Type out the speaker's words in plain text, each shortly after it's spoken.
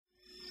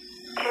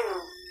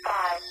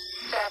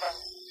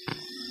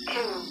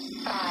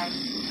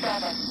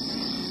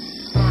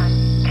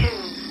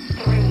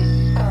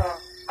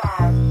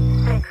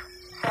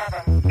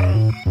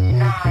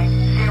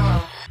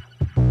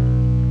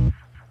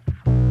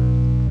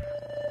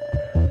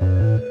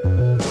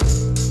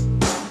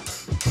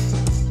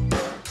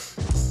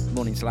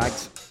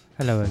slags.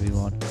 Hello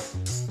everyone.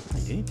 How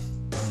you doing?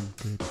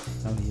 I'm good.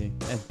 How are you?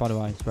 By the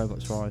way, it's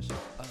Robots Rise.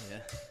 Oh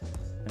yeah.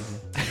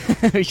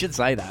 Okay. We should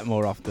say that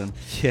more often.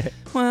 Yeah.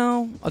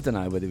 Well, I don't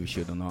know whether we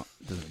should or not.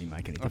 It doesn't really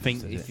make any I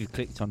difference. think if you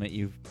clicked on it,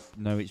 you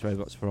know it's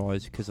Robots for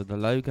Eyes because of the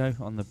logo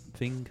on the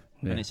thing,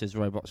 Yeah. and it says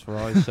Robots for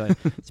Eyes. So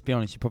to be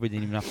honest, you probably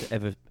didn't even have to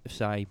ever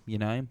say your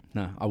name.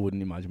 No, I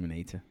wouldn't imagine we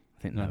need to.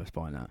 I think No. no, it's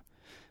by now.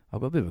 I've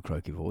got a bit of a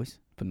croaky voice,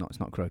 but it's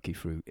not croaky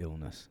through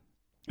illness.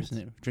 Isn't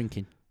it?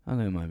 Drinking. I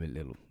know maybe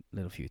a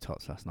little few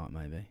tots last night,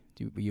 maybe.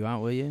 Were you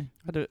out, were you?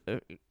 I had a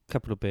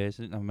couple of beers.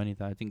 I didn't have many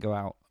though. I didn't go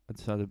out. I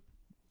think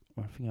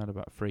I had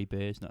about 3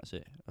 beers and that's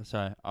it.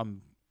 So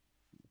I'm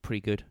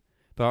pretty good.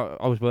 But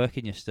I was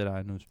working yesterday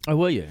and Oh,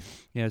 were you?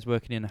 I was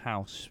working in a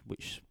house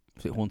which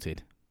Was it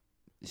haunted?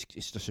 it's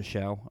just a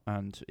shell,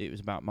 and it was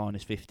about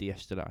 -50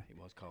 yesterday, It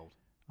was cold.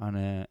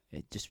 and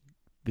it just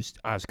was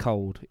as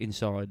cold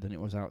inside than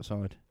it was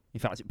outside. In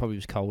fact, it probably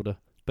was colder.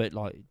 But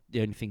like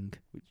the only thing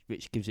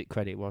which gives it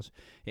credit was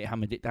it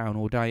hammered it down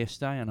all day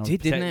yesterday, and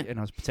Didn't it? And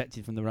I was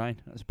protected from the rain.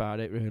 That's about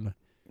it, really.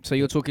 So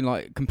you're talking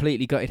like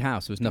completely gutted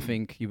house. There was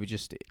nothing. You were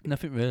just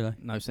Nothing really.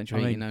 no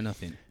central heating, no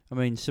nothing. I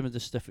mean, some of the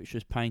stuff which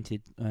was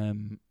painted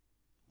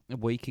a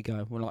week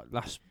ago, well,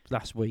 like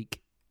last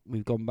week,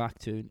 we've gone back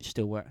to, and it's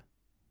still wet.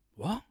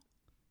 What?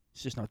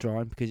 It's just not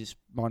drying because it's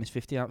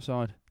 -50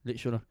 outside,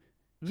 literally.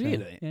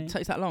 Really? Yeah. It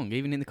takes that long,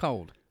 even in the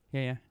cold.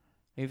 Yeah.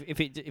 If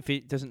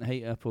it doesn't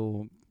heat up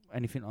or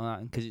anything like that,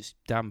 and because it's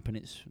damp and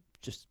it's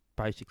just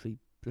basically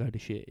a load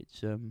of shit, it's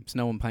So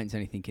no one paints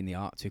anything in the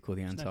Arctic or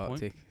the There's no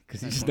point. Antarctic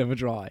because No it's just point. never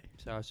dry.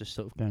 So I was just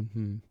sort of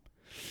going,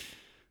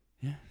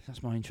 Yeah,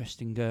 that's my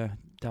interesting day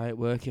at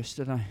work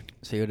yesterday.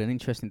 So you had an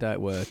interesting day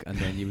at work, and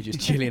then you were just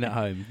chilling at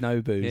home,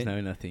 no booze, Yeah.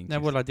 no nothing. No,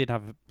 just- well, I did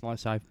have, like I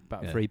say,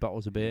 about Yeah. 3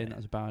 bottles of beer, and Yeah. that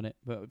was about it.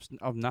 But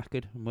I'm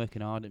knackered. I'm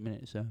working hard at the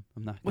minute, so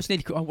I'm knackered. What do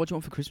you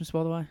want for Christmas,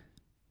 by the way?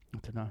 I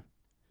don't know.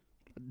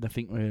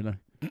 Nothing really.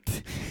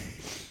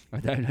 I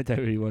don't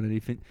really want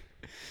anything.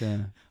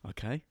 So,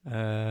 Okay.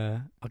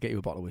 I'll get you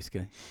a bottle of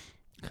whiskey.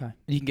 okay.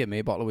 You can get me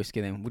a bottle of whiskey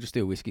then. We'll just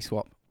do a whiskey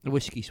swap. A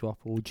whiskey swap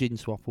or gin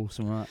swap or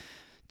something like that.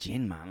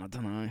 Gin, man, I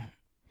don't know.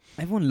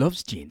 Everyone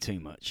loves gin too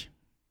much.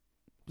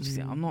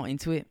 Mm. I'm not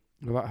into it.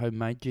 What about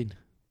homemade gin?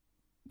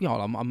 Yeah,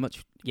 I'm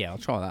much. Yeah, I'll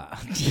try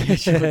that. Yeah,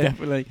 sure,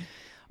 definitely.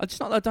 It's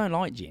not that I don't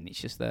like gin. It's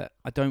just that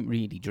I don't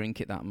really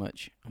drink it that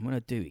much. And when I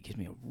do, it gives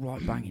me a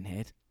right banging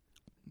head.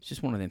 It's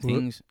just one of them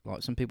things.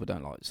 Like some people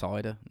don't like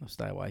cider. They'll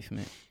stay away from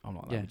it. I'm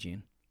like that Yeah. with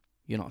gin.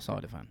 You're not a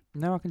cider fan.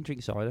 No, I can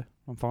drink cider.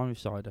 I'm fine with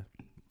cider.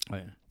 Oh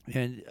yeah.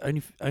 Yeah,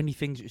 only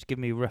things which give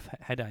me rough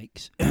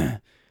headaches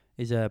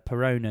is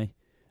Peroni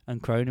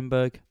and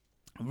Kronenberg.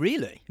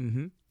 Really?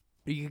 Mm-hmm.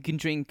 You can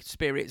drink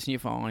spirits and you're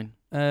fine.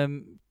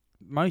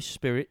 Most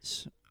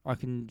spirits,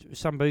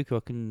 Sambuca I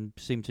can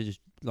seem to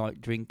just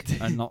like drink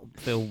and not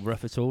feel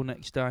rough at all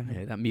next day.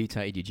 Yeah, that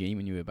mutated your gene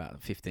when you were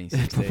about 15,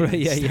 16.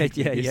 Probably, yeah.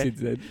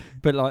 Since then.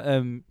 But like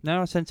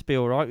now I tend to be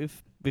all right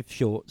with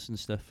shorts and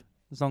stuff.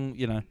 As long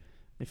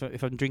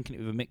if I'm drinking it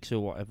with a mix or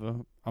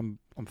whatever, I'm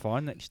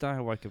fine next day.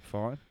 I wake up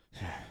fine.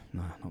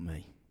 No, not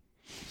me.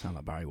 Sound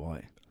like Barry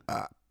White.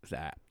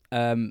 That.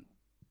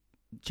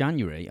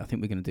 January, I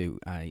think we're going to do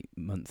a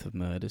month of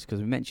murders because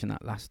we mentioned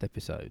that last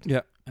episode.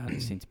 Yeah. And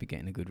it seemed to be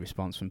getting a good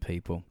response from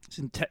people.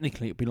 So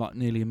technically, it'd be like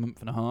nearly a month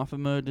and a half of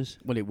murders.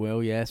 Well, it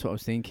will, yeah, that's what I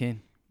was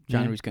thinking.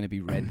 January's going to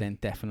be red then,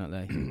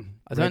 definitely.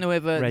 I don't know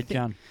whether... Red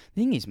Jan.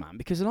 The thing is, man,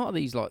 because a lot of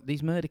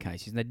these murder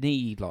cases, they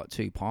need like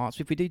 2 parts.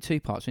 If we do 2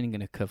 parts, we're only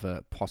going to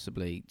cover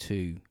possibly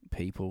 2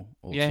 people.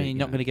 Or Yeah, two, you're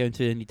not going to go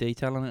into any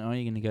detail on it, are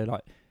you? Going to go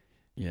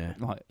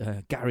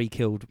like Gary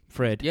killed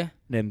Fred, Yeah.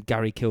 and then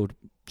Gary killed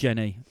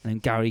Jenny, and then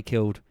Gary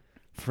killed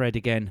Fred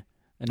again,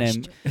 and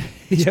then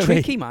It's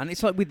tricky, man.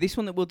 It's like with this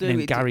one that we'll do. and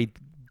then Gary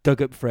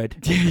dug up Fred,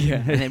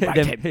 yeah, and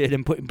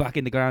then put him back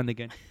in the ground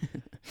again.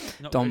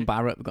 Not Dom really.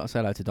 Barrett, we've got to say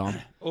hello to Dom.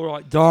 All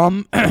right,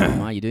 Dom.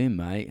 How you doing,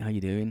 mate? How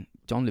you doing?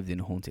 John lived in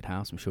a haunted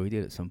house. I'm sure he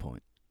did at some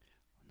point.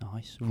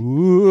 Nice.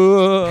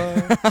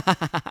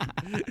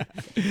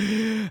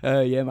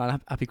 Yeah,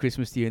 man. Happy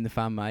Christmas to you and the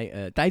fam,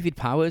 mate. David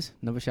Powers,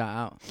 another shout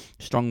out.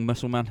 Strong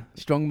muscle man.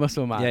 Strong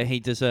muscle man. Yeah, he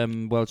does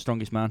World's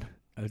Strongest Man.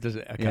 Oh, does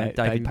it? Okay. Yeah,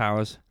 David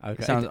Powers.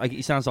 Okay.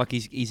 He sounds like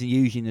he's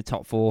usually in the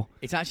top 4.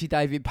 It's actually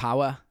David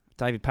Power.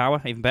 David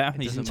Power, even better.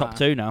 It He's in doesn't top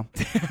matter. 2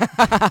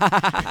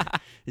 now.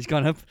 He's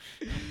gone up.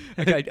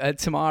 Okay.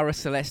 Tamara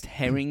Celeste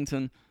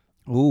Harrington.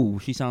 Ooh,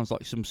 she sounds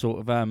like some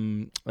sort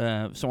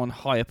of someone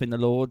high up in the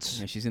Lords.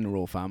 Yeah, she's in the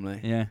royal family.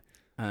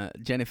 Yeah.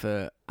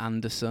 Jennifer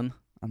Anderson.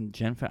 And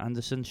Jennifer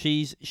Anderson.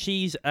 She's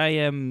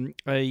a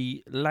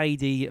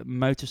lady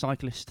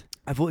motorcyclist.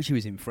 I thought she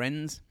was in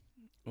Friends.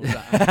 What was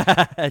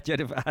that?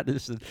 Jennifer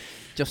Anderson.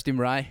 Justin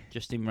Ray.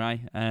 Justin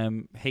Ray.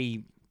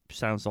 He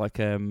sounds like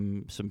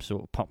some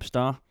sort of pop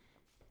star.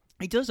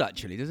 He does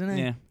actually, doesn't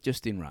he? Yeah.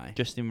 Justin Ray.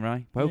 Justin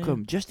Ray.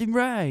 Welcome, Justin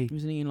Ray.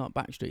 Wasn't he in like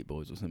Backstreet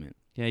Boys or something?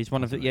 Yeah, he's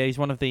one of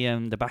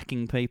the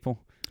backing people.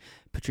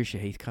 Patricia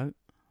Heathcote.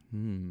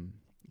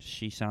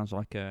 She sounds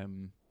like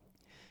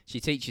She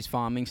teaches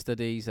farming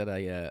studies at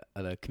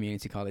a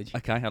community college.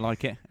 Okay, I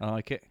like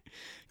it.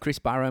 Chris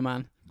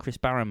Barrowman. Chris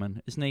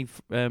Barrowman. Isn't he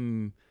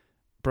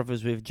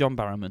brothers with John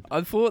Barrowman? I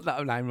thought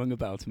that name rung a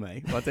bell to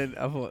me. I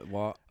thought,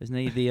 what? Isn't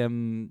he the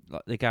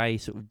like the gay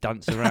sort of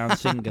dance around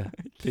singer?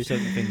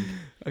 Something.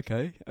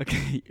 Okay.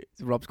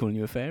 Rob's calling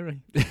you a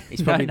fairy.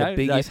 He's probably the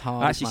biggest,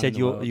 hardest I actually man said in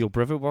the world. your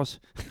brother was.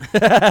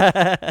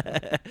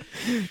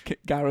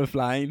 Gareth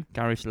Lane.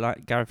 Gareth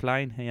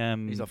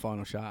Lane. He's our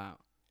final shout out.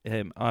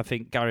 I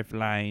think Gareth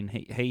Lane.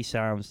 He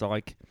sounds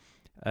like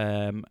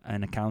an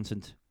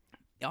accountant.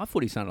 I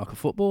thought he sounded like a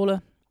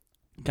footballer.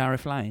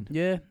 Gareth Lane.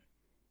 Yeah.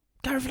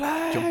 Gareth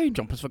Lane.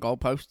 Jumpers for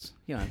goalposts.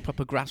 You know,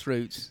 proper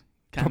grassroots.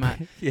 Came out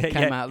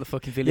of the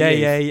fucking village.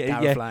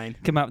 Yeah. Lane.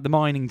 Come out of the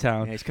mining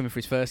town. Yeah, he's coming for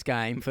his first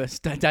game,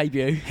 first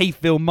debut.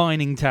 Heathville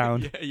mining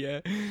town.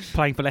 yeah.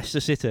 Playing for Leicester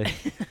City.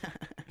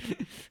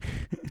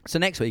 So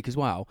next week as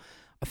well,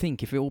 I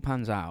think if it all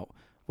pans out,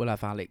 we'll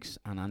have Alex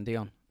and Andy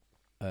on.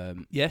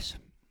 Yes.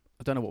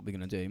 I don't know what we're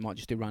going to do. Might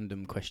just do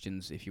random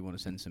questions if you want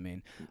to send some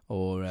in,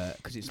 or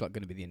because it's like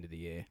going to be the end of the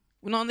year.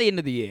 Well, not the end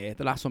of the year.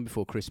 The last one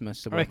before Christmas.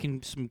 So I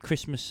reckon some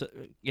Christmas,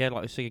 like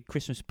I say,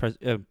 Christmas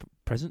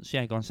presents.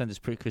 Yeah, go on, send us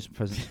Christmas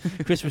presents,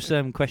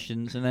 Christmas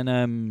questions, and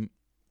then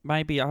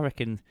maybe I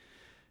reckon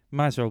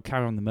might as well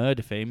carry on the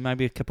murder theme.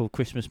 Maybe a couple of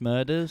Christmas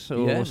murders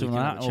or something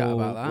like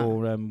that,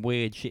 or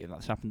weird shit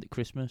that's happened at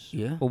Christmas.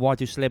 Yeah. Or why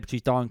do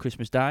celebrities die on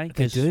Christmas Day?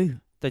 They do.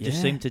 They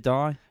just seem to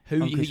die.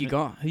 Who you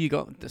got? Who you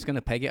got that's going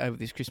to peg it over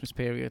this Christmas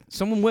period?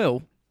 Someone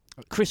will.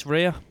 Chris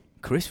Rea.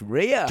 Chris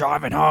Rea.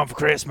 Driving home for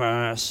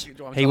Christmas.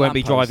 He won't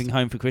be driving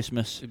home for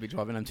Christmas. He'll be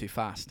driving home too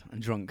fast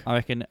and drunk. I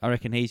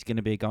reckon he's going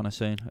to be a goner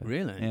soon.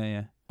 Really?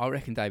 Yeah. I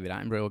reckon David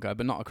Attenborough will go,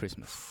 but not at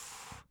Christmas.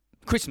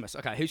 Christmas.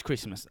 Okay, who's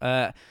Christmas?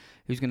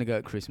 Who's going to go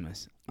at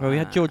Christmas? Well, we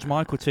had George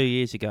Michael 2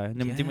 years ago, and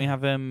then didn't we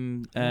have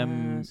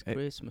last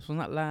Christmas? Wasn't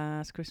that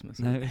last Christmas?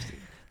 No,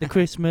 the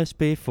Christmas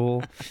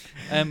before.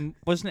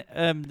 Wasn't it?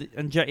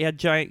 And he had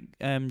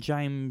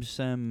James.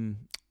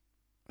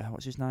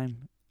 What's his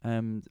name?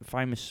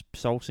 Famous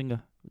soul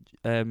singer.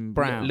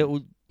 Brown.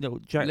 Little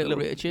Richard.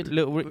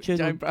 Little Richard.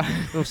 James Brown.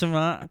 Or something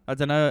like that. I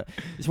don't know.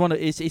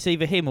 It's it's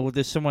either him or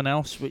there's someone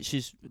else, which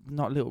is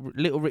not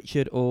Little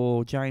Richard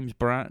or James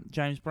Brown.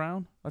 James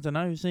Brown. I don't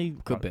know. Is he?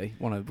 Could be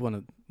one of the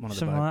something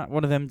both. like that.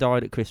 One of them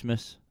died at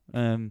Christmas.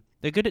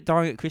 They're good at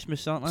dying at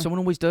Christmas, aren't they? Someone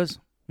always does.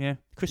 Yeah.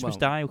 Christmas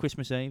Day or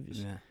Christmas Eve.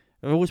 Yeah.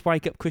 I always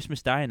wake up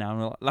Christmas Day now.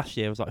 And last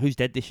year I was like, "Who's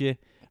dead this year?"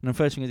 And the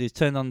first thing I do is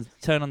turn on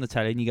the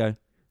telly and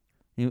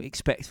you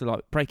expect for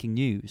like breaking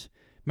news.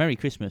 Merry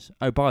Christmas.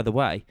 Oh, by the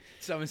way,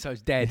 so and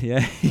so's dead.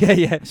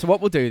 Yeah. So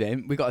what we'll do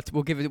then?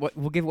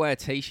 We'll give away a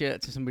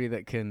T-shirt to somebody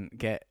that can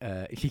get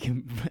if you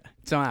can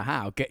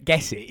somehow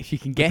guess it. If you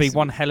can guess, it'd be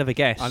one hell of a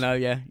guess. I know.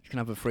 Yeah, you can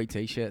have a free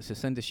T-shirt. So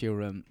send us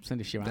your answers.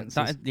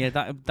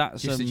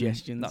 That's your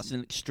suggestions. That's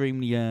an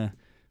extremely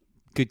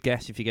good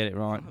guess if you get it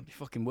right. That'd be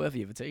fucking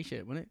worthy of a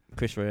T-shirt, wouldn't it?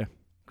 Chris Rea.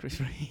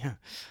 I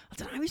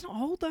don't know. He's not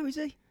old though, is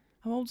he?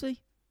 How old's he?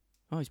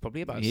 Oh, he's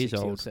probably about 60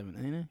 or 70,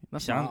 isn't he?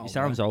 He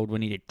sounds old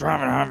when he did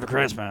Driving Home for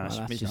Christmas.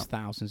 That's just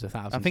thousands of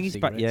I think he's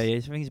about I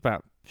think he's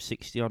about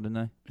 60 odd, isn't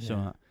he? Yeah.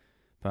 So,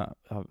 but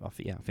I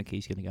think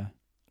he's going to go.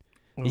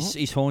 Well,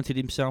 He's haunted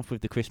himself with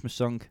the Christmas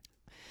song.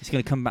 He's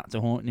going to come back to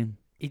haunting him.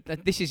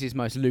 This is his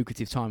most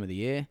lucrative time of the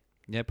year.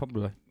 Yeah,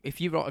 probably. If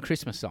you write a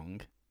Christmas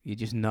song, you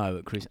just know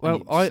at Christmas.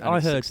 Well,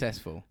 I heard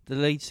successful. The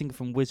lead singer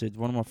from Wizard,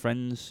 one of my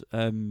friends,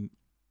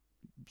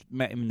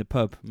 met him in the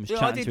pub and was I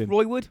chatting did. to him.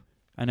 Roy Wood.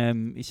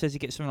 And he says he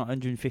gets something like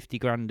 150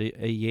 grand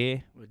a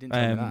year. Well, didn't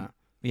tell me that.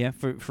 Yeah,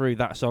 through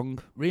that song.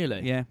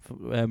 Really? Yeah,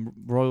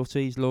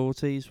 royalties,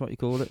 loyalties, what you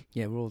call it.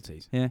 Yeah,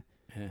 royalties. Yeah.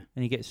 Yeah.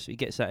 And he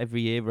gets that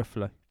every year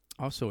roughly.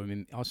 I saw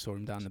him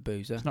down the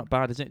boozer. It's not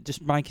bad, is it?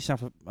 Just make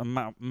yourself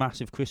a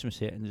massive Christmas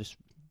hit and it's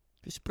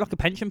like a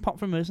pension pot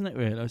from him, isn't it?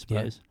 Really, I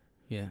suppose.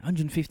 Yeah,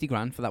 150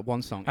 grand for that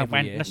one song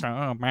every year. The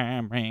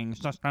snowman brings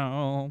the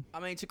snow. I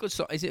mean, it's a good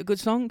song. Is it a good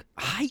song?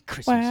 I hate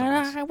Christmas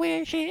songs. I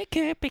wish it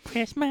could be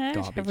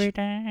Christmas every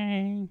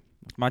day.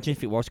 Imagine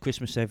if it was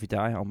Christmas every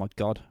day. Oh my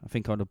God, I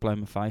think I'd have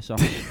blown my face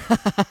off.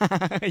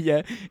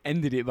 Yeah,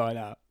 ended it by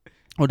that.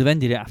 I'd have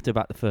ended it after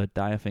about the third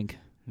day, I think.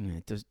 Yeah,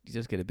 it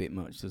does get a bit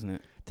much, doesn't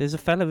it? There's a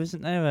fella,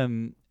 isn't there?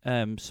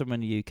 Somewhere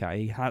in the UK.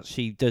 He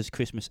actually does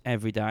Christmas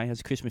every day.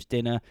 Has a Christmas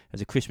dinner, has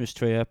a Christmas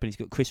tree up, and he's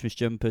got Christmas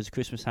jumpers,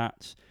 Christmas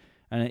hats.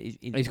 And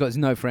he's got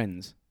no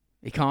friends.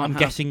 He can't. I'm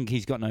guessing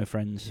he's got no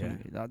friends.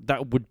 Yeah.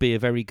 That would be a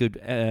very good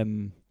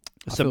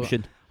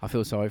assumption. I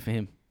feel sorry for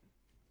him.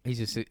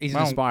 He's an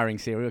aspiring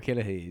serial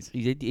killer. He's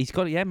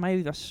got it. Yeah,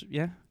 maybe that's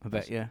I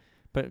bet. Yeah.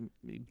 But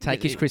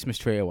take his Christmas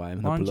tree away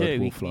and the blood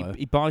will flow.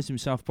 He buys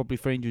himself probably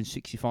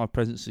 365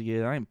 presents a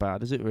year. That ain't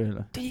bad, is it,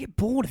 really? Do you get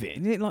bored of it?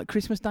 Isn't it like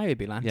Christmas Day would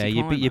be like? Yeah,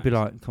 you'd be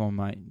like, come on,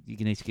 mate,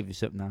 you need to give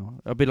this up now.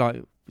 I'd be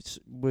like,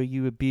 were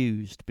you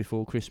abused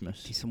before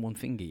Christmas? Did someone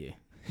finger you?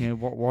 You know,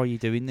 why are you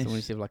doing this? Someone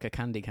used to have like a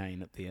candy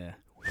cane up the air.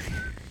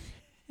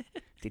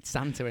 Did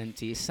Santa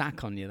empty his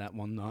sack on you that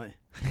one night?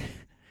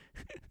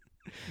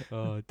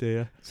 Oh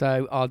dear.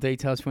 So our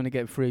details, if you want to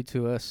get through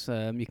to us,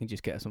 you can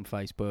just get us on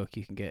Facebook.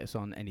 You can get us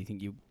on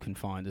anything you can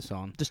find us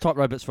on. Just type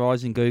Robots for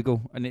Eyes in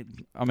Google,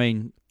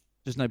 and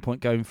there's no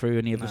point going through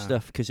any other Nah.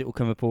 stuff because it will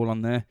come up all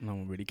on there. No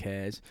one really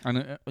cares.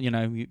 And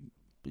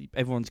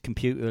everyone's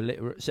computer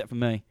illiterate except for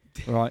me,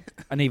 right?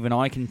 And even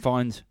I can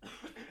find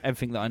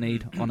everything that I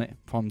need on it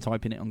from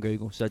typing it on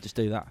Google. So just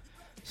do that.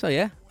 So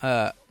yeah,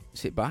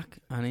 sit back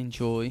and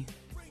enjoy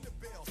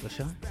the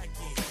show.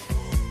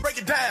 Break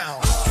it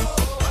down.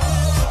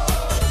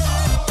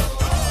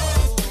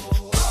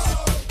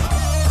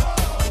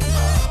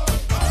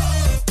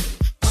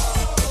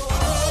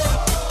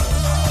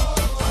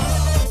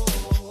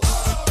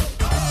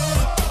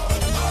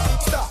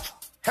 Stop.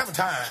 Having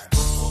time.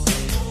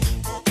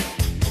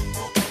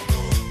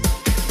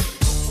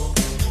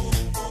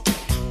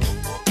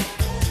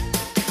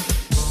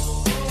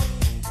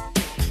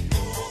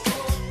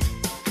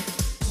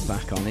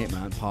 Back on it,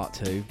 man. Part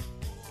 2.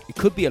 It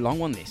could be a long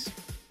one, this.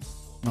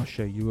 I'll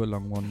show you a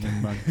long one,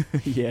 then, man.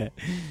 Yeah.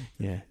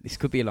 This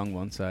could be a long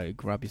one, so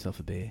grab yourself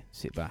a beer,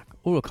 sit back,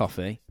 or a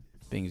coffee,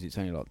 being as it's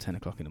only like 10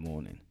 o'clock in the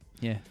morning.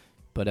 Yeah.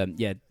 But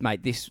yeah,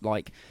 mate, this,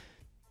 like,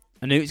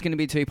 I knew it was going to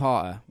be a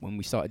 2-parter when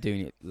we started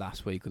doing it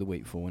last week or the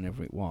week before,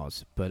 whenever it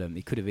was. But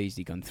it could have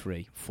easily gone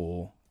 3,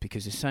 4,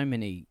 because there's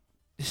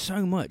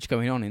so much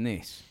going on in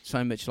this.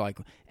 So much, like,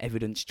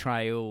 evidence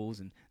trails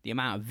and the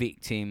amount of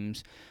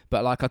victims.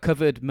 But, like, I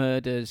covered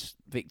murders,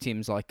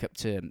 victims, like, up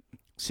to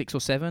 6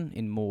 or 7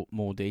 in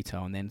more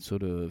detail, and then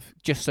sort of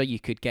just so you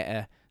could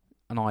get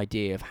an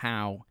idea of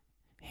how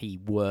he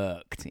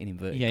worked, in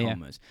inverted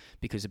commas.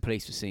 Because the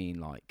police were seeing,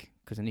 like,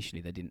 because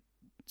initially they didn't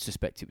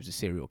suspect it was a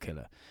serial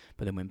killer,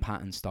 but then when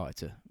patterns started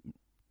to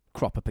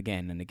crop up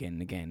again and again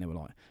and again, they were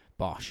like,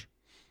 bosh.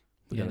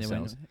 Yeah, they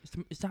went,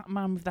 is that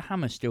man with the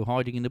hammer still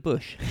hiding in the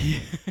bush? Yeah.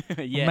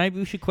 Well, maybe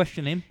we should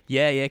question him.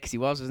 Yeah, because he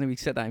was, wasn't he? We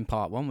said that in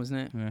part 1, wasn't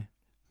it? Yeah.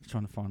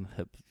 Trying to find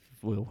the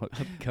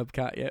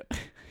Hubcap, yeah.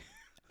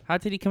 How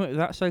did he come up with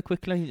that so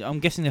quickly? I'm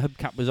guessing the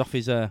hubcap was off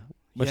his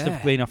must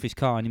have been off his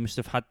car, and he must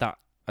have had that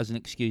as an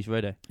excuse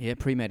ready. Yeah,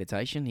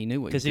 premeditation. He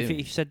knew what he was Because doing.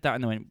 if he said that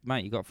and they went,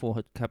 mate, you got 4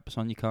 hubcaps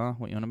on your car,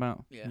 what are you on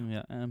about? Yeah.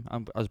 I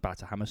was about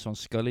to hammer someone's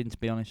skull in, to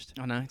be honest.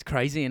 I know, it's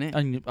crazy, isn't it?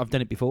 And I've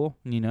done it before,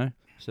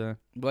 so...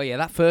 Well, yeah,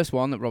 that first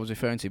one that Rob was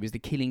referring to was the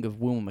killing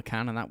of Wilma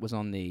McCann, and that was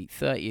on the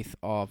 30th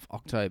of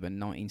October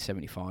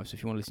 1975. So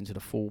if you want to listen to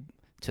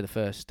the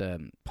first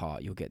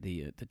part, you'll get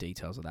the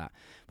details of that.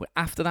 But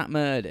after that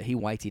murder, he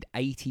waited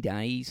 80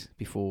 days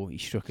before he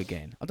struck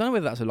again. I don't know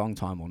whether that's a long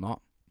time or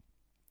not.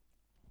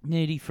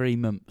 Nearly 3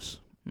 months.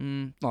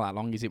 Not that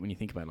long, is it, when you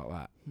think about it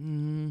like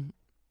that?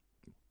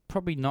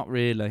 Probably not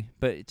really,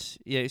 but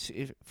it's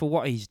for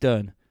what he's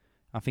done.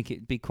 I think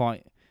it'd be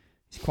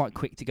it's quite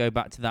quick to go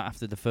back to that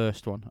after the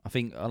first one. I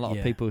think a lot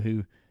of people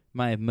who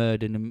may have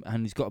murdered him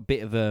and he's got a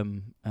bit of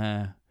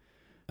A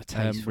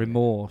taste for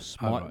remorse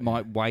it.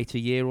 might wait a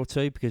year or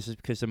two because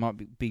they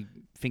might be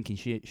thinking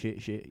shit.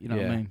 You know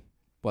what I mean?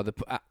 Well,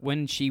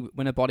 when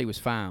her body was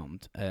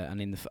found,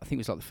 and I think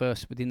it was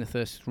like within the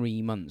first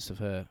 3 months of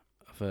her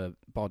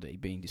body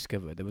being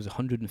discovered, there was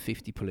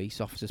 150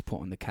 police officers put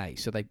on the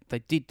case. So they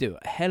did do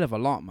a hell of a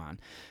lot, man.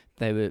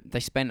 They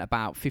spent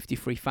about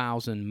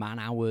 53,000 man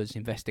hours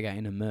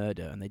investigating a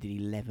murder, and they did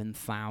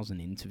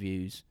 11,000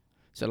 interviews.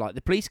 So like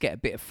the police get a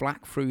bit of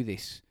flack through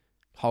this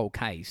whole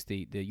case,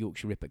 the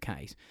Yorkshire Ripper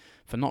case,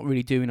 for not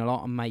really doing a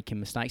lot and making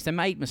mistakes. They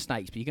made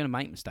mistakes, but you're going to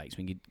make mistakes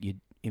when you're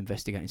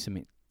investigating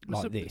something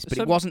like this. But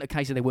it wasn't a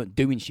case of they weren't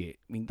doing shit.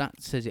 I mean,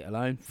 that says it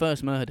alone.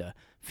 First murder,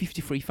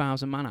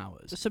 53,000 man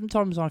hours.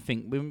 Sometimes I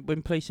think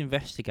when police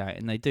investigate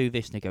and they do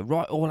this and they go,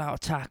 right, all out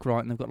attack,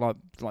 right, and they've got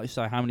like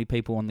say how many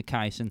people on the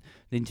case and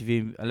they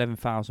interview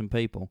 11,000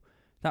 people,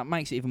 that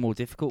makes it even more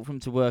difficult for them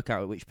to work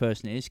out which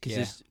person it is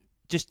because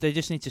they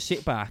just need to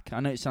sit back. I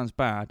know it sounds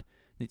bad.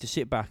 They need to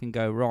sit back and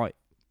go, right,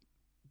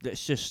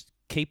 let's just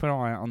keep an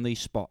eye out on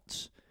these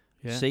spots,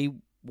 see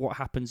what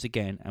happens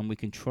again, and we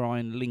can try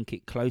and link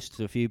it close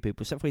to a few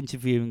people. Except for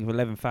interviewing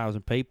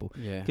 11,000 people,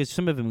 because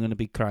some of them are going to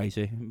be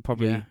crazy,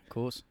 probably. Yeah, of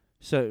course.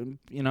 So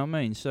you know what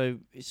I mean. So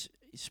it's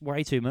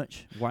way too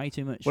much. Way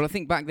too much. Well, I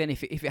think back then,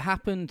 if it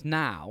happened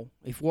now,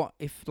 if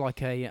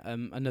like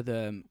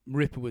another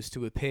Ripper was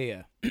to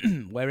appear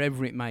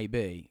wherever it may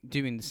be,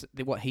 doing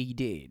what he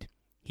did,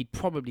 he'd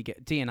probably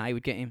get DNA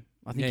would get him.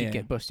 I think he'd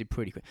get busted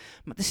pretty quick.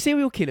 But the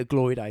serial killer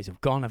glory days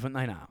have gone, haven't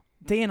they now?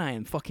 DNA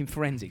and fucking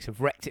forensics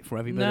have wrecked it for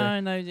everybody.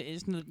 No,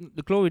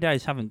 the glory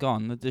days haven't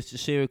gone. The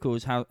serial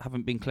killers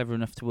haven't been clever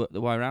enough to work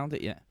their way around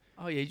it yet.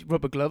 Oh yeah,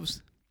 rubber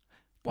gloves.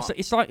 What?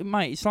 It's like,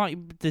 mate, it's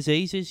like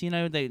diseases,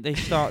 they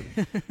start,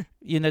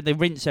 they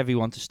rinse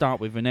everyone to start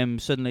with, and then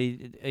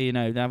suddenly,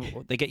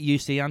 they get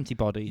used to the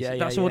antibodies.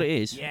 That's what it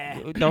is. Yeah.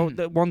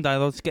 One day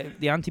they'll just get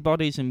the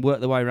antibodies and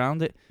work their way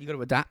around it. You got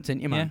to adapt,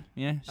 ain't you, man?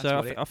 Yeah.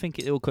 So I think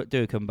it will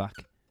do a comeback.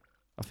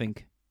 I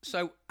think.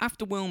 So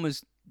after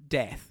Wilma's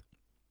death,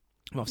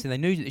 obviously they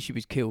knew that she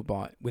was killed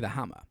with a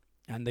hammer,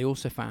 and they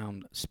also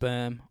found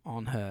sperm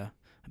on her,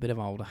 a bit of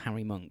old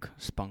Harry Monk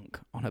spunk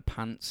on her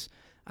pants.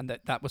 And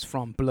that was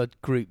from blood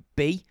group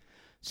B.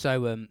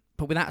 So,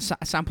 but with that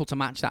sample to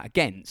match that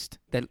against,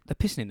 they're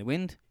pissing in the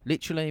wind.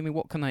 Literally, I mean,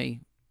 what can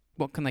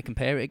they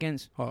compare it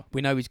against? Oh,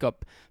 we know he's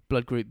got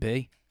blood group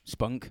B,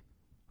 spunk,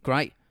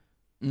 great.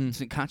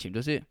 Doesn't catch him,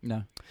 does it?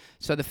 No.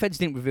 So the feds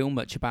didn't reveal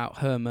much about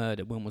her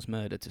murder, Wilma's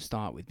murder, to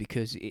start with,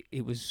 because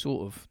it was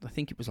sort of, I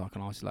think it was like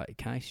an isolated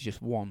case. It's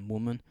just one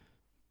woman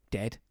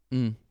dead,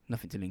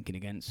 nothing to link it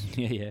against.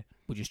 Yeah.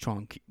 We'll just try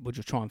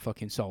and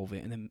fucking solve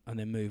it, and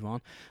then move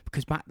on.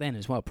 Because back then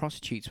as well,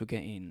 prostitutes were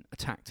getting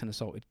attacked and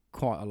assaulted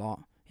quite a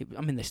lot.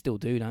 I mean, they still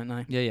do, don't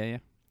they? Yeah.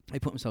 They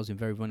put themselves in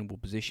very vulnerable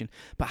position.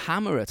 But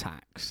hammer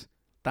attacks,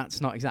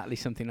 that's not exactly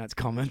something that's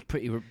common.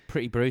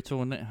 Pretty brutal,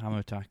 isn't it? Hammer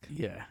attack.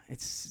 Yeah,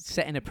 it's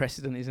setting a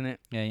precedent, isn't it?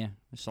 Yeah.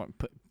 It's like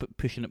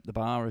pushing up the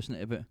bar, isn't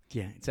it, a bit?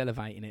 Yeah, it's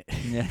elevating it.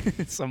 Yeah.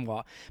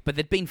 Somewhat. But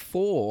there'd been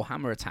 4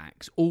 hammer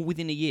attacks, all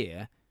within a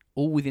year,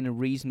 all within a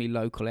reasonably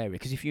local area.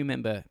 Because if you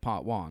remember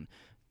part 1,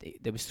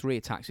 there was 3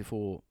 attacks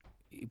before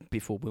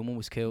Wilma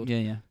was killed.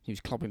 Yeah. He was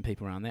clobbering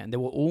people around there, and they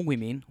were all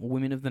women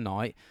of the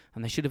night,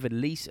 and they should have at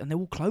least, and they're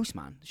all close,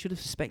 man. They should have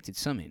suspected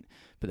something,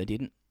 but they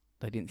didn't.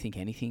 They didn't think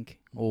anything,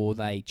 or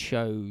they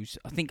chose.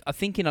 I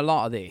think in a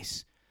lot of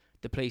this,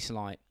 the police are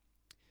like,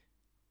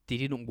 they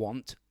didn't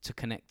want to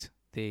connect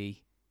the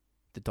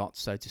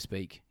dots, so to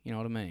speak. You know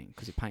what I mean?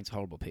 Because it paints a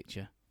horrible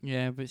picture.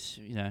 Yeah, but it's,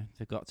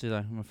 they've got to, though.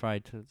 I'm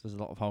afraid there's a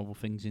lot of horrible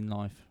things in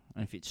life,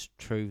 and if it's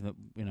true that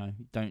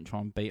don't try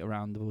and beat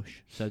around the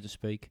bush, so to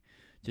speak,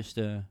 just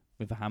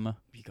with a hammer.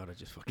 You gotta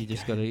just fucking.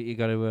 You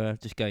gotta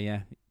just go.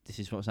 Yeah, this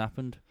is what's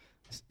happened.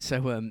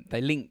 So they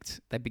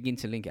begin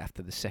to link it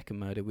after the second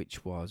murder,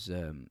 which was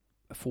a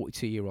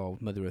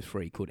 42-year-old mother of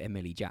 3 called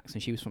Emily Jackson.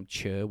 She was from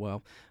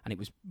Cherwell, and it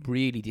was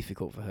really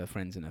difficult for her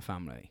friends and her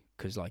family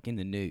because, like, in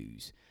the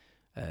news,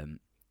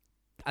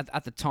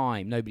 at the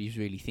time, nobody was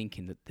really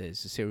thinking that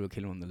there's a serial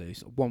killer on the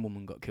loose. One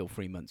woman got killed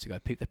 3 months ago.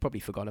 They probably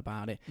forgot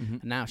about it,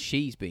 and now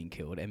she's being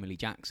killed, Emily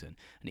Jackson,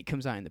 and it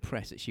comes out in the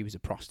press that she was a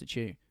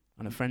prostitute,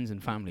 and her friends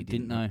and family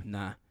didn't know.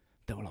 Nah,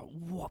 they were like,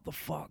 "What the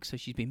fuck?" So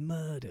she's been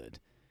murdered.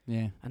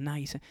 Yeah. And now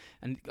you say,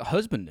 and her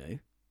husband knew.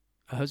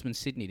 Her husband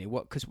Sydney knew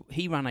what, because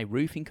he ran a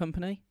roofing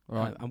company.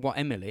 Right. And what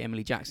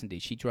Emily Jackson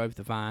did, she drove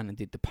the van and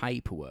did the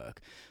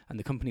paperwork, and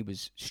the company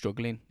was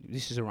struggling.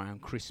 This is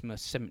around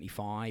Christmas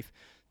 '75,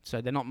 so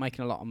they're not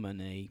making a lot of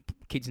money.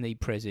 Kids need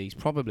prezzies. It's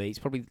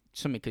probably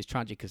something as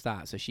tragic as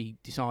that. So she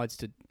decides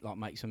to like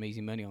make some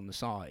easy money on the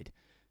side,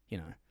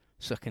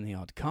 sucking the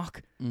odd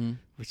cock,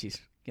 which is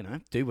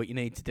do what you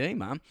need to do,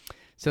 man.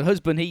 So the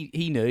husband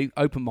he knew,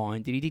 open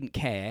minded. He didn't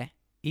care.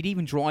 He'd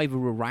even drive her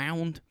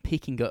around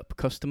picking up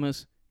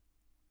customers.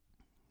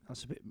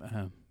 That's a bit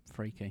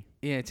freaky.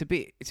 Yeah, it's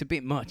a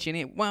bit much, isn't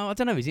it? Well, I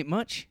don't know. Is it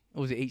much,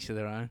 or is it each to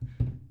their own?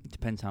 It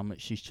depends how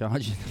much she's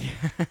charging.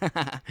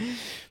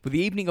 But the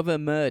evening of her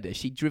murder,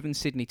 she'd driven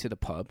Sydney to the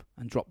pub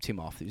and dropped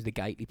him off. It was the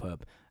Gately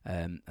pub,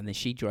 and then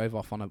she drove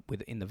off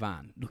in the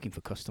van looking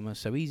for customers.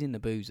 So he's in the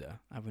boozer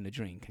having a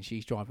drink, and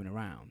she's driving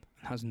around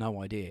and has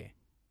no idea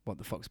what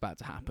the fuck's about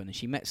to happen. And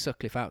she met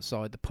Sutcliffe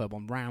outside the pub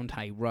on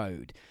Roundhay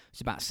Road. It's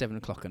about 7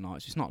 o'clock at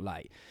night, so it's not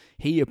late.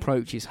 He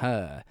approaches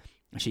her,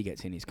 and she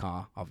gets in his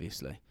car,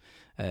 obviously.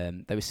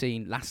 They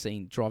were last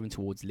seen driving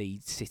towards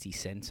Leeds city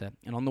centre.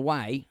 And on the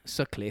way,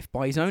 Sutcliffe,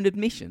 by his own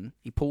admission,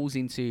 he pulls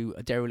into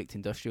a derelict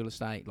industrial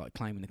estate, like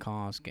claiming the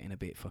car's getting a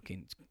bit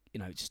fucking,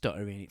 it's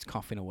stuttering, it's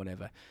coughing or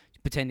whatever.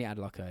 Pretending it had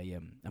like a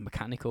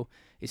mechanical,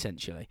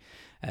 essentially.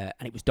 And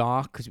it was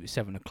dark because it was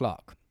 7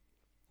 o'clock.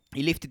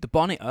 He lifted the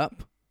bonnet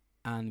up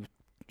and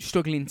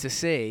struggling to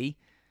see.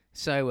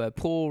 So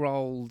poor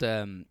old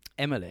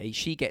Emily,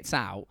 she gets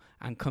out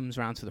and comes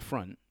round to the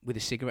front with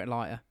a cigarette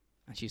lighter.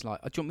 And she's like,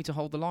 "Oh, do you want me to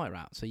hold the lighter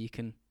out so you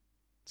can,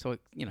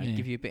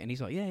 give you a bit?" And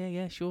he's like,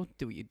 "Yeah, sure.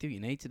 Do what you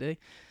need to do."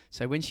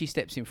 So when she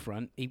steps in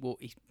front,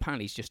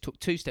 apparently he's just took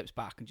 2 steps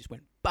back and just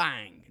went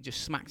bang, and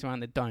just smacked her around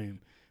the dome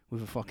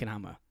with a fucking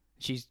hammer.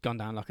 She's gone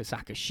down like a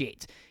sack of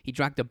shit. He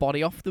dragged the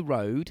body off the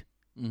road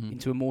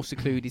into a more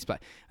secluded place,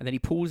 and then he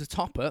pulls the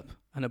top up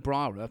and a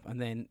bra up, and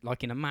then,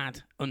 like in a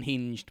mad,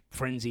 unhinged,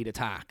 frenzied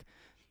attack,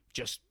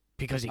 just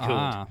because he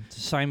could. It's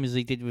the same as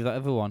he did with that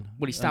other one.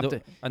 Well, he stabbed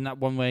her. And that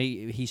one where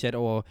he said,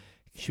 "Oh,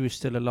 she was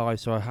still alive,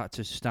 so I had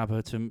to stab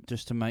her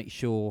just to make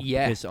sure."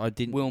 Yeah, because I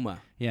didn't. Wilma.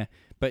 Yeah,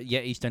 but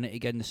yet he's done it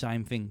again, the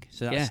same thing.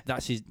 So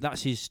that's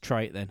his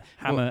trait then.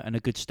 Hammer and a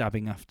good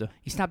stabbing after.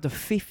 He stabbed her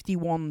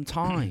 51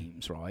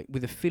 times, right,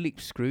 with a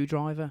Phillips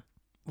screwdriver.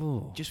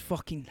 Oh, just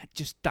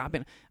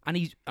stabbing,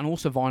 and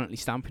also violently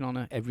stamping on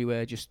her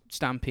everywhere, just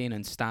stamping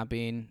and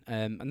stabbing.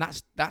 And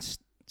that's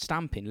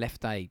stamping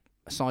left a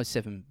size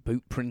 7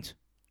 boot print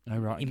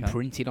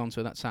imprinted onto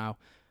her. That's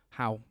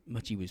how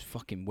much he was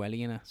fucking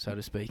wellying her, so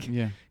to speak.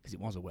 Yeah, because it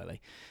was a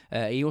welly.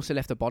 He also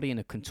left the body in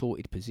a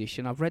contorted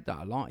position. I've read that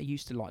a lot. He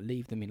used to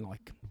leave them in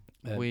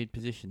weird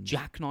positions,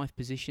 jackknife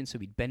position, so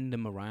he'd bend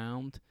them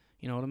around.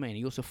 You know what I mean?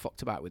 He also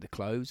fucked about with the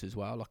clothes as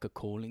well, like a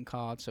calling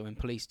card. So when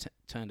police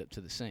turned up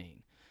to the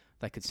scene,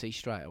 they could see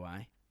straight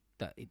away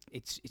that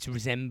it's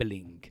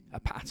resembling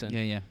a pattern.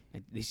 Yeah.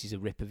 This is a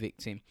Ripper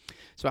victim.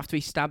 So after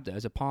he stabbed her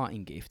as a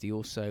parting gift, he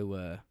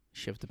also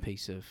shoved a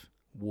piece of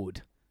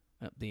wood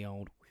up the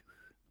old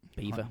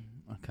beaver.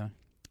 Okay.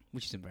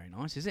 Which isn't very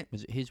nice, is it?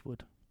 Was it his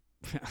wood?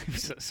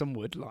 Some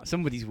wood, like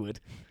somebody's wood.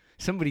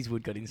 Somebody's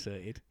wood got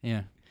inserted.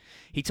 Yeah.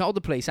 He told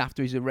the police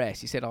after his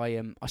arrest, he said,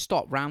 I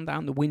stopped, round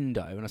down the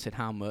window, and I said,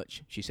 how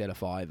much? She said,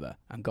 $5,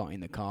 and got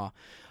in the car.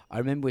 I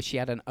remember she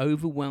had an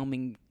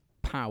overwhelming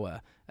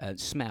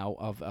smell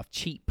of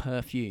cheap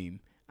perfume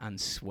and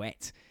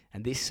sweat,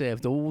 and this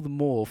served all the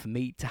more for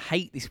me to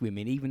hate this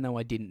woman, even though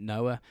I didn't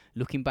know her.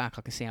 Looking back,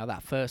 I can see how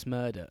that first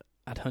murder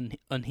had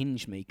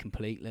unhinged me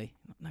completely.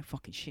 No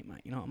fucking shit,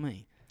 mate, you know what I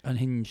mean?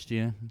 Unhinged,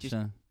 yeah. Just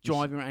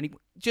driving around,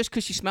 just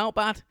because she smelled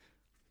bad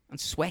and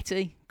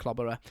sweaty,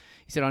 clobber her.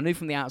 He said, I knew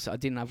from the outset I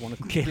didn't have one.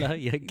 Kill her,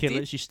 yeah, kill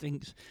her, she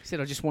stinks. He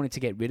said, I just wanted to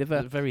get rid of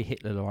her. Very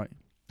Hitler-like.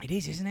 It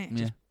is, isn't it? Yeah.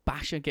 Just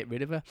bash her, get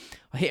rid of her.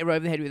 I hit her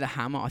over the head with a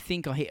hammer. I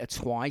think I hit her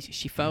twice.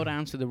 She fell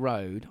down to the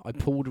road. I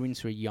pulled her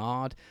into a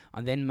yard.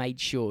 I then made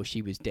sure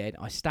she was dead.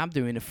 I stabbed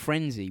her in a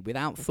frenzy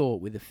without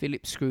thought with a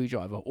Phillips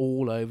screwdriver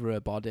all over her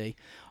body.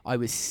 I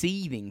was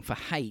seething for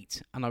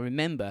hate, and I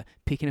remember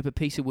picking up a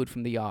piece of wood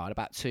from the yard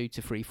about 2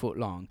 to 3 foot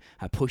long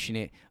and pushing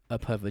it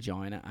up her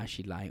vagina as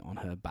she lay on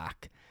her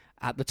back.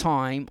 At the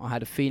time, I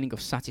had a feeling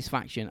of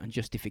satisfaction and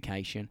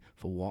justification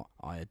for what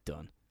I had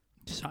done.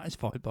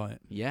 Satisfied by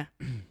it. Yeah.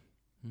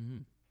 Mm-hmm.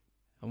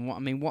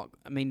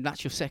 And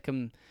that's the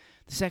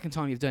second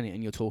time you've done it,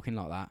 and you're talking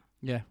like that.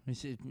 Yeah,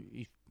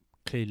 he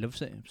clearly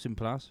loves it.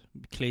 Simple as.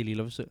 He clearly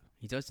loves it.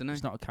 He does, doesn't he?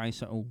 It's not a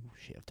case of, oh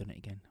shit, I've done it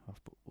again. Fuck.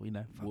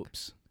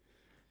 Whoops.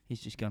 He's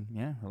just gone,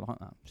 yeah, I like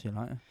that. See you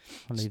later.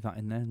 I'll leave that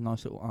in there.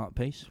 Nice little art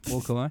piece.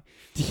 Walk away.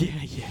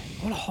 Yeah.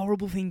 What a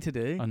horrible thing to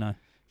do. I know.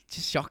 It's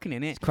just shocking,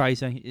 isn't it? It's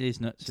crazy. It is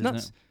nuts, It's isn't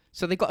nuts. it?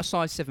 So they've got a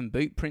size 7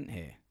 boot print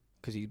here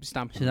because he was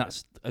stamping. So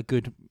that's a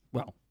good,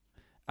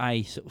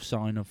 a sort of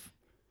sign of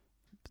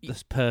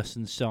this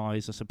person's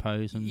size, I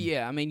suppose. And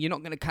yeah, I mean, you're not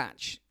going to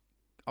catch.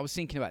 I was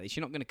thinking about this.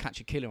 You're not going to catch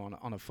a killer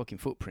on a fucking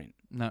footprint.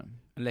 No.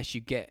 Unless you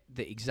get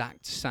the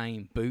exact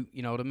same boot,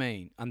 you know what I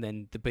mean? And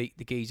then the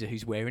geezer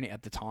who's wearing it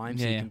at the time,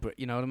 so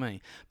you know what I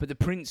mean? But the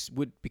prints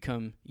would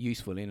become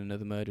useful in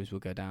another murder as we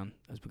go down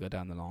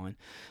the line.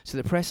 So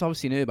the press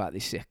obviously knew about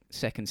this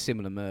second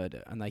similar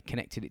murder, and they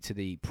connected it to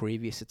the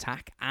previous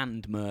attack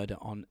and murder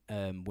on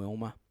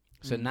Wilma.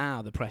 So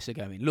now the press are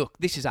going, look,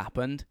 this has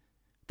happened.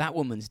 That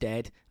woman's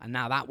dead, and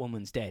now that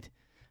woman's dead.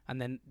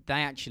 And then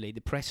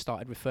the press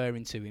started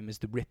referring to him as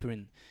the Ripper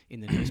in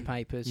the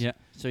newspapers. Yeah,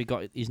 so he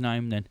got his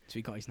name then. So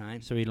he got his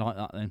name. So he liked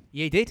that then.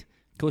 Yeah, he did.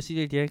 Of course he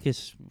did, yeah,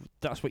 because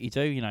that's what you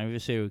do, with a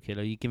serial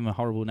killer. You give him a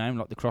horrible name,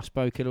 like the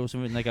Crossbow Killer or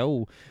something, and they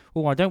go,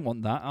 oh, I don't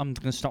want that. I'm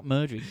going to stop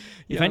murdering.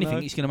 Yeah, if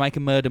anything, it's going to make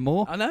him murder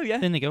more. I know, yeah.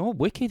 Then they go, oh,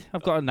 wicked,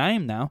 I've got a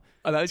name now.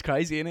 I know, it's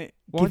crazy, isn't it?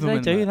 Why do they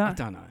do that? I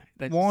don't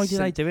know. Why do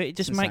they do it? It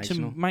just makes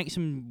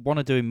them want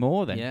to do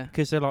more then. Yeah.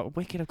 Because they're like,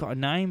 wicked, I've got a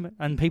name,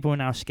 and people are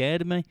now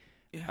scared of me.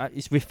 Yeah.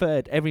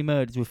 Every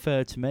murder is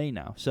referred to me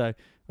now. So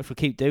if we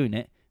keep doing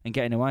it and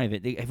getting away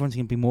with it, everyone's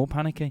going to be more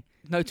panicky.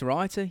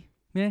 Notoriety.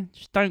 Yeah,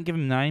 just don't give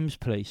them names,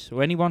 police,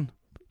 or anyone.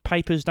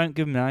 Papers, don't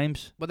give them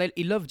names. Well,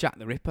 he loved Jack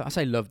the Ripper. I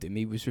say loved him.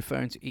 He was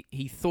referring to.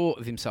 He thought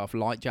of himself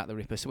like Jack the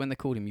Ripper. So when they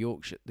called him the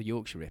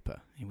Yorkshire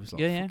Ripper, he was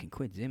like, "Fucking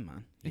quid's in,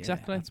 man."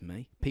 Exactly. Yeah, that's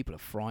me. People are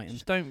frightened.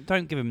 Just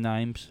don't give them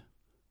names.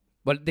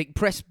 Well, the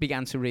press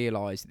began to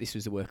realise that this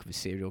was the work of a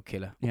serial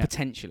killer, or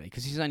potentially,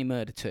 because he's only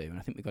murdered 2, and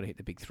I think we've got to hit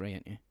the big 3,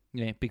 ain't you?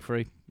 Yeah, big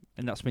 3.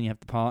 And that's when you have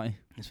the party.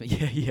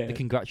 Yeah. The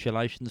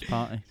congratulations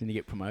party. Then you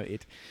get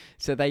promoted.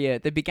 So they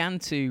began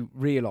to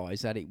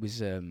realise that it was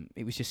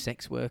just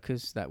sex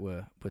workers that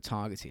were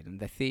targeted,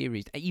 and their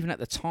theories, even at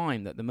the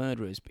time, that the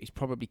murderer is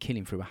probably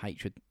killing through a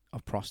hatred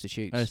of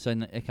prostitutes.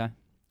 Okay.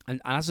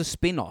 And as a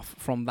spin-off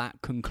from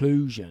that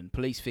conclusion,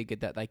 police figured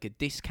that they could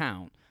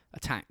discount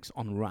attacks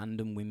on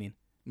random women.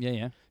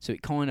 Yeah. So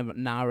it kind of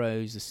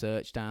narrows the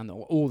search down,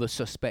 or the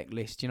suspect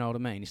list, you know what I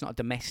mean? It's not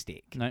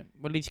domestic. No.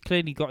 Well, he's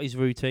clearly got his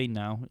routine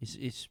now.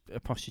 It's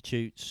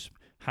prostitutes,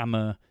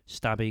 hammer,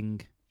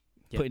 stabbing,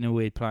 put in a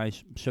weird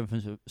place,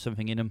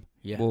 something in them,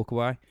 walk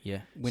away.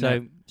 Yeah.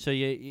 So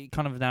it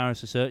kind of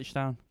narrows the search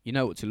down. You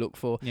know what to look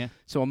for. Yeah.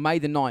 So on May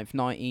the 9th,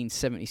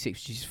 1976,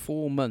 which is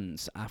 4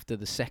 months after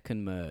the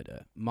second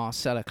murder,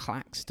 Marcella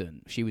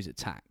Claxton, she was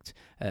attacked.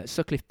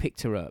 Sutcliffe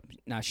picked her up.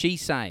 Now, she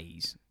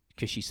says,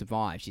 because she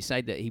survived, she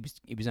said that he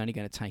was only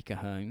going to take her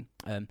home.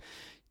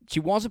 She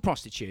was a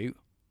prostitute.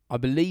 I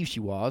believe she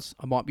was.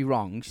 I might be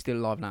wrong. She's still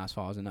alive now as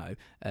far as I know.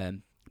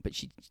 But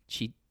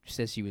she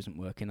says she wasn't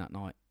working that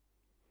night.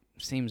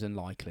 Seems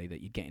unlikely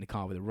that you'd get in a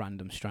car with a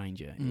random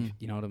stranger. If,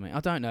 you know what I mean? I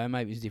don't know.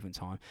 Maybe it was a different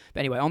time.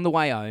 But anyway, on the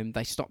way home,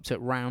 they stopped at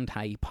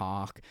Roundhay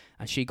Park,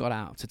 and she got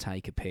out to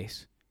take a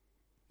piss.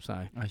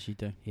 So as you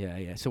do.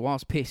 Yeah. So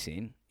whilst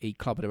pissing, he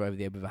clobbered her over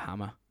the head with a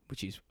hammer,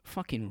 which is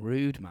fucking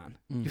rude, man.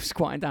 You're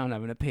squatting down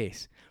having a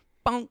piss.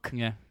 Bonk.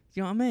 Yeah. Do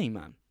you know what I mean,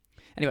 man?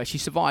 Anyway, she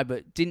survived,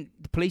 but the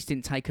police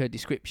didn't take her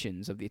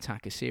descriptions of the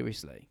attacker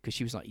seriously, because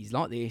she was like, he's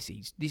like this,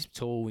 he's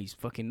tall, he's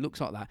fucking looks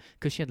like that,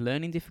 because she had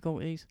learning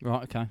difficulties.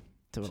 Right, okay.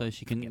 So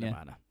she couldn't get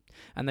about her.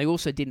 And they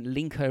also didn't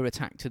link her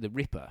attack to the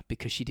Ripper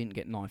because she didn't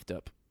get knifed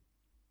up,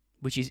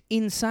 which is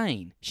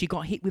insane. She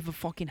got hit with a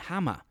fucking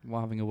hammer. While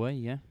having a wee,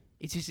 yeah.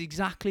 It is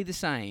exactly the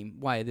same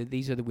way that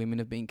these other women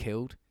have been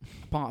killed,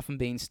 apart from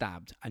being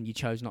stabbed, and you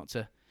chose not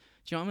to.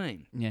 Do you know what I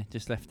mean? Yeah,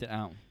 just left it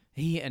out.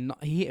 He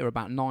hit her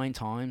about 9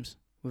 times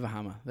with a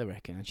hammer, they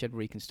reckon, and she had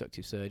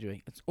reconstructive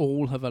surgery. It's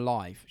all of her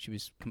life. She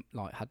was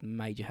had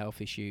major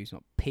health issues,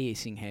 like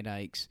piercing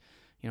headaches.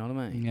 You know what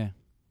I mean? Yeah.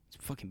 It's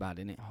fucking bad,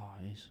 isn't it? Oh,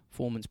 it is.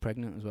 4 months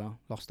pregnant as well.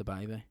 Lost a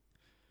baby.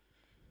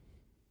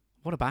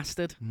 What a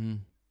bastard.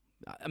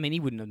 I mean, he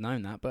wouldn't have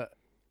known that, but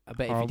I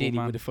bet Horrible if he did,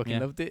 man. he would have fucking Yeah.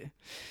 loved it.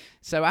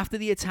 So after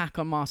the attack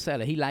on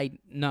Marcella, he laid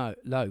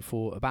low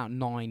for about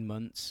 9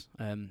 months.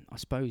 I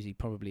suppose he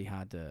probably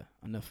had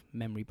enough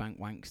memory bank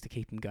wanks to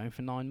keep him going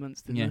for 9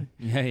 months, didn't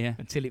he? Yeah.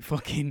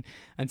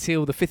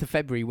 Until the 5th of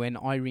February, when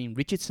Irene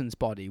Richardson's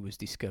body was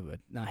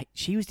discovered. Now,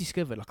 she was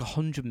discovered like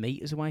 100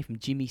 metres away from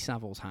Jimmy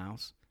Savile's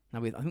house.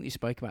 Now, I think we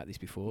spoke about this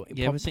before.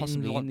 Yeah, was it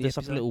possibly in the there's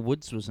like a episode. little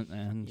woods, wasn't there?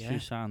 And she Yeah.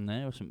 was found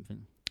there or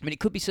something. I mean, it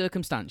could be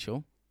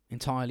circumstantial,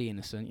 entirely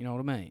innocent, you know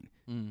what I mean?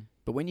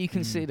 But when you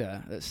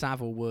consider that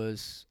Savile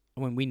was,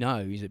 when we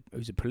know he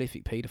was a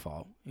prolific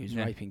paedophile, he was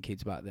Yeah. raping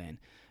kids back then,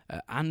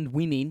 and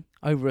women,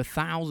 over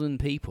 1,000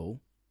 people.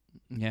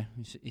 Yeah,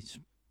 it's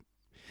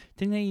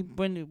didn't he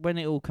when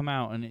it all come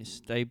out and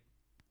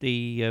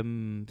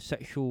the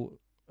sexual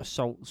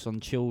assaults on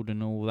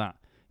children and all that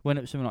went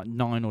up something like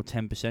 9 or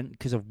 10%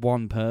 because of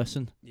one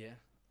person.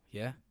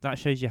 Yeah. That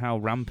shows you how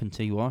rampant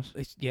he was.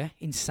 It's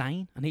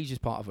insane, and he's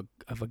just part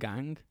of a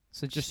gang.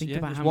 So just think yeah,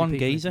 about there's how one many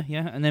people. geezer,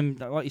 yeah, and then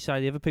like you say,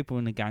 the other people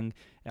in the gang.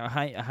 I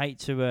hate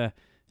to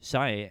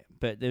say it,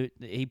 but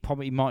he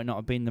probably might not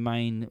have been the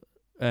main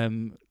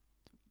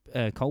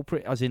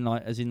culprit, as in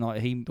like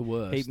he The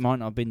worst. he might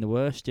not have been the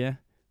worst, yeah.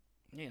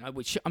 You know,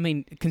 which, I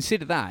mean,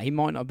 consider that. He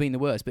might not have been the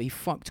worst, but he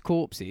fucked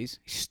corpses.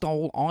 He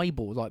stole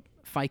eyeballs, like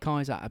fake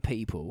eyes out of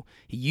people.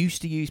 He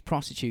used to use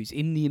prostitutes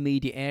in the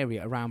immediate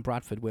area around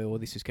Bradford where all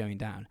this was going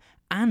down.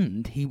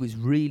 And he was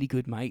really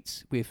good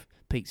mates with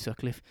Pete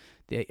Sutcliffe,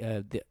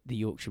 the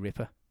Yorkshire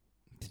Ripper.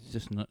 It's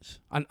just nuts.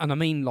 And I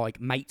mean, like,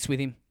 mates with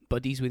him,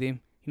 buddies with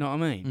him. You know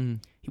what I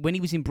mean? When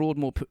he was in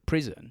Broadmoor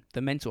prison,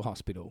 the mental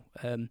hospital,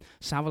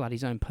 Savile had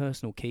his own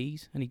personal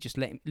keys, and he just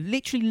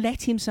literally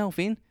let himself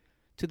in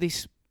to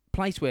this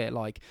place where,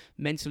 like,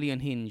 mentally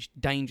unhinged,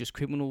 dangerous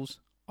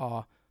criminals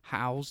are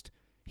housed.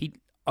 He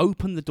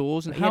opened the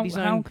doors, and he had his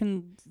own. How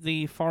can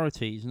the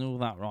authorities and all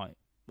that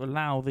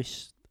allow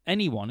this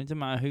anyone? It doesn't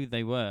matter who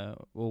they were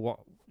or what.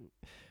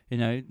 You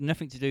know,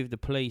 nothing to do with the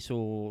police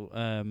or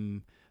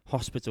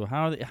hospital.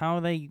 How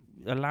are they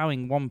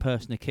allowing one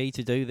person a key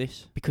to do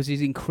this? Because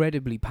he's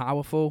incredibly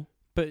powerful.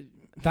 But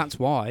that's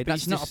why. But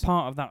he's not a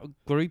part of that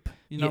group.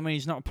 You know Yeah. what I mean?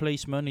 He's not a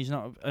policeman. He's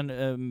not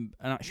an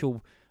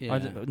actual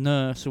Yeah.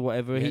 nurse or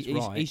whatever. Yeah,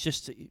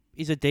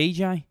 He's a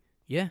DJ.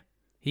 Yeah.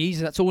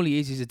 That's all he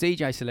is. He's a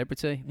DJ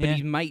celebrity. But Yeah.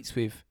 he's mates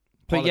with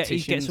But yet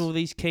politicians. he gets all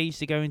these keys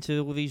to go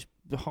into all these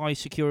high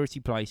security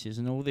places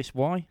and all this.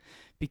 Why?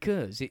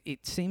 Because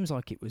it seems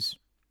like it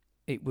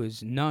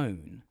was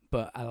known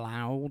but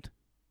allowed.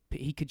 But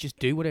he could just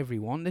do whatever he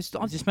wanted.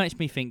 It just makes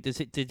me think: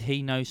 did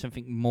he know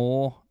something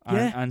more?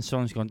 Yeah. And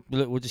someone's gone,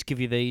 look, we'll just give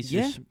you these.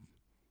 Yeah. Just,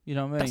 you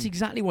know what I mean? That's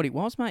exactly what it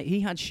was, mate.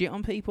 He had shit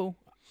on people.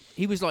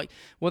 He was like,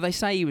 well, they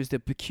say he was the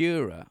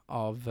procurer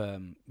of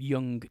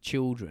young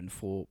children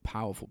for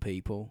powerful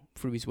people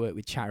through his work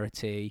with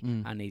charity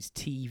and his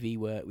TV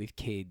work with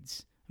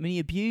kids. I mean, he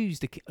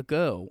abused a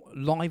girl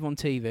live on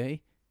TV on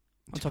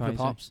It's top of crazy.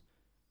 Pops.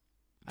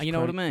 And you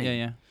know what I mean?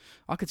 Yeah.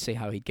 I could see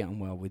how he'd get on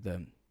well with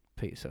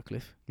Peter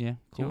Sutcliffe. Yeah, of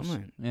Do you know course. what I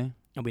mean? Yeah.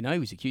 And we know he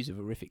was accused of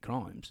horrific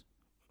crimes.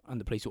 And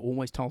the police were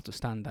always told to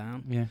stand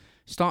down. Yeah.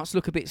 Starts to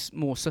look a bit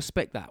more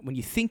suspect that when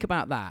you think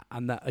about that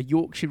and that a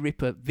Yorkshire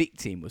Ripper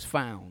victim was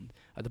found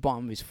at the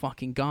bottom of his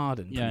fucking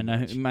garden. Yeah, pretty no,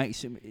 much. it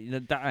makes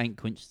it, that ain't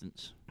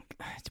coincidence.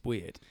 It's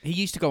weird. He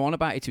used to go on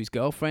about it to his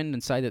girlfriend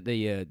and say that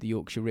the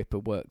Yorkshire Ripper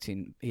worked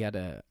in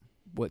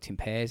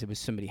pairs. There was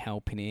somebody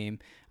helping him,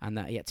 and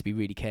that he had to be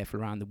really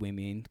careful around the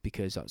women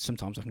because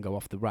sometimes I can go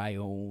off the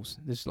rails.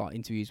 There's like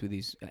interviews with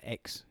his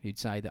ex who'd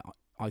say that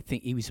I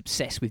think he was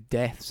obsessed with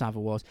death.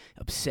 Savile was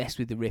obsessed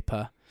with the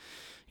Ripper.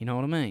 You know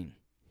what I mean?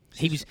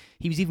 He was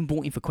even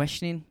brought in for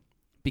questioning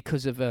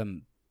because of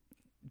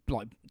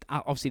like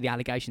obviously the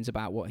allegations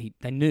about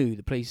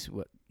the police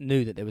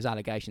knew that there was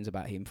allegations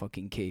about him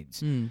fucking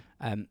kids.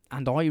 And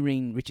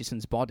Irene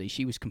Richardson's body,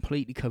 she was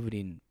completely covered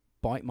in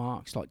bite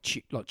marks, like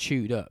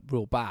chewed up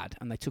real bad,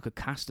 and they took a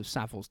cast of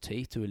Savile's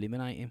teeth to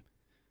eliminate him.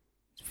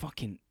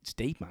 It's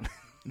deep, man.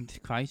 It's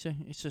crazy.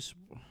 It's just.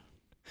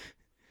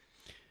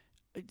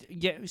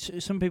 Yeah,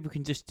 some people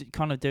can just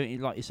kind of do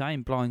it, like you say,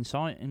 in blind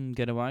sight and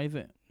get away with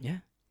it. Yeah,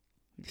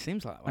 it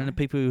seems like that. And the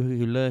people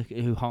who lurk,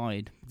 who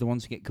hide, the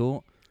ones who get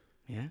caught.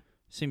 Yeah,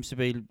 seems to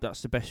be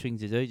that's the best thing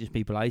to do. Just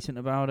be blatant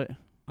about it.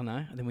 I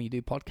know. And then when you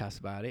do podcasts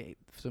about it,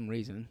 for some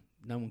reason,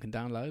 no one can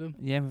download them.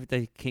 Yeah,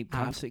 they keep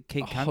cancelling.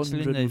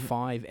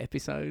 105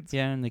 episodes.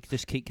 Yeah, and they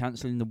just keep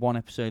cancelling the one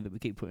episode that we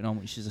keep putting on,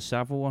 which is a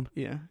Savile one.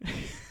 Yeah.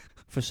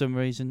 For some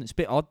reason, it's a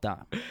bit odd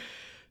that.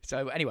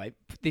 So anyway,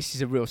 this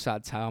is a real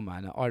sad tale,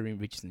 man. Irene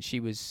Richardson, she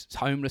was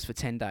homeless for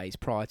 10 days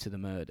prior to the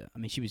murder. I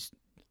mean,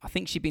 I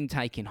think she'd been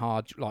taking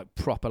hard, like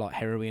proper, like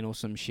heroin or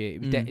some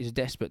shit. It was a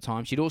desperate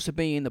time. She'd also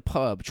been in the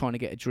pub trying to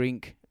get a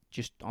drink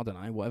just, I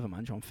don't know, whatever,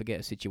 man, trying to forget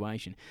a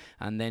situation,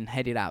 and then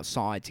headed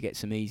outside to get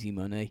some easy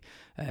money.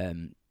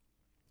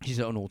 She's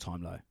at an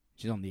all-time low.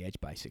 She's on the edge,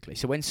 basically.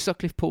 So when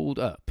Sutcliffe pulled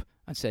up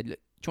and said, look,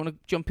 do you want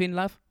to jump in,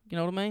 love? You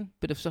know what I mean?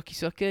 Bit of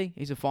sucky.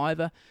 He's a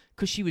fiver.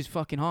 Because she was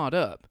fucking hard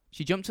up,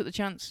 she jumped at the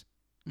chance.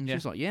 She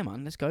was like, yeah,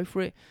 man, let's go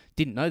for it.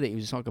 Didn't know that he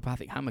was a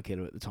psychopathic hammer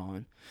killer at the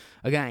time.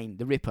 Again,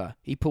 the Ripper,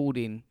 he pulled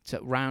in to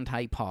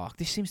Roundhay Park.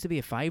 This seems to be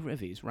a favourite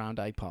of his,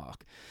 Roundhay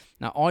Park.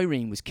 Now,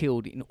 Irene was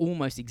killed in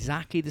almost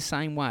exactly the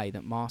same way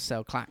that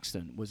Marcel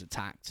Claxton was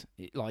attacked.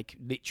 Like,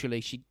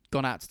 literally, she'd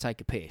gone out to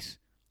take a piss.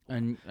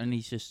 And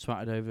he's just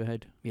swatted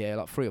overhead. Yeah,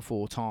 like 3 or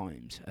 4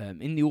 times.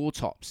 In the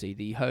autopsy,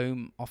 the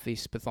Home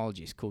Office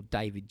pathologist called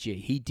David G.,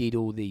 he did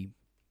all the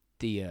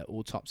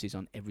autopsies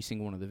on every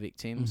single one of the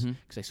victims,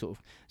 because they sort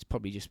of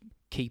probably just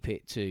keep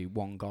it to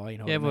one guy. You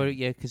know what I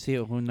mean? Because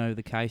he'll know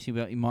the case. He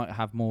might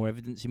have more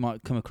evidence. He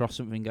might come across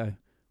something and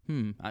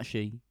go,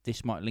 actually,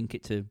 this might link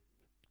it to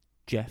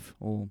Jeff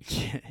or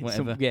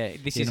whatever.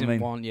 This isn't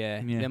one.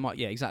 Yeah,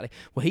 exactly.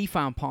 Well, he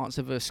found parts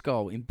of her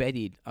skull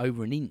embedded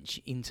over an inch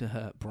into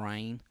her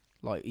brain.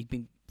 Like, he'd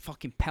been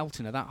fucking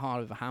pelting her that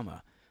hard with a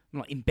hammer,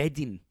 like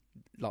embedding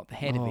like the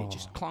head of it,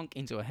 just clunk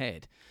into her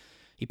head.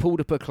 He pulled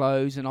up her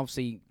clothes and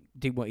obviously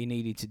did what he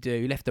needed to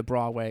do. He left her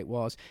bra where it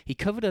was. He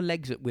covered her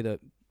legs up with a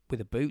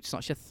boots,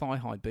 like she had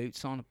thigh-high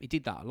boots on. He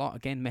did that a lot,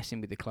 again,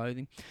 messing with the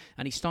clothing.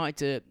 And he started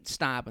to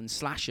stab and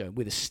slash her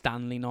with a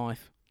Stanley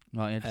knife.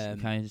 Right,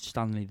 okay,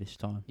 Stanley this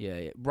time.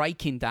 Yeah,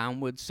 raking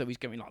downwards, so he's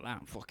going like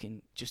that,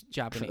 fucking just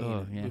jabbing it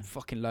in with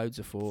fucking loads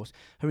of force.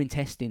 Her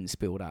intestines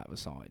spilled out of her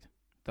side.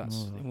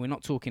 We're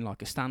not talking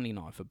like a Stanley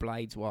knife. A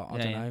blade's what, I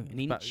don't know, an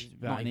inch,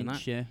 about not an even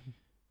inch, that. yeah.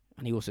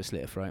 And he also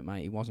slit her throat,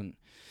 mate. He wasn't,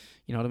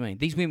 you know what I mean?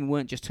 These women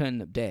weren't just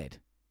turning up dead.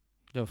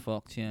 They're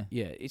fucked, yeah.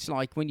 Yeah, it's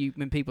like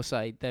when people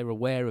say they're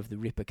aware of the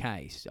Ripper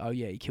case. Oh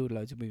yeah, he killed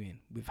loads of women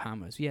with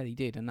hammers. Yeah, he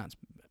did, and that's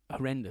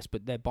horrendous.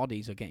 But their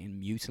bodies are getting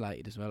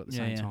mutilated as well at the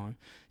same time.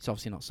 It's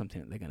obviously not something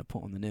that they're going to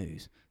put on the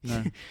news.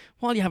 No.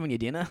 While you're having your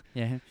dinner.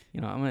 Yeah.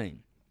 You know what I mean?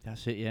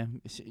 That's it. Yeah.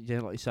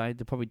 Like you say,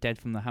 they're probably dead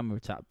from the hammer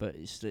attack, but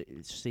it's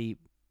the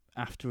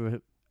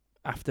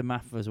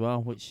aftermath as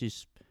well, which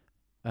is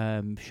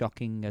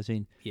shocking. As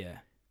in,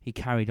 he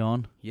carried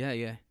on.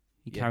 Yeah.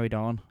 He carried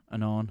on,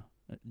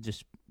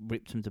 just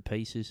ripped them to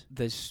pieces.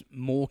 There's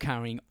more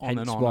carrying on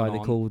Hence and on. why and they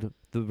on. called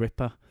the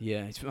Ripper.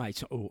 Yeah, it's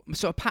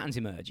sort of patterns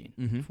emerging,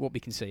 from what we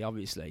can see,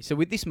 obviously. So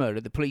with this murder,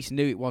 the police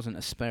knew it wasn't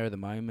a spur of the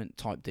moment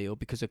type deal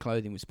because her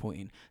clothing was put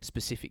in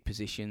specific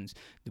positions.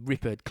 The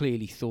Ripper had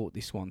clearly thought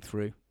this one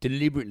through,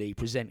 deliberately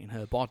presenting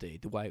her body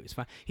the way it was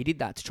found. He did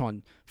that to try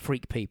and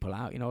freak people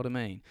out, you know what I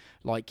mean?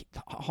 Like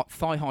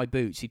thigh-high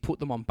boots, he put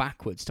them on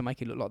backwards to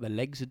make it look like their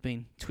legs had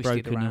been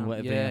twisted broken around. or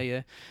whatever.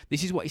 Yeah.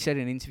 This is what he said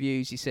in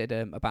interviews. He said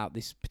about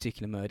this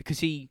particular murder, because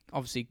he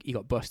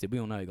got busted. We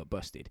all know he got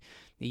busted.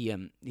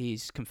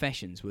 His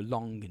confessions were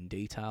long and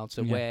detailed,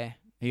 so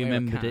he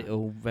remembered it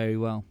all very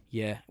well.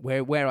 Yeah,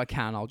 where I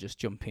can, I'll just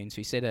jump in. So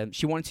he said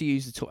she wanted to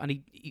use the tool,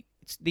 and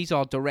these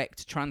are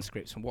direct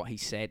transcripts from what he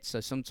said.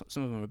 So some of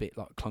them are a bit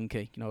like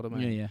clunky, you know what I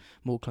mean? Yeah.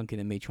 More clunky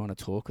than me trying to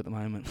talk at the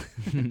moment.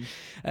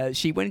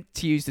 She went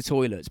to use the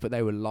toilets, but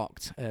they were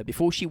locked.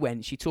 Before she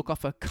went, she took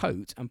off her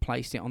coat and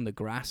placed it on the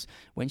grass.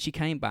 When she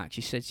came back,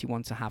 she said she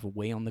wanted to have a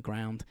wee on the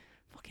ground.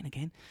 Fucking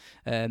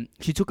again.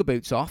 She took her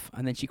boots off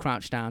and then she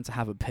crouched down to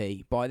have a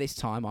pee. By this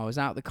time, I was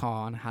out the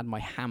car and had my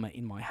hammer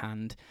in my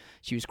hand.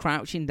 She was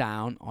crouching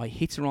down. I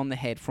hit her on the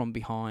head from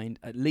behind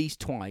at least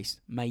twice,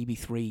 maybe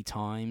 3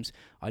 times.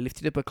 I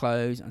lifted up her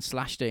clothes and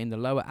slashed her in the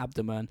lower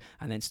abdomen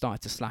and then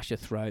started to slash her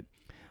throat.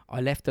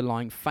 I left her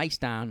lying face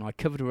down. I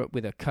covered her up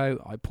with her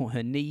coat. I put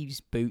her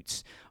knees,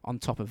 boots on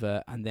top of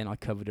her, and then I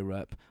covered her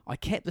up. I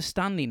kept the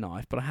Stanley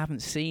knife, but I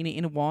haven't seen it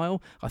in a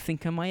while. I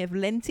think I may have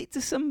lent it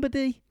to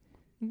somebody.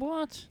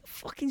 What?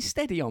 Fucking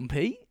steady on,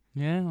 Pete.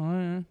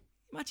 Yeah.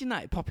 Imagine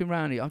that popping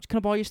round here. Can I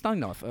buy you a Stanley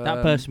knife?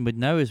 That person would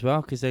know as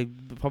well, because they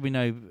probably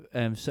know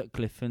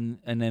Sutcliffe, and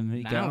then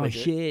you go, oh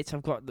shit,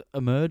 I've got a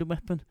murder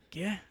weapon.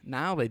 Yeah,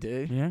 now they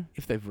do. Yeah.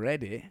 If they've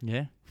read it.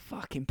 Yeah.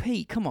 Fucking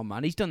Pete, come on,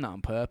 man. He's done that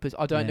on purpose.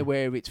 I don't know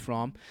where it's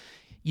from.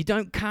 You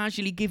don't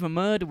casually give a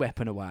murder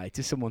weapon away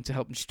to someone to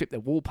help them strip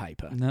their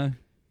wallpaper. No.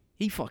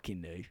 He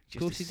fucking knew. Of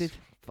course he did.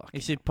 He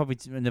said probably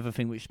another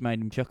thing which made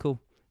him chuckle.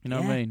 You know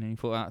what I mean? And he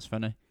thought, that's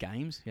funny.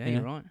 Games,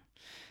 you're right.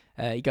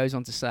 He goes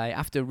on to say,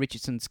 after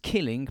Richardson's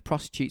killing,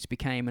 prostitutes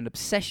became an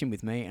obsession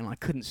with me and I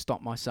couldn't stop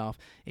myself.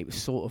 It was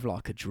sort of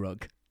like a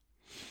drug.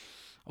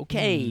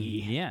 Okay.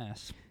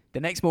 Yes. The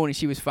next morning,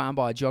 she was found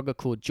by a jogger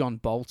called John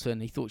Bolton.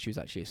 He thought she was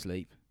actually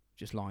asleep,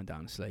 just lying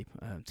down asleep,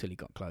 until he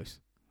got close.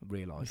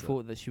 Realised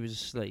thought that she was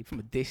asleep. From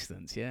a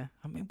distance, yeah.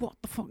 I mean, what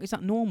the fuck? Is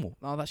that normal?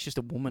 Oh, that's just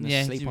a woman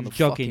asleep on the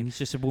jogging. fucking... It's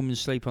just a woman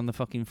asleep on the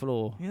fucking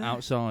floor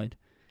outside.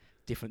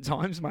 Different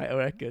times, mate, I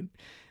reckon.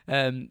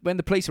 When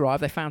the police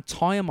arrived, they found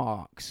tyre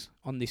marks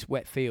on this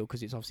wet field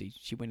because it's obviously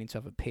she went in to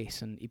have a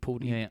piss and he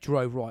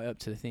drove right up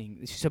to the thing.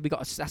 So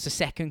that's a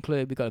second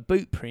clue. We got a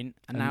boot print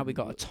and now we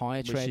got a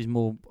tyre tread, which is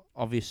more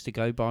obvious to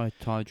go by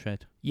tyre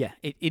tread. Yeah,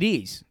 it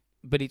is.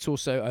 but it's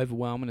also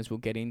overwhelming, as we'll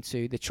get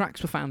into. The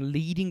tracks were found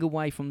leading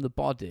away from the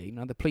body.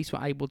 Now, the police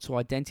were able to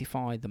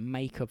identify the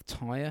make of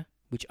tyre,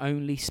 which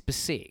only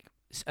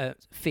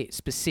fit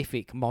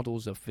specific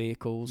models of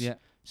vehicles. Yeah.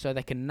 So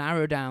they can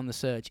narrow down the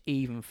search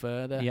even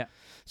further. Yeah.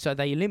 So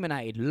they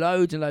eliminated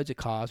loads and loads of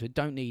cars. We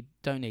don't need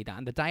that.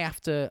 And the day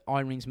after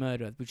Irene's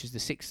murder, which was the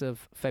 6th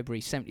of February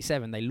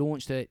 77, they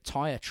launched a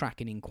tyre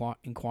tracking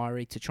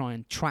inquiry to try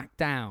and track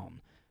down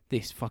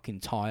this fucking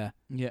tyre.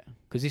 Yeah.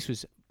 Because this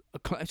was...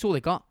 That's all they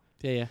got.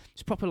 Yeah.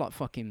 It's proper like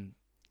fucking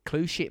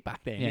clue shit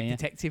back then. Yeah.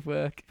 Detective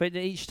work. But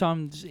each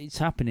time it's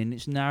happening,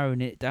 it's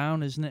narrowing it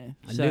down, isn't it?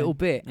 A little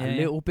bit.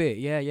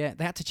 Yeah. Yeah.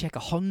 They had to check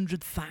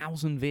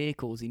 100,000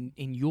 vehicles in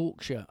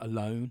Yorkshire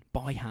alone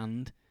by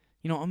hand.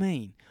 You know what I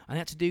mean? And they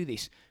had to do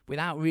this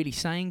without really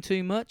saying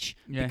too much.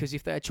 Yeah. Because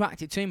if they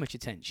attracted too much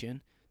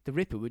attention, the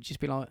Ripper would just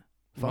be like,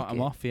 fuck I'm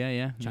it. off.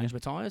 Yeah. Change my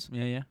tyres.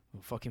 Yeah.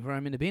 We'll fucking throw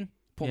them in the bin.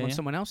 Put them on Yeah.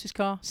 someone else's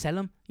car. Sell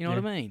them. You know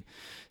what I mean?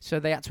 So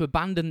they had to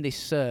abandon this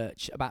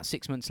search about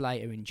 6 months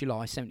later in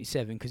July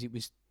 77 because it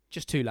was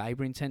just too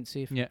labour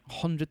intensive. Yeah.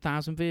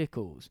 100,000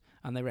 vehicles.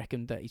 And they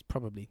reckoned that he's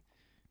probably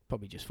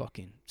just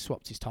fucking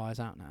swapped his tyres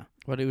out now.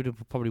 Well, it would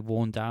have probably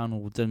worn down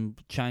or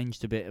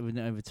changed a bit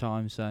over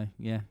time. So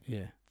yeah.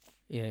 Yeah,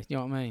 you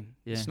know what I mean.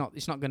 Yeah.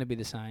 It's not going to be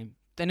the same.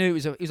 They knew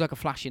it was like a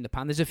flash in the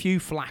pan. There's a few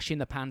flash in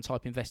the pan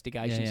type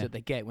investigations Yeah. that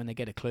they get when they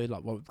get a clue.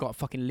 Like, well, we've got a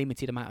fucking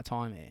limited amount of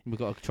time here. We've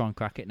got to try and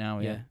crack it now.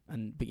 Yeah.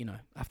 But you know,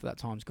 after that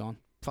time's gone,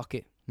 fuck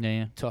it,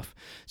 Yeah. tough.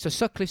 So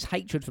Sutcliffe's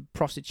hatred for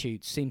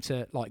prostitutes seemed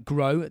to like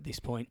grow at this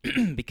point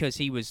because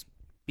he was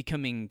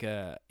becoming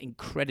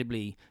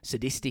incredibly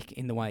sadistic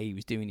in the way he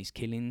was doing his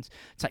killings.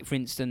 Take, for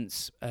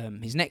instance,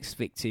 his next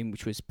victim,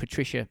 which was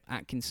Patricia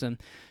Atkinson.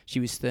 She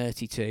was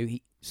 32.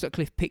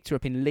 Sutcliffe picked her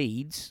up in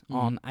Leeds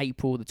on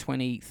April the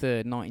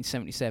 23rd,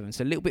 1977,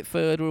 so a little bit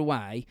further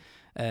away,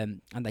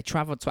 and they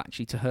travelled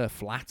to her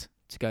flat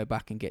to go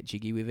back and get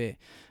jiggy with it.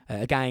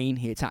 Again,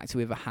 he attacked her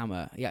with a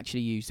hammer. He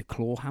actually used a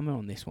claw hammer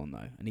on this one,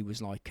 though, and he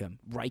was like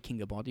raking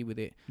her body with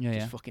it,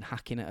 just fucking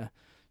hacking at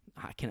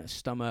her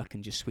stomach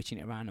and just switching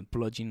it around and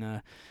bludgeoning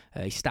her.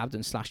 He stabbed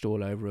and slashed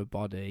all over her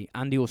body,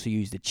 and he also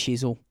used a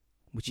chisel,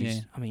 which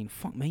is, I mean,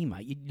 fuck me,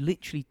 mate. You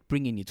literally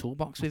bring in your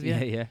toolbox with you.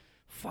 Yeah.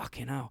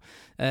 Fucking hell.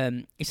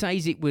 He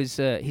says it was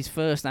his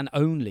first and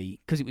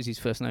only, because it was his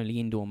first and only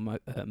indoor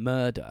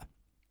murder.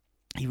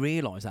 He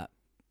realised that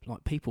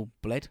like people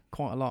bled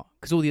quite a lot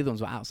because all the other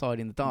ones were outside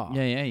in the dark.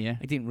 Yeah.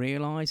 He didn't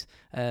realise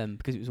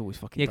because it was always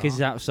fucking dark. because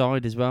it's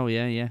outside as well.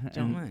 Yeah. Do you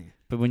know what I mean?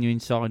 But when you're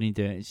inside and you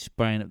do it, it's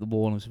spraying up the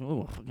wall and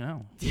oh fucking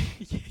hell.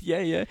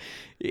 Yeah.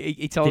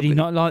 He told Did he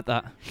not like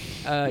that?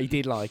 He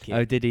did like it.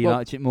 Oh, did he? Well,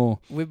 Liked it more?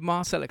 With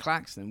Marcella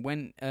Claxton,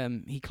 when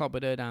he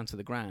clobbered her down to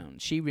the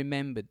ground, she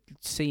remembered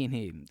seeing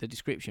him, the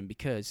description,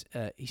 because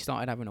he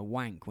started having a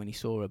wank when he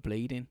saw her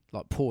bleeding,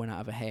 like pouring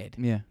out of her head.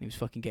 Yeah. He was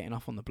fucking getting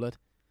off on the blood.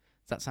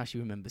 That's how she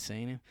remembers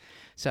seeing him.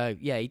 So,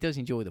 yeah, he does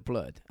enjoy the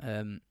blood.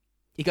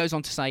 He goes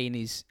on to say in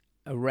his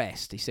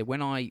arrest, he said,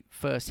 when I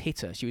first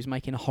hit her, she was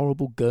making a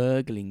horrible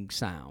gurgling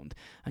sound,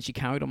 and she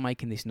carried on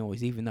making this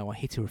noise even though I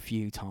hit her a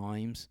few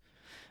times.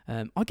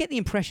 I get the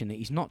impression that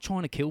he's not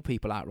trying to kill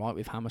people outright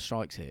with hammer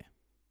strikes here.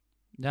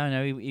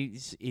 No,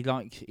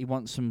 he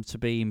wants them to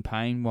be in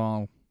pain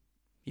while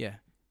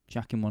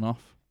jacking one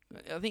off.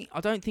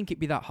 I don't think it'd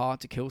be that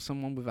hard to kill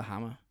someone with a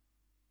hammer.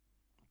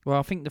 Well,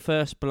 I think the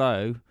first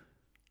blow,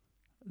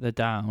 they're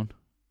down,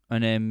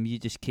 and then you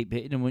just keep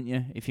hitting them, wouldn't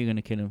you, if you're going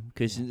to kill them?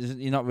 Because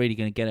you're not really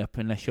going to get up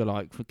unless you're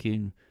like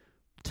fucking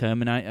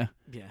Terminator.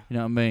 Yeah. You know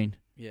what I mean?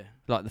 Yeah.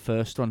 Like the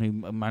first one who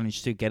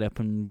managed to get up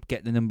and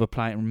get the number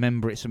plate and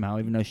remember it somehow,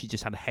 even though she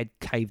just had a head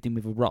caved in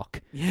with a rock.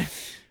 Yeah.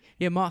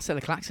 Yeah,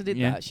 Marcella Claxton did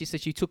Yeah. that. She said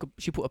she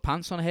put her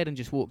pants on her head and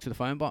just walked to the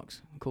phone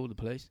box and called the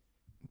police.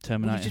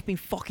 Terminator. You've just been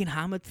fucking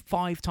hammered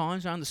 5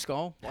 times around the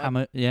skull.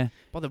 Hammer, yeah.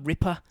 By the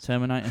Ripper.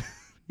 Terminator.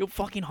 You're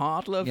fucking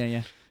hard, love.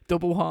 Yeah.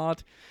 Double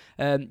hard.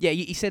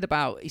 He said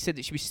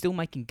that she was still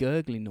making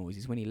gurgling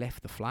noises when he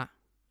left the flat.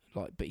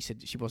 But he said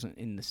that she wasn't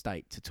in the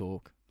state to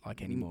talk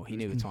anymore. He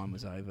knew the time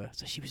was over.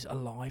 So she was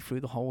alive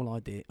through the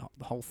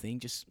whole thing,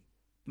 just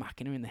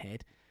smacking her in the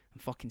head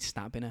and fucking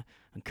stabbing her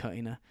and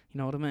cutting her. You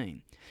know what I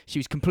mean? She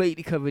was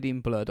completely covered in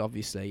blood,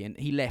 obviously, and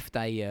he left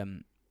a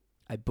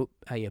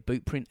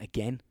boot print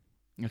again.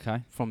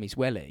 Okay. From his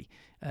welly.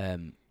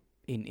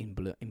 In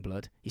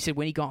blood. He said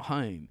when he got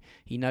home,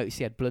 he noticed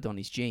he had blood on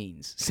his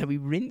jeans, so he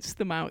rinsed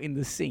them out in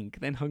the sink,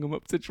 then hung them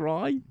up to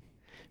dry.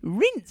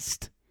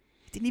 Rinsed.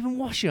 Didn't even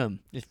wash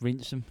them. Just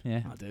rinse them.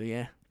 Yeah. I do,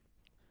 yeah.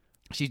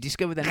 She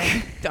discovered the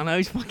next. I know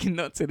he's fucking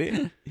nuts at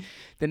it.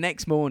 The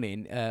next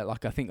morning, I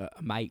think a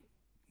mate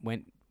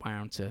went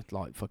round to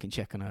fucking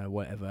check on her or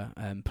whatever.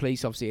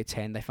 Police obviously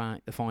attend. They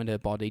find her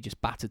body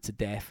just battered to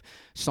death.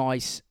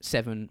 Size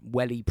 7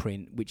 welly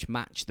print, which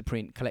matched the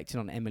print collected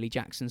on Emily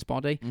Jackson's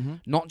body. Mm-hmm.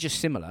 Not just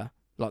similar,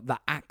 like the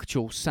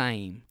actual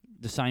same.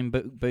 The same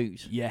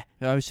boots. Yeah.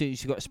 Oh, so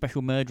he's got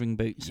special murdering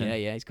boots.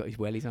 Yeah, he's got his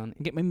wellies on.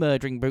 Get me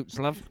murdering boots,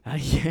 love.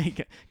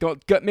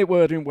 Get me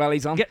murdering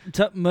wellies on.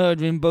 Get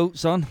murdering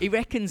boots on. He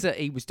reckons that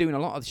he was doing a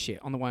lot of the shit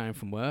on the way home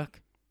from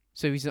work.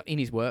 So he's in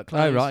his work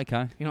clothes. Oh, right,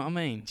 okay. You know what I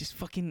mean? Just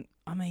fucking.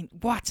 I mean,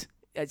 what?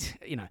 But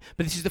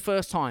this is the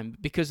first time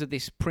because of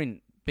this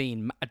print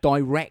being a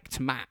direct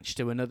match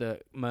to another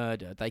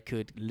murder. They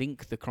could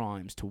link the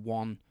crimes to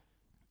one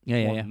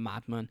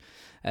madman,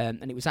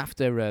 and it was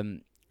after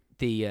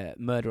the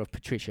murder of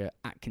Patricia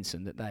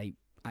Atkinson that they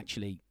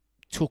actually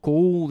took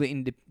all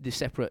the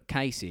separate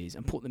cases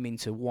and put them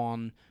into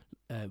one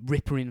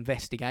Ripper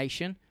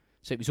investigation.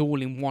 So it was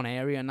all in one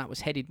area, and that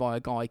was headed by a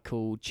guy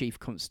called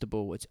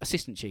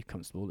Assistant Chief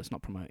Constable. That's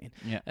not promoting.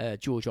 Yeah.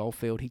 George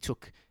Oldfield. He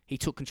took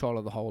control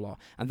of the whole lot,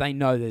 and they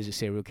know there's a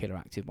serial killer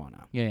active by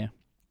now. Yeah.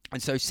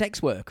 And so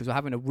sex workers were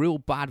having a real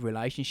bad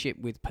relationship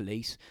with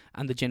police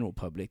and the general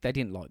public. They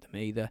didn't like them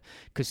either,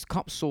 because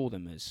cops saw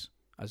them as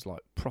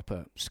like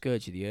proper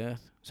scourge of the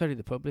earth. So did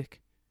the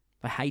public.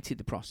 They hated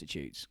the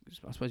prostitutes.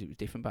 I suppose it was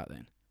different back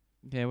then.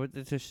 Yeah, well,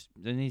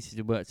 they needed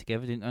to work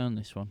together, didn't they, on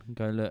this one? And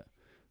go, look,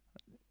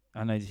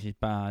 I know this is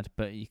bad,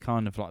 but you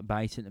kind of like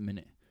bait at the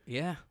minute.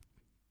 Yeah.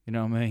 You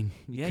know what I mean?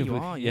 You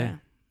are, yeah.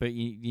 But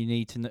you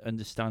need to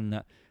understand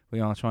that we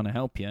are trying to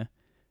help you,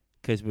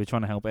 because we're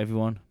trying to help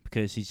everyone,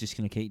 because he's just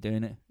going to keep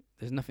doing it.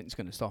 There's nothing that's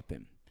going to stop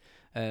him.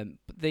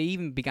 But they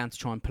even began to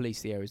try and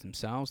police the areas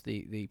themselves,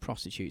 the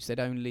prostitutes. They'd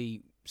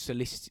only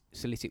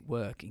solicit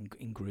work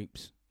in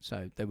groups.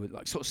 So they were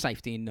like sort of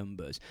safety in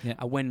numbers. Yeah.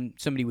 And when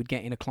somebody would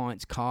get in a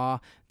client's car,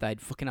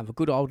 they'd fucking have a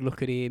good old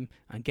look at him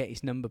and get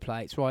his number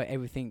plates, write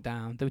everything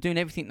down. They were doing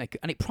everything they could,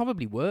 and it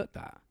probably worked.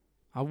 That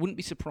I wouldn't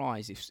be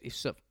surprised if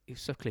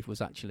Sutcliffe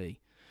was actually,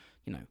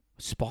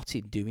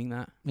 spotted doing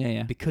that.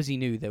 Yeah. Because he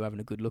knew they were having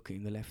a good look at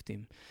him, they left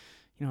him.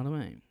 You know what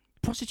I mean?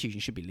 Prostitution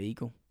should be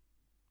legal.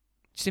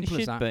 Simple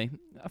as that. It should be.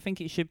 I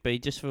think it should be,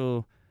 just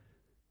for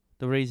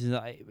the reason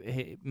that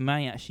it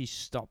may actually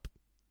stop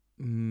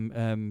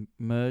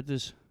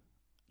murders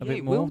a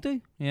bit more. It will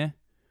do. Yeah.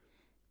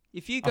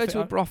 If you go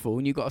to a brothel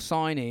and you've got a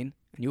sign in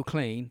and you're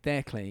clean,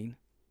 they're clean,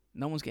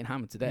 no one's getting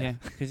hammered to death. Yeah,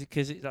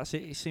 because that's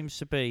it. It seems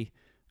to be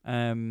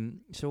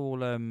it's all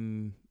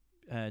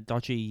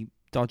dodgy.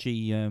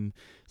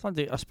 It's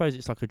like I suppose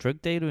it's like a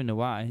drug dealer in a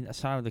way.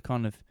 That's how they're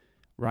kind of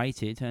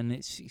rated, and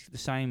it's the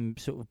same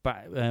sort of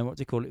what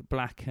do you call it?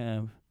 Black.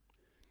 Trying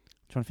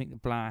to think the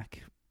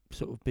black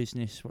sort of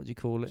business. What do you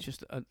call it? It's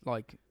just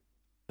like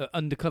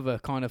undercover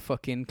kind of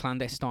fucking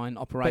clandestine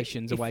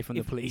operations away from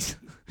the police.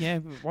 Yeah,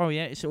 well,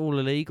 yeah, it's all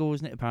illegal,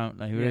 isn't it?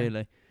 Apparently,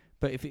 really.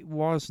 But if it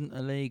wasn't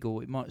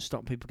illegal, it might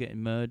stop people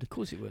getting murdered. Of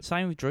course it would.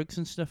 Same with drugs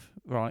and stuff,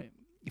 right?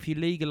 If you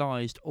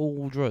legalised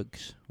all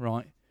drugs,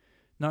 right,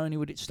 not only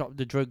would it stop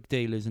the drug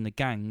dealers and the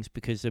gangs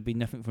because there'd be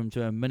nothing for them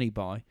to earn money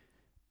by,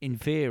 in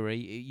theory,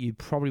 you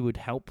probably would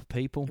help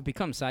people. It'd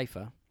become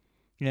safer.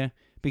 Yeah,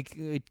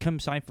 it'd become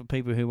safe for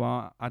people who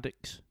are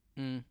addicts.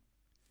 Mm.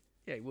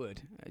 Yeah, it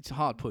would. It's a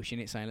hard push,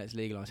 isn't it, saying let's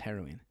legalise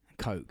heroin and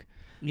coke.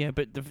 Yeah,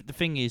 but the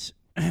thing is,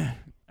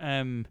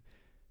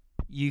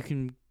 you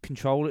can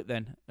control it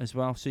then as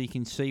well, so you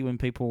can see when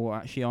people are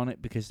actually on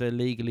it because they're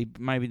legally,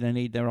 maybe they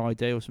need their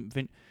ID or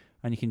something,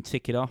 and you can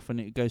tick it off and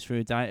it goes through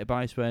a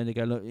database where they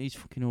go, look, he's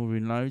fucking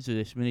ordering loads of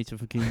this, we need to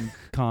fucking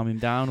calm him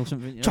down or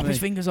something. Chop his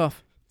fingers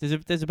off. There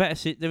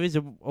is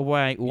a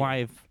way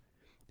of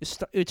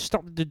it'd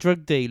stop the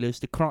drug dealers,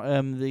 the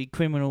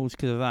criminals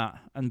because of that,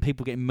 and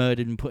people getting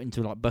murdered and put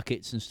into like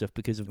buckets and stuff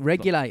because of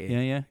regulate it.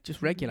 Yeah.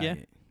 Just regulate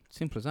it.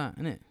 Simple as that,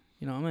 isn't it?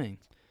 You know what I mean?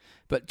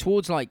 But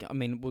towards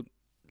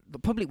the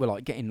public were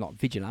like getting like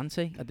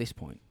vigilante at this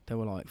point. They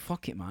were like,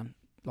 "Fuck it, man!"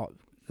 Like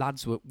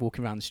lads were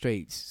walking around the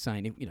streets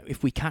saying,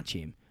 if we catch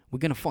him, we're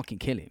gonna fucking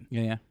kill him.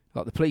 Yeah.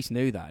 Like the police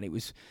knew that, and it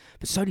was,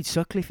 but so did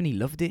Sutcliffe, and he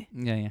loved it.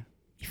 Yeah.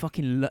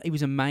 He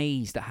was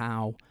amazed at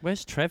how.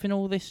 Where's Trev in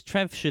all this?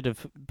 Trev should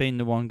have been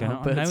the one going,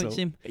 I know it's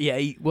him. Yeah,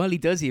 he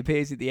does. He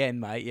appears at the end,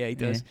 mate. Yeah, he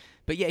does. Yeah.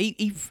 But yeah,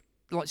 he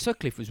like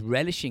Sutcliffe was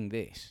relishing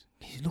this.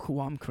 Look at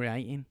what I'm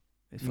creating.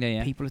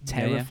 People are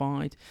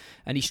terrified.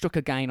 And he struck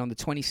again on the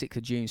 26th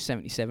of June,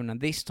 1977, and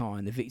this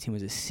time the victim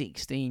was a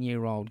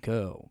 16-year-old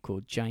girl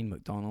called Jane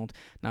McDonald.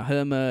 Now,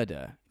 her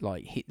murder,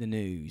 hit the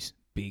news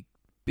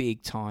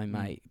big time,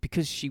 mate,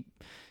 because she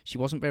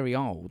wasn't very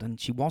old, and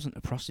she wasn't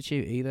a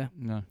prostitute either.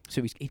 No.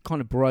 So he kind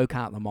of broke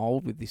out the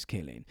mould with this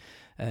killing.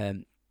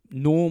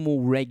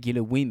 Normal,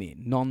 regular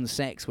women,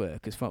 non-sex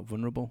workers felt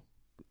vulnerable.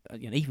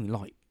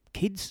 Even,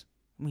 kids.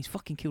 I mean, he's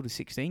fucking killed a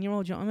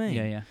 16-year-old, you know what I mean?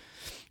 Yeah.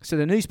 So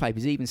the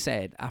newspapers even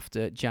said,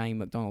 after Jane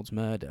McDonald's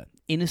murder,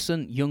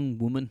 innocent young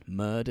woman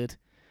murdered,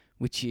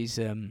 which is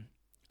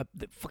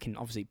fucking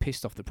obviously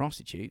pissed off the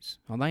prostitutes.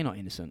 Are they not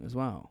innocent as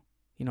well?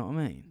 You know what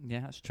I mean?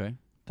 Yeah, that's true.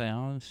 They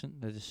are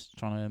innocent. They're just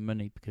trying to earn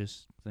money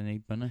because they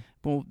need money.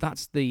 Well,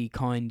 that's the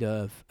kind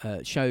of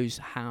shows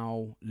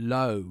how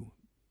low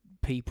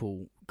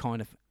people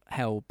kind of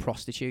held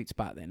prostitutes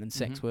back then and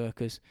sex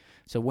workers.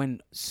 So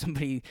when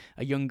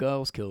a young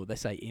girl's killed, they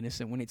say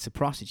innocent. When it's a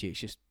prostitute, it's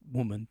just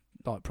woman,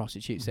 like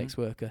prostitute, sex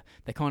worker.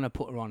 They kind of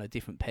put her on a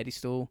different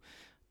pedestal.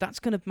 That's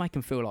going to make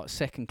them feel like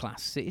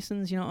second-class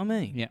citizens, you know what I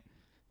mean? Yeah.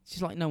 It's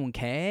just like no one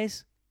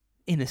cares.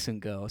 Innocent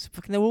girls.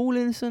 Fucking, they're all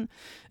innocent.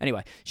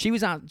 Anyway,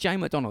 Jane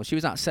McDonald, she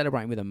was out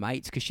celebrating with her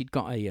mates because she'd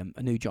got a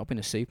new job in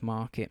a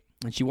supermarket.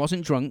 And she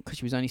wasn't drunk because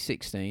she was only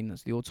 16.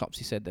 As the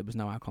autopsy said, there was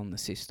no alcohol in the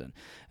system.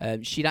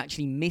 She'd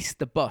actually missed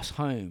the bus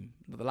home,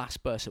 the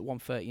last bus at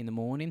 1:30 in the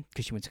morning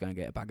because she went to go and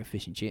get a bag of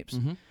fish and chips.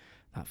 Mm-hmm.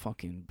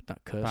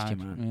 That cursed you,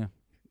 man. Yeah.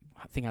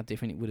 I think how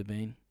different it would have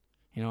been.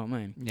 You know what I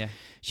mean? Yeah.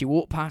 She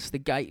walked past the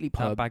Gately A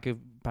pub.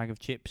 bag of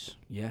chips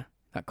Yeah,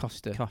 that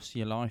cost her. costs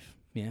your life.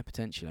 Yeah,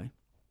 potentially.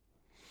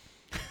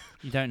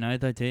 You don't know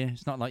though, do you?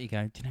 It's not like you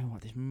go, do you know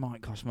what? This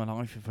might cost my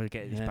life if I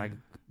get this Yeah.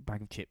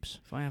 bag of chips.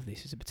 If I have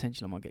this, there's a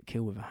potential I might get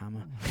killed with a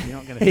hammer. You're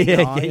not going to think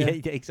that, are you?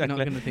 exactly. You're not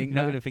going to think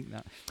Not that. going to think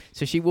that.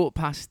 So she walked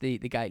past the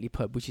Gately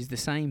pub, which is the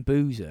same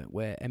boozer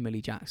where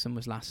Emily Jackson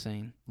was last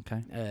seen.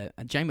 Okay.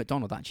 And Jane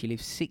McDonald actually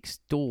lives 6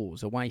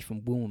 doors away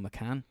from Will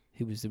McCann,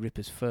 who was the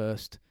Ripper's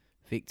first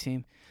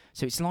victim.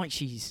 So it's like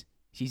she's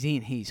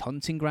in his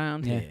hunting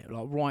ground here,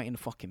 like right in the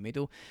fucking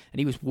middle. And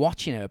he was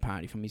watching her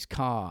apparently from his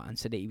car and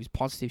said that he was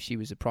positive she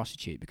was a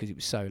prostitute because it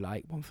was so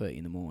late, 1:30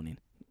 in the morning.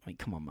 I mean,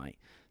 come on, mate.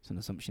 It's an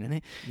assumption, isn't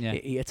it? Yeah.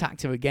 He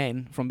attacked her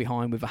again from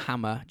behind with a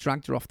hammer,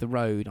 dragged her off the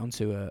road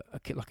onto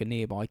like a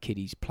nearby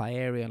kiddies' play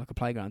area, like a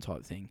playground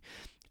type thing.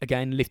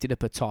 Again, lifted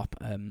up her top.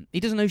 He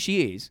doesn't know who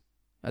she is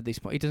at this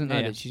point. He doesn't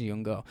know that she's a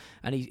young girl.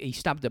 And he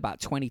stabbed her about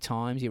 20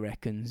 times, he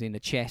reckons, in the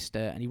chest.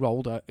 And he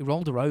rolled her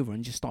over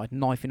and just started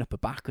knifing up her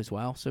back as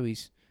well. So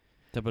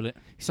Double it.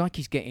 it's like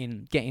he's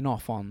getting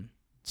off on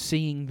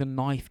seeing the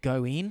knife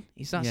go in.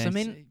 Is that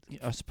something?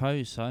 I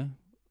suppose so.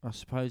 I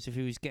suppose if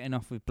he was getting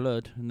off with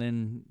blood and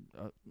then...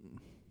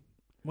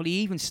 Well,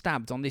 he even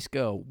stabbed on this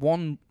girl,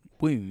 one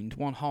wound,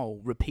 one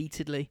hole,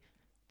 repeatedly.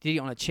 Did it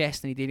on her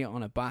chest and he did it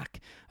on her back.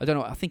 I don't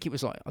know. I think it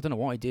was like, I don't know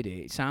why he did it.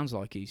 It sounds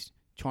like he's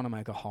trying to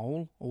make a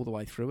hole all the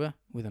way through her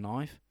with a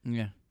knife.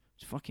 Yeah.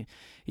 It's fucking.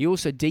 He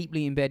also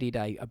deeply embedded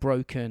a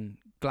broken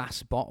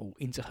glass bottle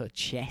into her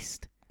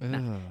chest.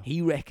 Now,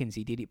 he reckons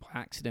he did it by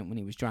accident when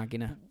he was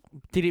dragging her.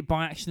 Did it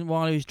by accident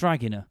while he was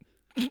dragging her?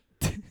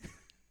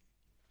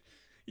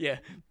 Yeah,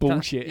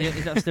 bullshit.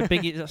 That's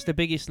the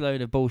biggest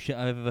load of bullshit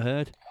I've ever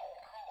heard.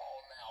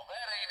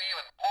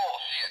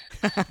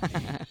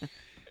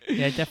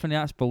 Yeah, definitely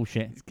that's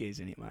bullshit. It's gears,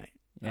 isn't it, mate?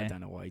 Yeah. I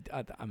don't know why.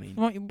 I mean,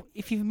 Well,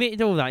 if you've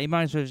admitted all that, you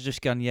might as well have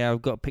just gone, yeah,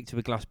 I've got picked up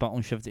a glass bottle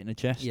and shoved it in the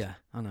chest. yeah,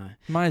 I know.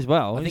 Might as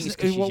well. I think it's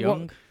because she's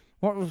young.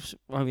 What was?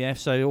 Oh yeah.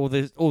 So all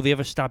the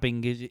other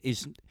stabbing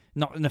is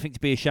nothing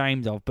to be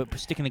ashamed of, but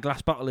sticking a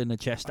glass bottle in the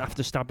chest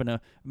after stabbing her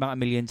about 1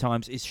 million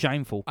times is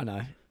shameful. I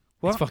know.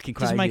 What? It's fucking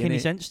crazy. Doesn't make any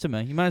innit? sense to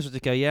me. You might as well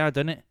just go, yeah, I've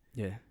done it.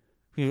 Yeah.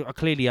 I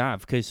clearly have,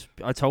 because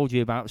I told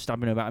you about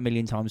stabbing her about 1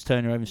 million times,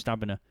 turning her over and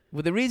stabbing her.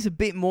 Well, there is a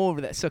bit more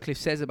that Sutcliffe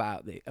says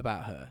about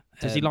her.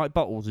 Does he like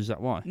bottles? Is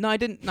that why? No, I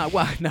didn't. No,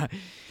 well, no.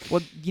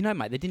 Well, you know,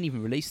 mate, they didn't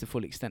even release the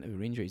full extent of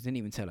her injuries. They didn't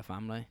even tell her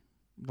family.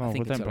 Well, I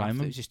think don't until blame after.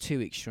 them. It was just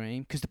too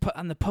extreme. Because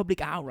the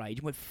public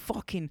outrage went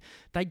fucking.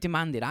 They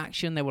demanded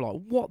action. They were like,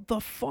 "What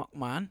the fuck,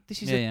 man?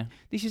 This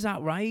is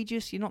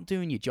outrageous. You're not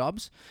doing your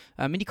jobs."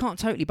 And you can't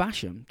totally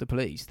bash them. The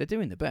police, they're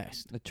doing the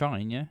best. They're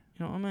trying, yeah.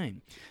 You know what I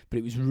mean? But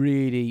it was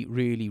really,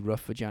 really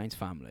rough for Jane's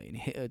family, and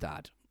it hit her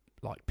dad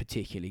like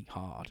particularly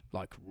hard,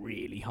 like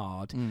really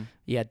hard. Mm.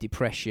 He had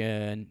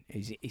depression.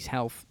 His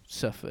health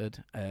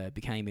suffered.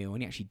 Became ill,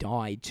 and he actually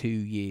died 2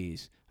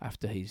 years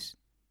after his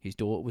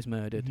daughter was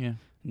murdered. Yeah.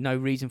 No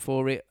reason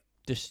for it.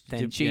 Just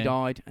Then she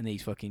died, and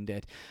he's fucking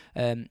dead.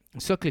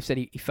 Sutcliffe said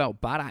he felt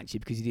bad actually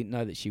because he didn't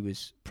know that she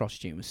was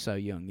prostitute and was so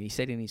young. And he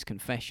said in his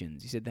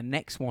confessions, he said the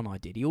next one I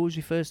did. He always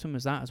refers to him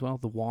as that as well.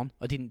 The one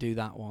I didn't do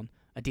that one.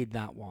 I did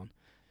that one.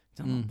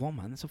 I'm like, one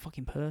man, that's a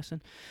fucking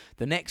person.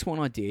 The next one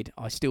I did,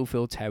 I still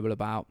feel terrible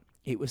about.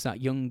 It was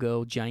that young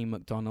girl, Jane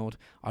McDonald.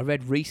 I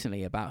read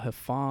recently about her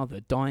father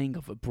dying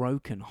of a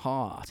broken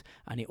heart,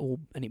 and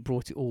it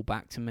brought it all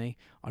back to me.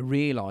 I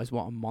realised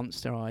what a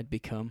monster I'd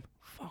become.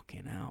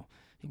 Fucking hell.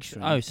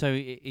 Extreme. Oh, so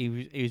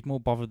he was more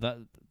bothered that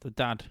the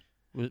dad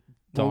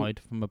died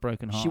from a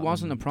broken heart. She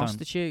wasn't a than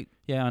prostitute,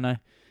 Yeah, I know.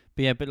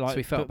 But like, so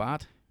he felt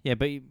bad. Yeah,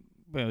 but he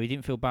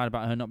didn't feel bad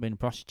about her not being a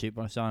prostitute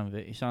by the sound of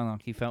it. It sounded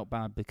like he felt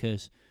bad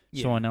because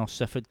someone else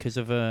suffered because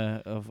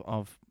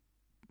of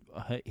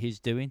his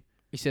doing.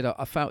 He said,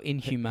 I felt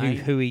inhumane.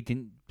 Who he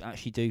didn't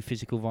actually do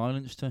physical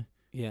violence to.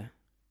 Yeah.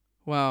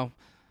 Well,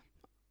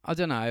 I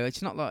don't know.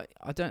 It's not like...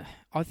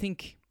 I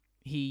think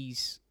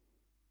he's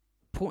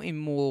putting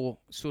more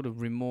sort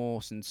of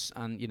remorse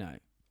and you know,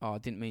 I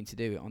didn't mean to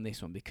do it on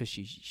this one because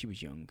she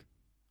was young.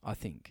 I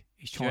think.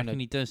 He's trying to...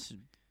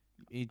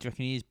 Do you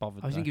reckon he is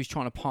bothered? I think he was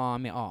trying to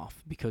palm it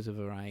off because of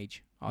her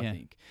age, I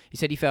think. He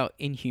said he felt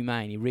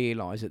inhumane. He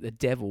realised that the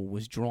devil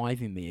was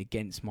driving me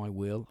against my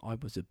will. I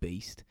was a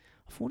beast.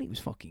 I thought it was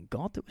fucking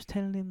God that was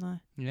telling him, though.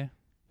 Yeah.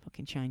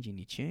 Fucking changing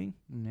your tune,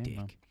 dick.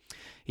 No.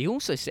 He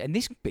also said, and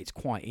this bit's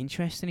quite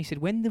interesting, he said,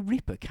 when the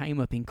Ripper came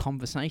up in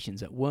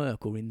conversations at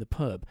work or in the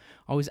pub,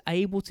 I was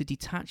able to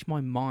detach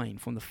my mind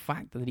from the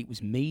fact that it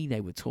was me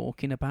they were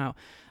talking about,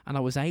 and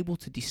I was able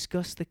to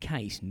discuss the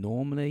case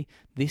normally.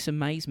 This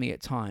amazed me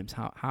at times,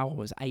 how I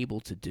was able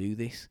to do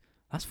this.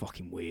 That's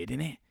fucking weird,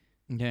 isn't it?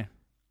 Yeah.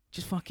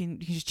 You can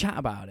just chat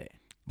about it.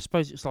 I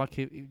suppose it's like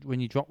when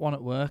you drop one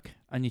at work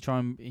and you try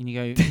and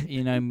you go,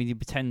 you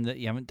pretend that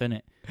you haven't done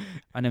it,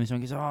 and then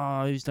someone goes,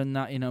 "Oh, who's done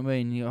that?" You know what I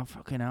mean? And you go,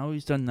 "Fucking hell,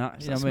 who's done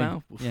that?" You know what I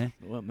mean? Yeah,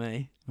 it weren't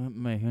me. Weren't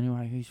me.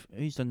 Anyway,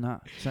 who's done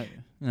that? So,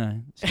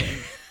 no. So,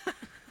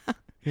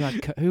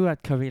 who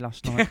had curry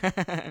last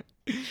night?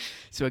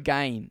 So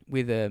again,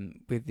 with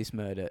this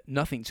murder,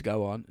 nothing to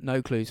go on,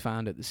 no clues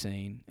found at the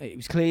scene. It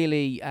was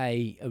clearly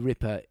a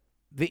Ripper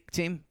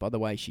victim by the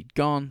way she'd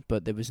gone,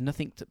 but there was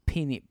nothing to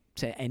pin it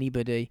to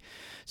anybody.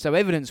 So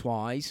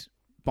evidence-wise,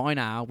 by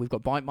now we've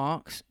got bite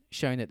marks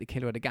showing that the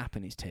killer had a gap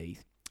in his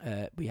teeth.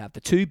 We have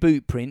the 2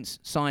 boot prints,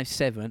 size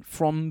 7,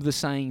 from the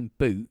same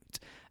boot.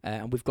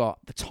 And we've got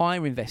the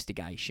tyre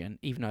investigation,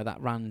 even though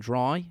that ran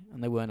dry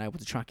and they weren't able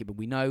to track it, but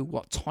we know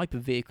what type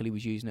of vehicle he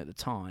was using at the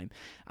time.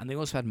 And they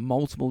also had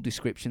multiple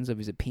descriptions of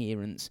his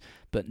appearance,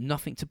 but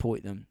nothing to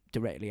point them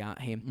directly at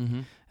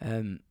him.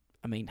 Mm-hmm.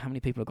 I mean, how many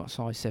people have got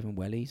size 7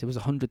 wellies? There was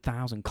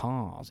 100,000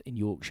 cars in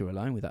Yorkshire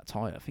alone with that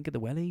tyre. Think of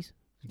the wellies.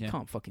 Yeah. You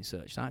can't fucking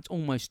search that. It's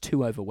almost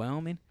too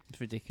overwhelming. It's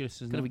ridiculous,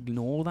 isn't Got to it?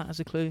 ignore that as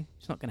a clue.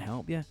 It's not going to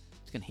help you.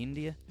 It's going to hinder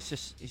you.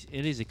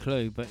 It is a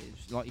clue, but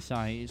it's, like you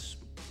say, it's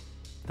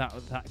that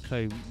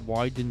clue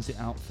widens it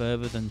out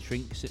further than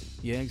shrinks it.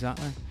 Yeah,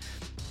 exactly.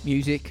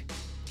 Music,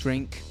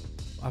 drink,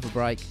 have a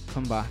break,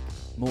 come back,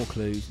 more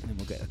clues, and then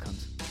we'll get a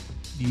cunt.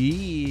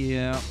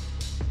 Yeah.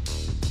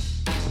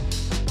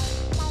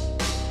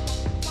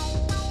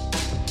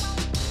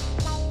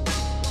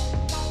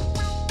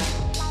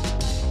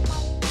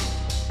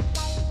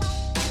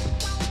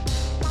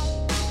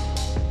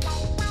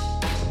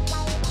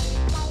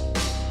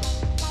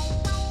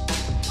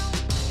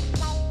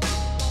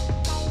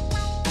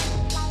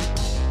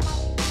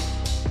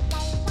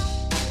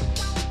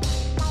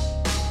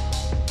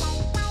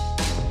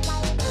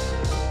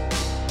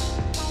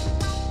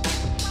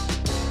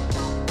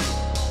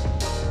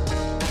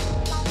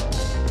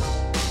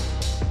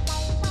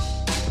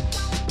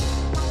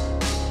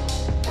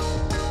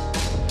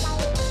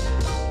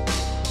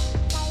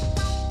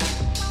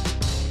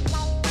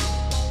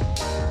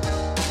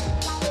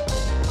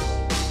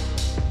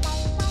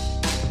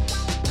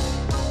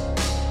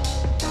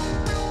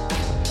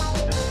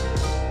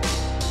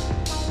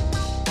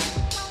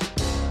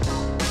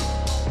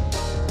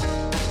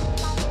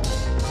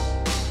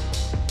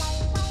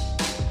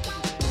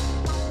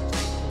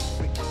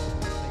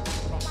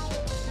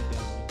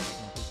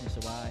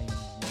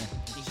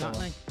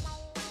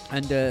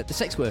 And the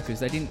sex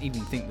workers, they didn't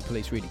even think the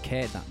police really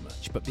cared that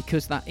much. But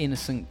because that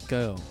innocent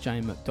girl,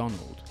 Jane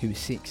McDonald, who was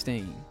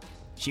 16,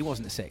 she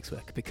wasn't a sex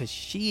worker because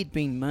she had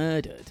been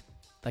murdered,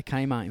 they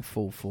came out in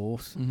full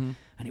force. Mm-hmm.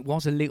 And it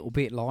was a little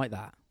bit like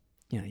that.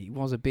 You know, it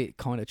was a bit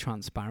kind of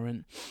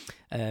transparent.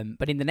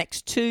 But in the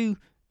next 2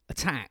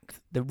 attacks,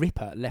 the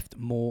Ripper left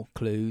more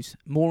clues.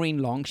 Maureen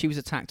Long, she was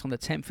attacked on the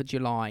 10th of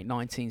July,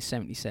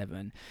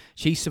 1977.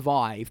 She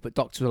survived, but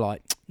doctors were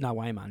like, no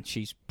way, man.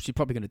 She's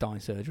probably going to die in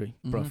surgery,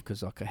 bruv,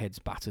 because like her head's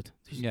battered.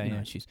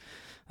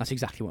 That's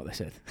exactly what they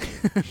said.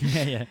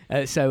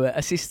 So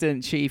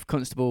Assistant Chief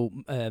Constable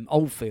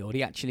Oldfield,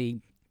 he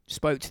actually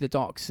spoke to the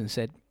docs and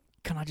said,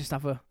 can I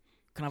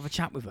have a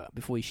chat with her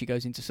before she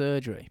goes into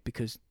surgery?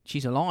 Because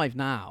she's alive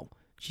now.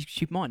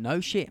 She might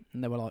know shit.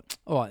 And they were like,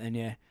 all right then,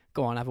 yeah.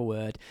 Go on, have a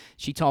word.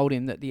 She told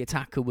him that the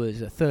attacker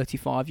was a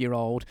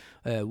 35-year-old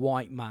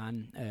white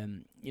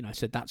man.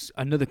 So that's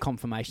another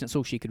confirmation. That's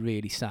all she could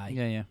really say.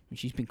 Yeah, yeah. And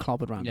she's been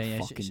clobbered around the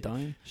fucking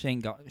dome. She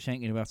ain't going to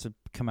be able to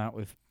come out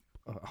with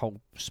a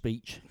whole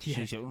speech.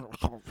 Yeah. She's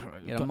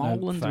A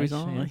mole under his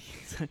eye.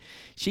 Yeah.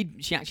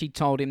 She actually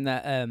told him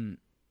that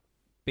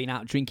been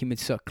out drinking with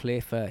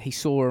Sutcliffe. He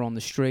saw her on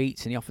the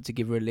streets and he offered to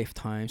give her a lift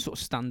home. Sort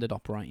of standard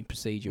operating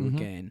procedure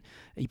again.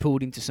 He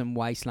pulled into some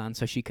wasteland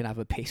so she could have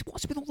a piss.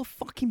 What's with all the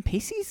fucking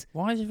pisses?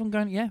 Why is everyone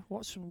going? Yeah,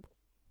 what's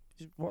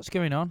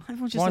going on?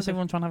 Why is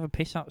everyone trying to have a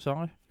piss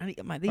outside?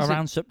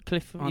 Around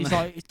Sutcliffe? He's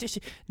like,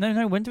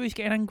 no wonder he's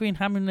getting angry and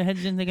hammering their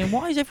heads in. They're going,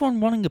 why is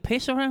everyone wanting a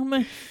piss around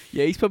me?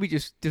 Yeah, he's probably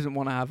just doesn't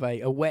want to have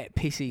a wet,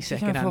 pissy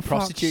second-hand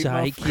prostitute. For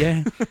fuck's sake,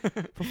 yeah.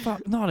 For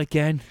fuck, not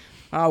again.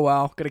 Oh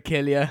well, gonna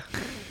kill you.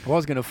 I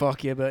was gonna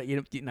fuck you, but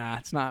nah,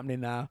 it's not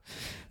happening now.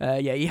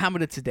 He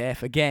hammered her to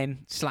death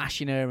again,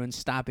 slashing her and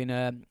stabbing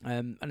her.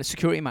 And a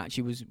security match,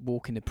 he was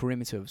walking the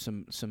perimeter of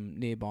some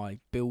nearby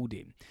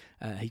building.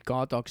 His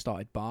guard dog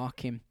started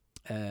barking,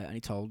 and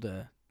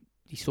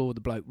he saw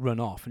the bloke run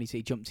off, and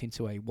he jumped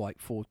into a white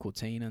Ford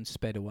Cortina and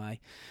sped away.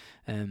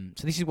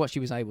 So this is what she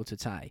was able to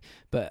take.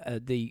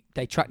 But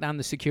they tracked down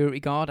the security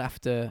guard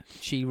after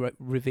she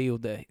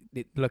revealed the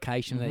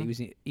location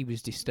that he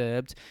was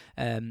disturbed.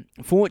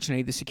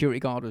 Unfortunately, the security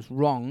guard was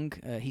wrong.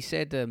 He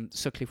said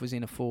Sutcliffe was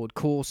in a Ford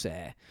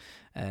Corsair,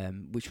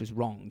 which was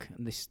wrong.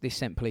 And this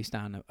sent police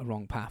down a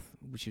wrong path,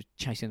 which was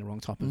chasing the wrong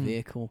type of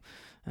vehicle.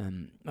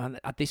 And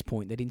at this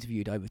point, they'd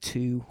interviewed over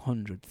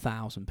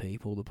 200,000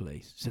 people, the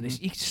police. So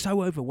it's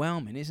so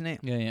overwhelming, isn't it?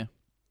 Yeah, yeah.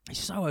 It's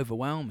so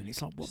overwhelming.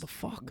 It's like, what the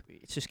fuck?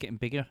 It's just getting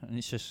bigger, and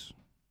it's just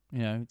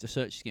The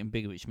search is getting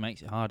bigger, which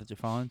makes it harder to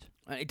find.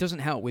 And it doesn't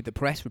help with the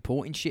press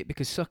reporting shit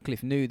because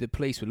Sutcliffe knew the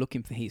police were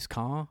looking for his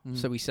car,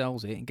 so he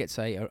sells it and gets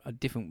a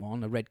different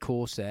one, a red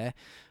Corsair,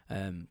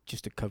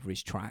 just to cover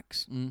his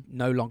tracks.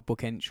 No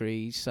logbook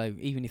entries, so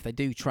even if they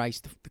do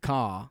trace the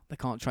car, they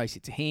can't trace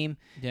it to him.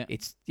 Yeah.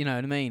 It's, you know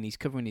what I mean? He's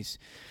covering his...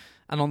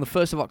 And on the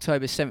 1st of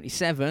October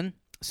 1977...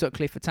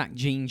 Sutcliffe attacked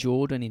Jean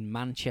Jordan in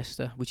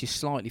Manchester, which is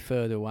slightly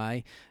further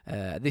away.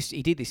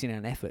 He did this in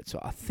an effort, so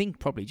I think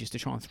probably just to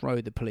try and throw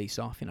the police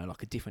off,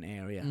 like a different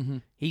area.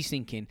 He's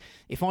thinking,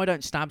 if I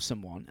don't stab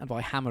someone and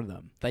I hammer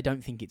them, they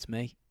don't think it's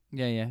me.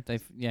 Yeah.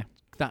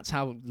 That's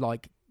how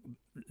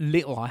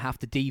little I have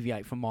to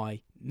deviate from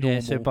my normal. Yeah,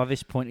 so by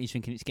this point he's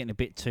thinking it's getting a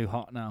bit too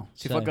hot now.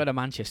 So if I go to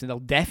Manchester, they'll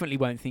definitely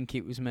won't think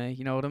it was me,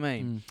 you know what I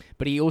mean?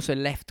 But he also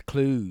left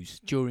clues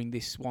during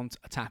this one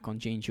attack on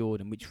Jean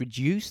Jordan, which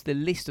reduced the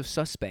list of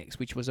suspects,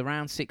 which was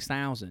around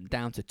 6,000,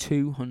 down to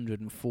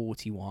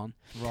 241.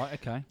 Right,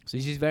 okay. So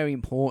this is very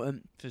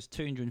important. There's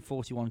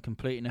 241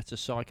 complete and utter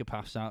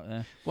psychopaths out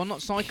there. Well, not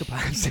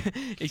psychopaths.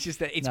 It's just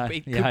that it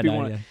could be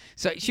one. Yeah.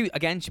 So she's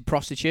a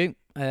prostitute.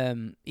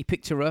 He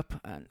picked her up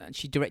and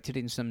she directed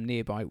in some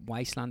nearby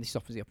wasteland. This is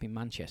obviously up in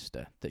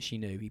Manchester that she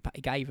knew.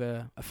 He gave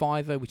her a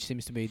 £5, which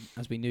seems to be,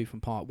 as we knew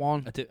from part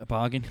 1, a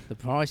bargain. The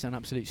price, an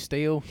absolute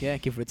steal. Yeah,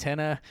 give her a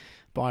tenner,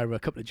 buy her a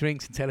couple of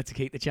drinks, and tell her to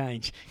keep the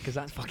change because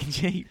that's fucking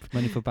cheap.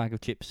 Money for a bag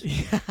of chips.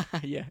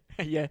 yeah.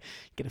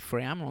 Get a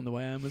free hammer on the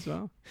way home as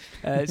well.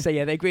 So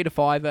yeah, they agreed a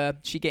 £5.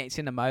 She gets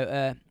in the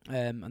motor,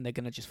 and they're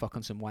gonna just fuck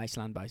on some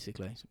wasteland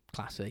basically. It's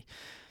classy.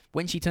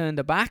 When she turned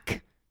her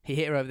back, he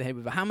hit her over the head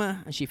with a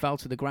hammer, and she fell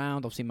to the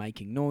ground, obviously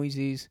making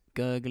noises,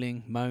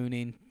 gurgling,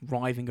 moaning,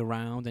 writhing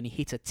around, and he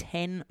hit her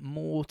 10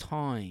 more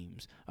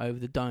times over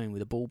the dome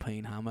with a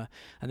ball-peen hammer,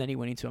 and then he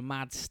went into a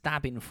mad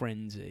stabbing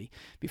frenzy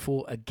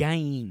before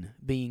again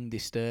being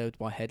disturbed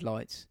by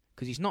headlights,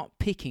 because he's not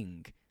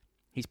picking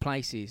his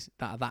places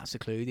that are that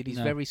secluded. He's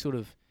very sort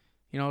of,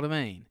 you know what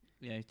I mean?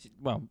 Yeah,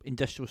 well,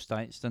 industrial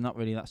states, they're not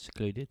really that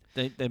secluded.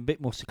 They're a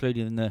bit more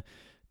secluded than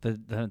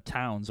the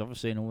towns,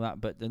 obviously, and all that,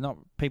 but they're not.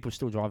 People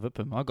still drive up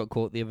them. I got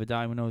caught the other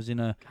day when I was in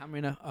a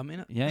camera. I'm in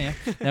it. Yeah.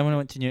 Then when I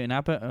went to Newton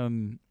Abbot,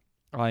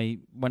 I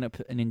went up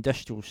an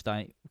industrial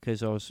state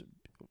because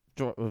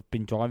I've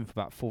been driving for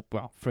about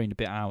 3 and a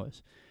bit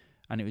hours,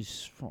 and it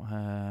was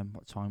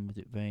what time would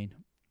it been?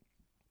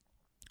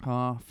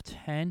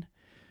 10:30,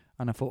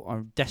 and I thought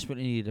I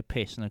desperately needed a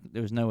piss, and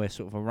there was nowhere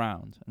sort of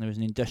around, and there was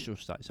an industrial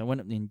state, so I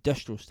went up the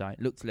industrial state,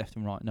 looked left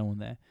and right, no one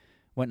there.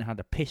 Went and had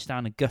a piss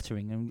down and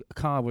guttering, and a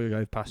car we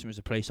drove past, it was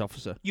a police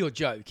officer. You're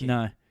joking?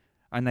 No.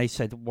 And they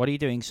said, "What are you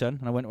doing, son?"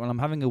 And I went, "Well, I'm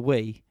having a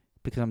wee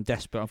because I'm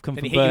desperate. I've come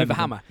from Birmingham." Birmingham. Hit you with a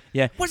hammer?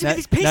 Yeah. What's it with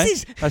these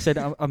pisses? No. I said,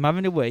 I'm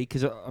having a wee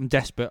because I'm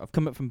desperate. I've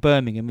come up from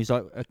Birmingham. He's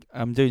like,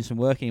 I'm doing some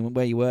working. He went,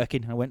 "Where are you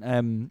working?" I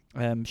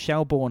went,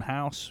 Shelbourne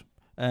House,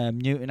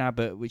 Newton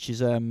Abbot, which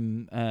is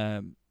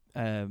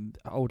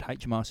old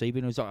HMRC,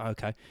 but he was like,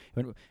 okay.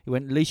 He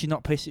went, at least you're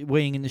not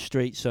weeing in the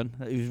street, son.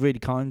 He was really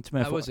kind to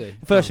me. Was he?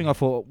 The first thing I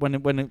thought, when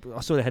I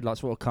saw the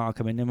headlights, what a car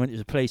come in, and when it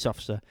was a police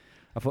officer,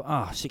 I thought,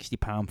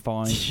 £60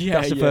 fine.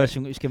 That's the first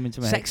thing that was coming to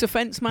me. Sex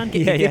offence, man.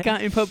 Get your dick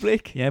out in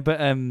public. Yeah, but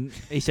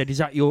he said, is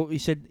that your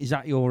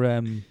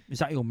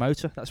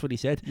motor? That's what he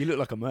said. You look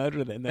like a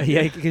murderer then.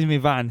 Yeah, he gives me a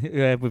van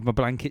with my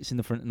blankets in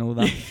the front and all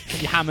that.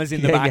 Your hammers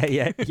in the back.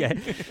 Yeah.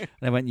 And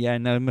I went,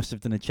 no, must have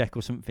done a check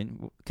or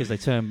something because they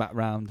turned back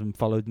round and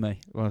followed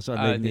me while I was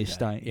leaving the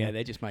estate. Yeah,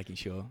 they're just making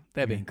sure.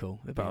 They're being cool.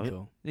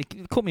 They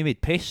caught me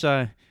mid-piss,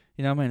 so...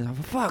 You know what I mean? Like,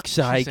 for fuck's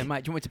sake. Said,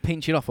 mate, do you want me to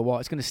pinch it off or what?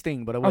 It's going to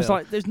sting, but I will. I was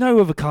like, there's no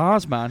other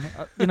cars, man.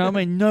 You know what I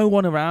mean? No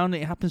one around.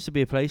 It happens to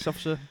be a police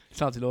officer. It's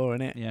hard to law,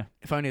 isn't it? Yeah.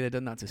 If only they'd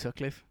done that to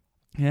Sutcliffe.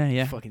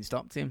 Yeah. Fucking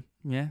stopped him.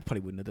 Yeah.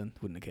 Probably wouldn't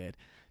have cared.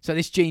 So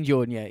this Jean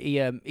Jordan,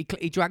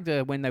 he dragged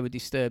her when they were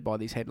disturbed by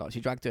these headlights.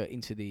 He dragged her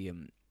into the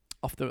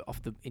off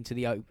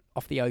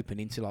the open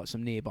into like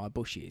some nearby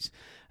bushes,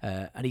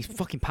 and he's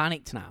fucking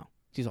panicked now.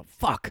 He's like,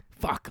 fuck,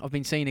 I've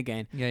been seen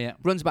again. Yeah.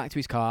 Runs back to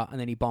his car, and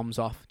then he bombs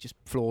off, just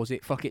floors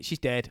it. Fuck it, she's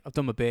dead. I've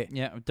done my bit.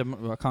 Yeah,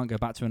 I can't go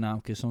back to her now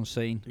because it's on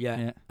scene.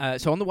 Yeah.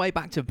 So on the way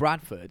back to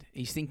Bradford,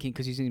 he's thinking,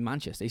 because he's in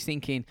Manchester, he's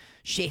thinking,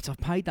 shit, I've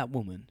paid that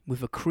woman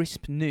with a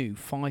crisp new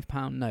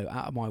 £5 note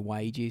out of my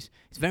wages.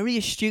 It's very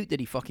astute that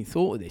he fucking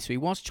thought of this. So he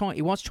was trying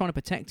to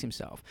protect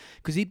himself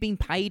because he'd been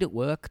paid at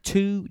work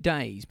 2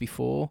 days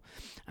before,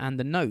 and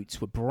the notes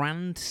were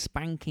brand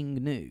spanking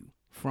new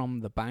from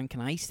the bank,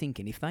 and he's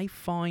thinking if they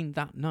find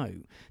that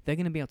note, they're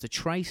going to be able to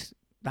trace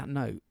that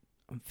note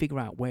and figure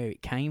out where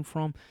it came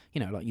from,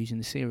 like using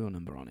the serial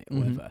number on it or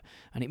whatever,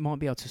 and it might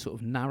be able to sort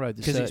of narrow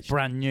the search. Because it's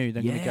brand new,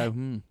 they're going to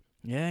go,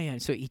 Yeah.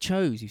 So he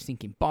was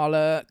thinking,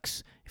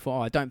 bollocks. He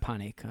thought, don't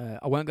panic.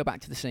 I won't go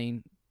back to the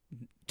scene.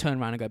 Turn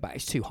around and go back.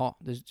 It's too hot.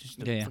 There's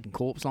just a fucking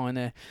corpse lying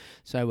there.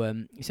 So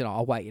he said,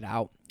 I'll wait it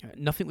out.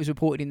 Nothing was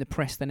reported in the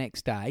press the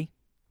next day,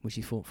 which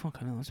he thought, fuck,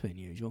 I know, that's a bit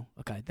unusual.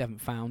 Okay, they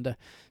haven't found her.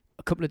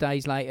 A couple of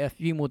days later, a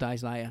few more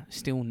days later,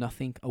 still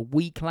nothing. A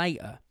week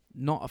later,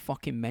 not a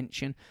fucking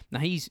mention. Now,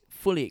 he's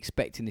fully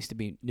expecting this to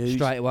be news.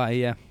 Straight away,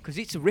 yeah. Because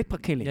it's a ripper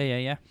killing.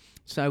 Yeah.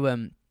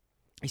 So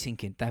he's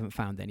thinking they haven't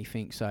found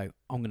anything, so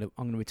I'm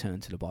gonna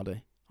return to the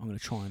body. I'm gonna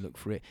try and look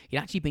for it. He'd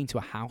actually been to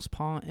a house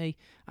party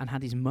and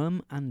had his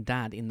mum and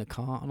dad in the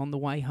car, and on the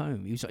way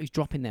home, he was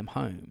dropping them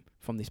home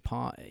from this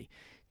party.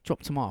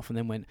 Dropped them off and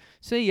then went,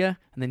 see ya,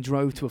 and then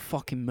drove to a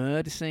fucking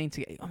murder scene to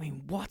get. I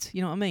mean, what?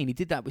 You know what I mean? He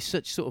did that with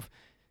such sort of.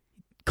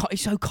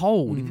 It's so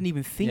cold. He didn't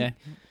even think. Yeah.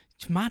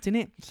 It's mad, isn't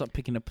it? It's like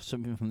picking up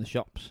something from the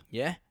shops.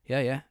 Yeah.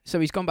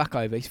 So he's gone back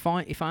over. He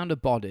found a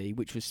body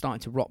which was starting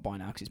to rot by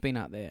now because it's been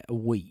out there a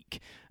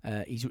week.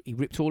 He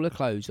ripped all her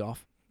clothes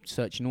off,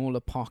 searching all her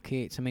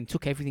pockets. I mean,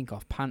 took everything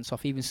off, pants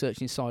off, even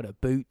searched inside her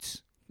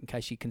boots in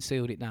case she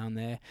concealed it down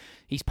there.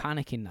 He's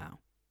panicking now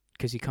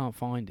because he can't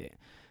find it.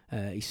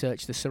 He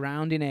searched the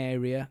surrounding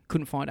area,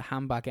 couldn't find a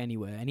handbag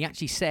anywhere, and he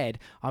actually said,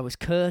 I was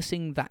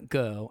cursing that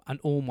girl and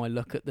all my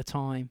luck at the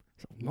time.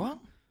 What?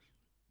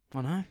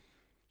 I know.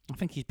 I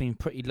think he's been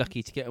pretty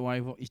lucky to get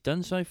away with what he's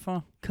done so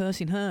far.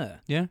 Cursing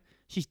her. Yeah.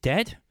 She's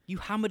dead. You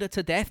hammered her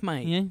to death,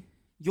 mate. Yeah.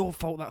 Your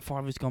fault that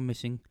fiver's gone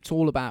missing. It's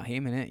all about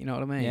him, innit? You know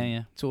what I mean?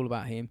 Yeah. It's all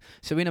about him.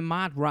 So in a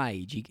mad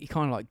rage, he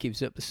kind of like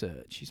gives up the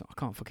search. He's like, I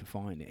can't fucking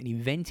find it. And he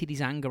vented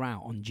his anger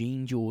out on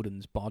Jean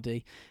Jordan's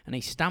body, and he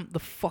stamped the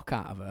fuck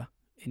out of her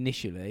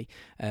initially,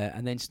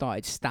 and then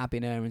started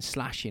stabbing her and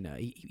slashing her.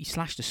 He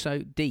slashed her so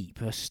deep,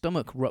 her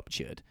stomach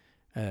ruptured,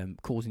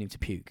 causing him to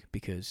puke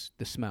because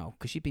the smell,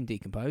 because she'd been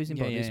decomposing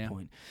by this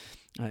point.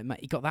 Mate,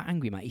 he got that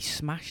angry, mate. He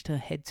smashed her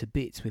head to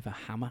bits with a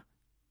hammer.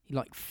 He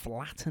like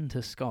flattened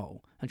her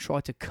skull and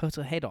tried to cut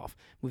her head off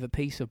with a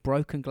piece of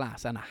broken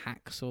glass and a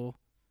hacksaw.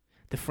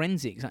 The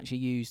forensics actually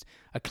used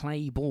a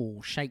clay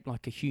ball shaped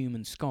like a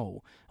human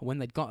skull, and when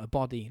they'd got her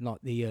body, like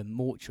the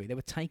mortuary, they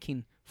were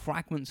taking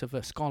fragments of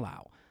her skull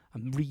out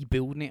and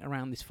rebuilding it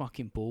around this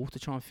fucking ball to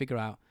try and figure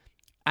out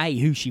A,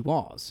 who she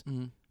was,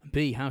 and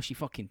B, how she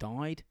fucking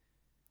died.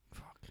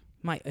 Fuck.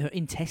 Mate, her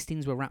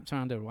intestines were wrapped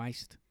around her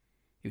waist.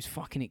 It was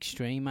fucking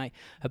extreme, mate.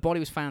 Her body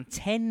was found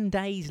 10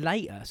 days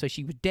later, so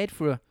she was dead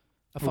for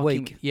a fucking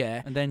week.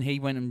 Yeah. And then he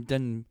went and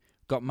then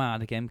got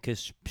mad again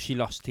because she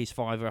lost his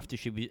fiver after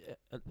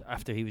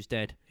he was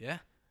dead.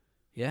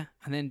 Yeah.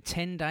 And then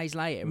 10 days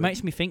later... It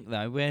makes me think,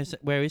 though,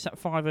 where is that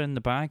fiver in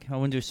the bag? I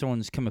wonder if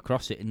someone's come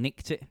across it and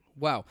nicked it.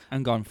 Well...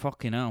 And gone,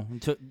 fucking hell,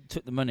 and took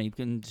the money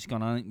and just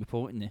gone, I ain't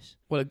reporting this.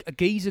 Well, a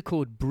geezer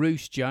called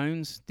Bruce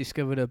Jones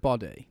discovered her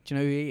body. Do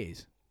you know who he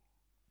is?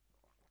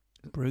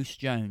 Bruce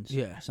Jones?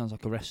 Yeah. Sounds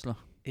like a wrestler.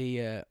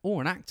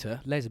 Or an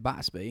actor, Les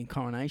Battersby in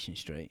Coronation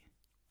Street.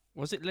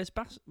 Was it Les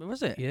Bass?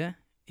 Was it? Yeah.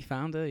 He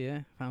found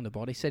her, found her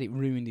body. Said it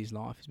ruined his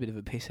life. He's a bit of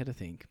a pisshead, I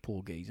think.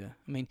 Poor geezer.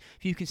 I mean,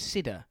 if you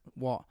consider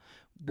what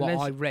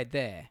I read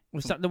there...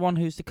 Was that the one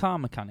who's the car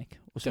mechanic?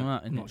 Or something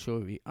like that? I'm not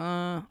sure.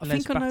 I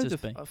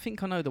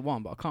think I know the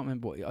one, but I can't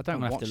remember what... I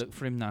don't have to look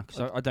for him now,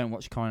 because I don't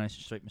watch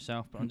Coronation Street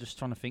myself, but I'm just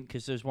trying to think,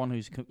 because there's one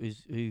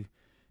who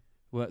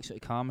works at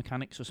a car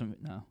mechanics or something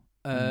now.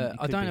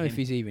 I don't know if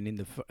he's even in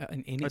it. I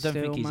don't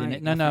think he's in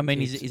it. No, I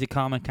mean he's a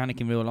car mechanic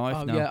in real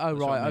life now. Yeah, oh That's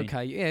right, I mean.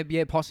 okay,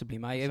 yeah, possibly,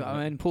 mate.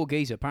 I mean, poor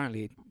geezer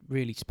apparently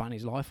really span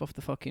his life off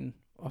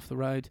the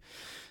road.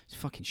 It's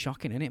fucking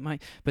shocking, isn't it,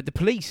 mate? But the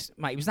police,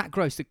 mate, it was that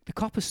gross. The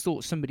coppers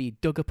thought somebody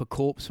dug up a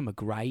corpse from a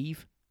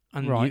grave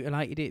and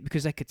mutilated it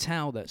because they could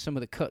tell that some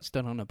of the cuts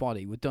done on her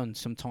body were done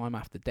some time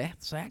after death.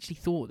 So they actually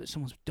thought that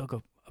someone's dug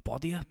a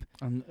body up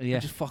and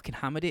just fucking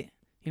hammered it.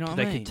 You know what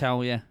I mean? They could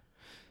tell, yeah.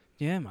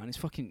 Yeah, man, that's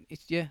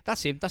him.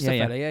 That's the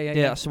fella. Yeah.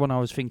 That's the one I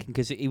was thinking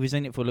because he was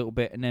in it for a little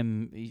bit, and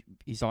then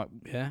he's like,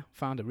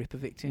 found a ripper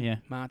victim. Yeah,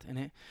 mad,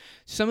 innit?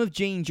 Some of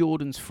Jean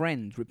Jordan's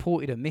friends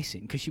reported her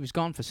missing because she was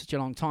gone for such a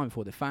long time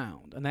before they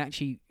found, and they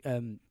actually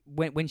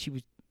when she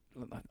was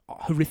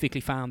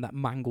horrifically found that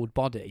mangled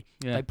body,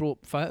 they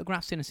brought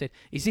photographs in and said,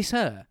 "Is this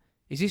her?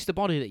 Is this the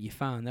body that you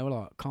found?" They were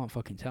like, "Can't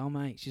fucking tell,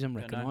 mate. She's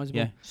unrecognisable.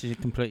 Yeah, she's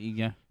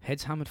completely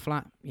head's hammered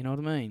flat. You know what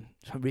I mean?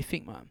 It's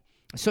horrific, man."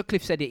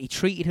 Sutcliffe said he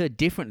treated her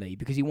differently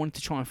because he wanted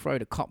to try and throw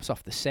the cops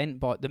off the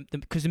scent, but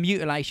because the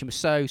mutilation was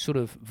so sort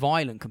of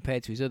violent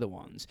compared to his other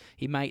ones,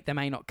 they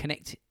may not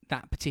connect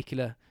that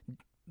particular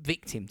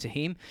victim to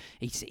him.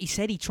 He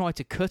said he tried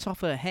to cut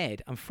off her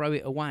head and throw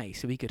it away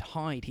so he could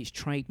hide his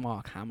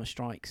trademark hammer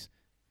strikes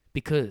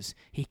because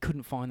he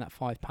couldn't find that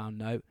 £5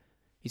 note.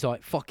 He's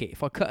like, fuck it,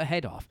 if I cut her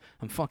head off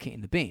and fuck it in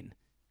the bin,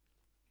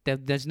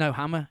 there's no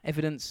hammer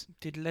evidence.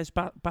 Did Les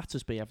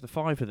Battersby have the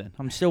fiver then?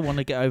 I'm still want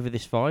to get over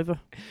this fiver.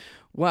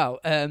 Well,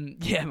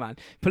 yeah, man.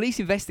 Police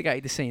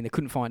investigated the scene. They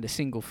couldn't find a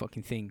single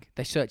fucking thing.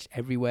 They searched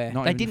everywhere.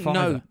 They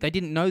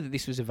didn't know that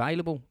this was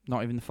available.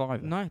 Not even the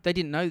fiver. No, they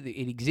didn't know that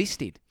it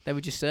existed. They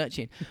were just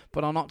searching.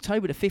 But on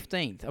October the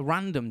 15th, a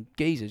random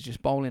geezer's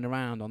just bowling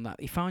around on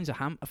that. He finds a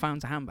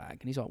handbag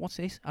and he's like, "What's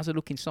this?" Has a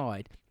look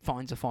inside.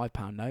 Finds a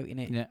 £5 note in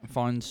it. Yeah,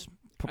 finds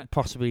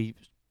possibly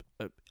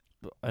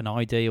an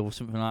ID or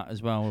something like that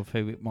as well of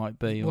who it might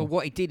be. Well, Or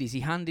what he did is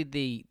he handed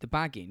the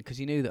bag in because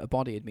he knew that a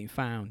body had been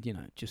found,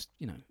 just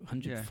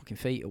 100 Yeah. fucking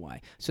feet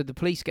away. So the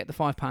police get the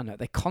 £5 note.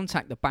 They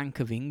contact the Bank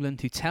of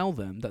England, who tell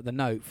them that the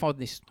note,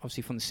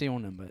 obviously from the serial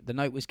number, the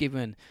note was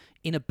given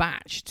in a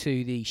batch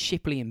to the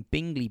Shipley and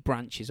Bingley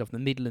branches of the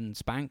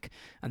Midlands Bank,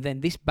 and then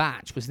this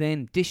batch was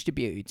then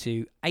distributed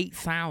to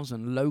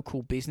 8,000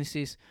 local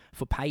businesses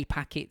for pay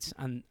packets,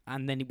 and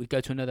then it would go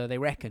to they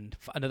reckoned,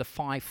 another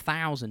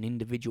 5,000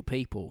 individual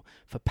people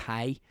for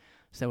pay.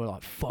 So they were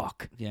like,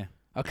 fuck. yeah,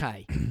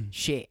 Okay,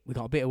 shit, we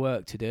got a bit of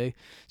work to do.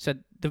 So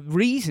the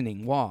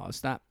reasoning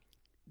was that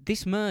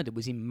this murder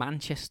was in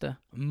Manchester,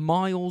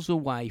 miles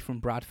away from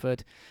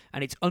Bradford,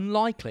 and it's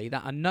unlikely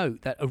that a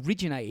note that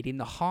originated in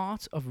the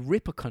heart of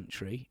Ripper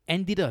country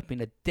ended up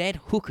in a dead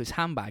hooker's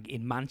handbag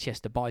in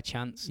Manchester by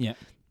chance. yeah,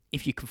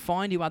 If you can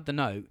find who had the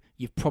note,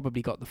 you've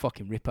probably got the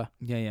fucking Ripper.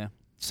 yeah.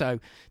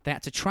 So they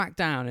had to track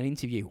down and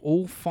interview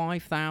all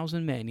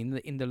 5,000 men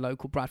in the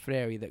local Bradford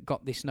area that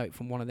got this note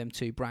from one of them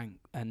two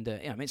and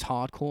it's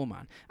hardcore,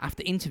 man.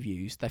 After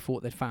interviews, they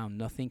thought they'd found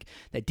nothing.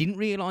 They didn't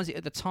realise it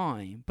at the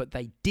time, but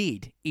they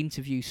did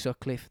interview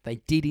Sutcliffe. They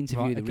did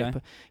interview Right, the okay. Ripper.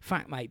 In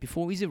fact, mate,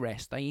 before his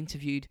arrest, they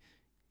interviewed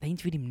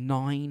him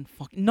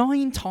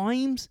nine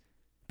times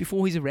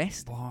before his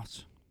arrest.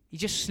 What? He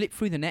just slipped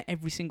through the net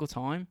every single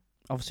time.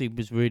 Obviously, he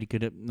was really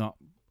good at not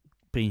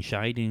being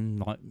shady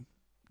and like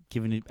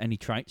giving it any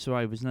traits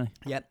away, wasn't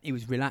he? Yeah, he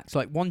was relaxed.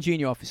 Like one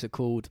junior officer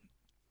called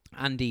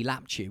Andy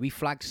Lapchew, he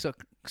flagged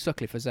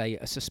Sutcliffe as a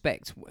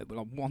suspect,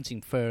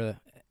 wanting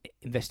further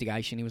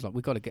investigation. He was like,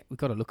 "We've got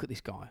to look at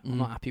this guy. I'm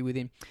not happy with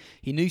him."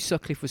 He knew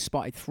Sutcliffe was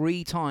spotted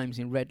 3 times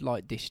in red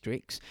light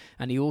districts,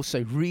 and he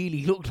also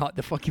really looked like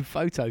the fucking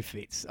photo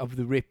fits of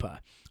the Ripper.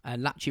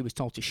 And Lapchew was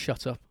told to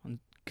shut up,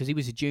 because he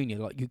was a junior.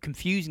 Like, you're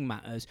confusing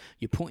matters.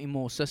 You're putting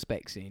more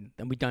suspects in,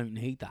 and we don't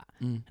need that.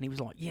 And he was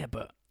like, "Yeah,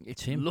 but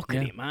It's him. look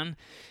at it, man."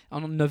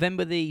 On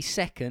November the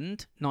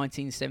 2nd,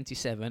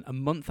 1977, a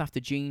month after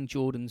Jean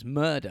Jordan's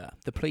murder,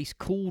 the police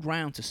called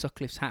round to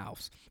Sutcliffe's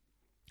house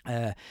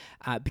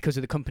because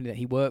of the company that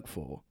he worked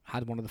for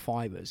had one of the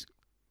fibres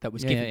that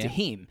was given to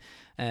him.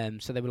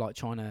 So they were like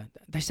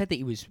they said that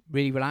he was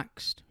really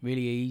relaxed,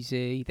 really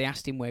easy. They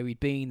asked him where he'd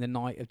been the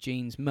night of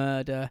Jean's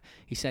murder.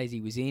 He says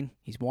he was in.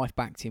 His wife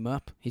backed him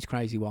up, his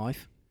crazy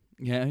wife.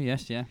 Yeah,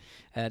 yes, yeah.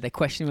 They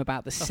questioned him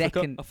about the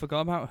second... I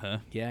forgot about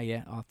her.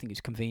 Yeah. I think it was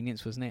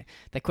convenience, wasn't it?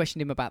 They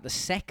questioned him about the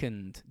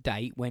second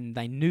date when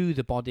they knew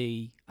the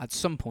body at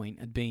some point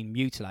had been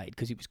mutilated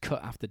because it was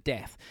cut after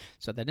death.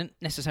 So they didn't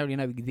necessarily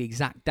know the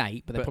exact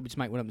date, but they probably just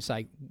make one up and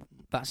say,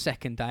 that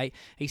second date.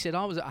 He said,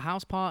 "I was at a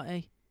house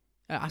party.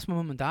 I asked my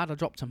mum and dad. I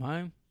dropped them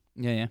home."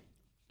 Yeah, yeah.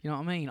 You know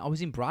what I mean? I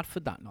was in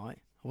Bradford that night.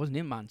 I wasn't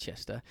in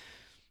Manchester.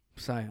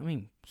 So, I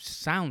mean,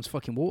 sounds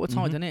fucking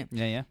watertight, doesn't it?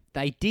 Yeah, yeah.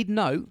 They did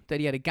note that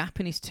he had a gap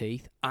in his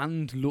teeth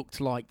and looked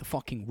like the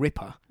fucking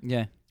Ripper,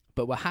 Yeah.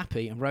 but were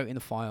happy and wrote in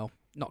the file,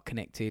 "Not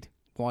connected,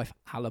 wife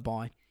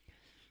alibi."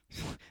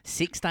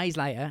 6 days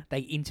later, they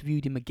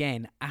interviewed him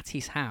again at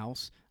his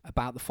house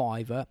about the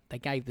fiver. They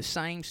gave the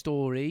same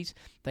stories.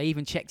 They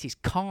even checked his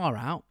car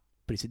out,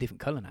 but it's a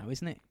different colour now,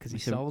 isn't it? Because he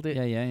sold it.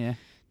 Yeah.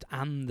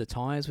 And the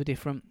tyres were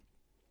different.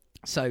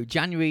 So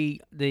January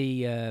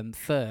the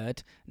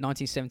 3rd,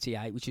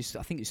 1978, which is,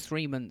 I think it's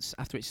 3 months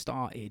after it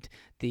started,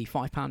 the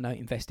 £5 note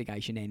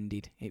investigation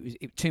ended.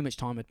 Too much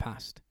time had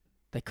passed.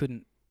 They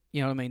couldn't,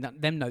 you know what I mean?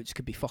 Them notes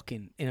could be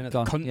fucking in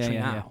another country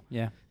now.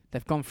 Yeah.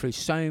 They've gone through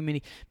so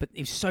many, but it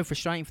was so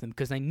frustrating for them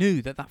because they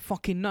knew that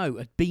fucking note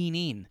had been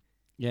in.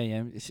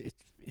 Yeah.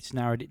 It's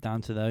narrowed it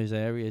down to those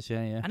areas.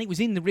 Yeah, yeah. And it was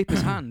in the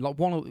Ripper's hand. Like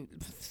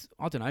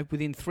I don't know,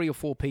 within 3 or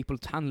 4 people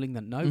handling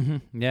that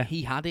note. Yeah.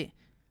 He had it.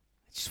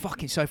 It's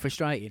fucking so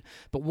frustrating.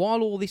 But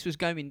while all this was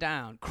going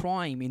down,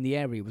 crime in the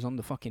area was on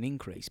the fucking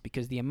increase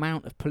because the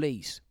amount of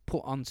police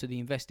put onto the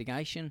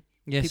investigation.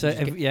 Yeah, People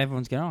so just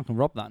everyone's going, I can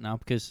rob that now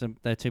because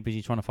they're too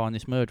busy trying to find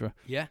this murderer.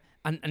 Yeah.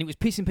 And it was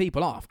pissing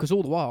people off because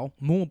all the while,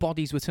 more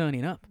bodies were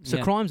turning up. So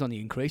Yeah. crime's on the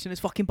increase and there's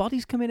fucking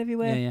bodies coming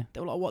everywhere. Yeah. They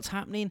were like, what's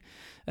happening?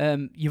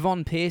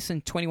 Yvonne Pearson,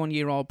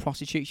 21-year-old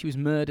prostitute, she was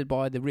murdered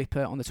by the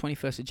Ripper on the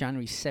 21st of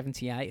January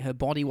 78. Her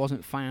body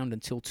wasn't found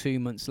until 2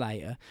 months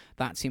later.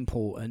 That's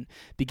important.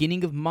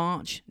 Beginning of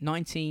March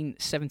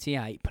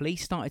 1978,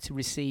 police started to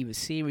receive a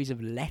series of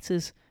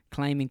letters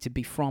claiming to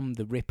be from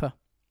the Ripper.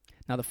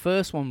 Now, the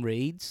first one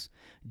reads,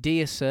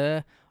 "Dear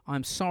Sir,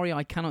 I'm sorry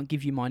I cannot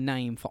give you my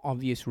name for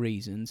obvious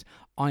reasons.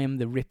 I am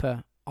the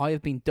Ripper. I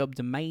have been dubbed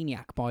a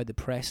maniac by the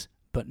press,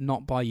 but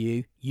not by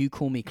you. You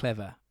call me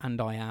clever,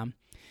 and I am.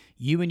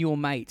 You and your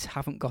mates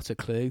haven't got a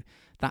clue.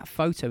 That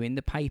photo in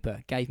the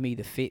paper gave me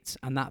the fits,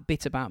 and that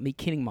bit about me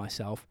killing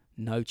myself,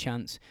 no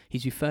chance."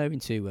 He's referring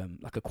to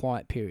like a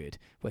quiet period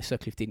where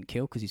Sutcliffe didn't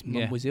kill because his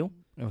mum was ill.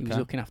 He was Okay.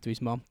 looking after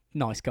his mum.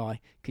 Nice guy,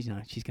 because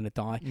she's going to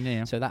die.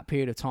 Yeah. So that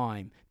period of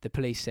time, the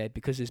police said,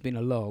 because there's been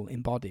a lull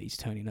in bodies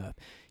turning up,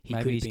 he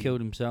Maybe could he's have been,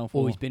 killed himself.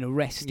 or he's been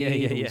arrested, Yeah, or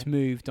yeah. he's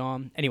moved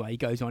on. Anyway, he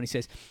goes on. He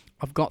says,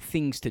 "I've got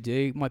things to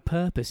do. My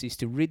purpose is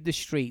to rid the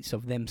streets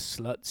of them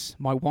sluts.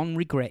 My one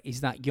regret is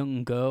that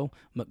young girl,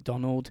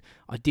 McDonald.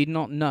 I did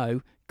not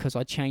know because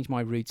I changed my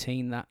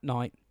routine that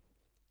night.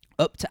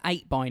 Up to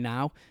 8 by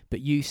now,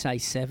 but you say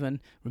 7.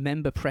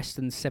 Remember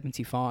Preston's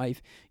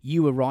 75.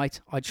 You were right.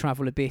 I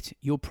travel a bit.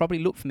 You'll probably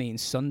look for me in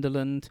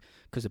Sunderland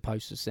because the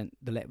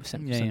letter was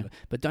sent from Yeah, yeah. Sunderland.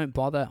 But don't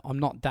bother. I'm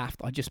not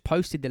daft. I just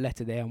posted the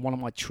letter there on one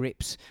of my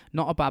trips.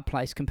 Not a bad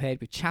place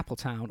compared with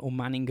Chapeltown or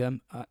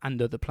Manningham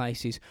and other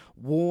places.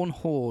 Warn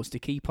whores to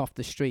keep off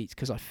the streets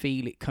because I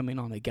feel it coming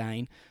on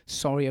again.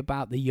 Sorry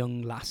about the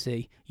young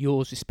lassie.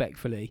 Yours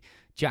respectfully,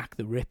 Jack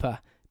the Ripper.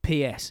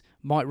 P.S.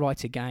 Might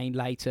write again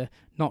later.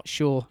 Not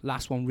sure.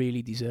 Last one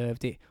really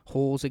deserved it.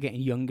 Whores are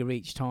getting younger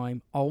each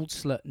time. Old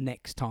slut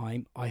next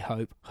time, I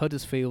hope.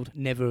 Huddersfield,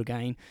 never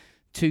again.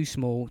 Too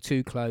small,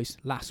 too close.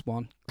 Last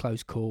one,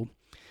 close call."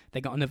 They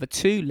got another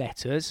 2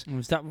 letters.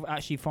 Was that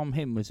actually from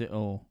him? Was it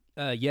or?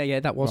 Yeah,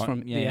 that was Right,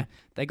 from... yeah, Yeah. yeah.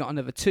 They got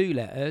another 2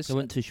 letters. I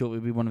wasn't too sure it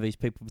would be one of these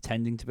people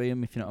pretending to be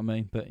him, if you know what I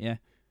mean. But yeah.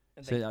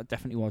 So that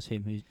definitely was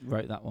him who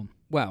wrote that one.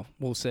 Well,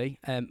 we'll see.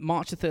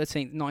 March the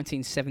 13th,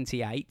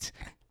 1978,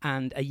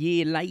 and a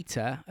year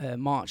later,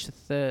 March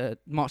the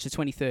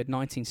 23rd,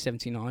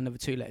 1979, another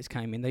 2 letters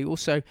came in. They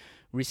also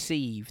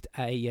received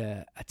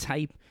a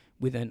tape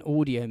with an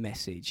audio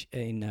message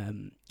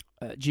in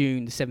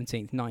June the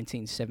 17th,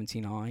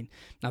 1979.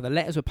 Now, the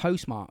letters were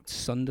postmarked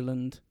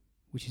Sunderland,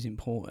 which is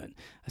important.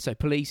 So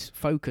police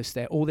focused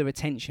all their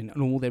attention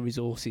and all their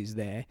resources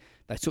there.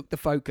 They took the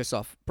focus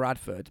off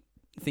Bradford,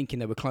 thinking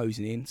they were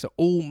closing in. So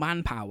all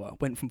manpower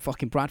went from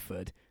fucking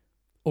Bradford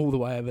all the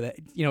way over there.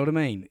 You know what I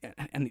mean?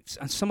 And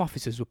some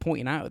officers were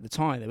pointing out at the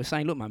time, they were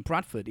saying, look, man,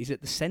 Bradford is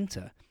at the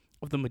centre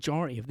of the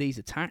majority of these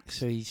attacks.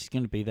 So he's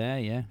going to be there,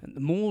 yeah. And the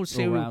more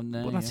serial... around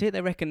there, well, that's yeah. it.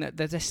 They reckon that...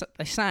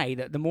 They say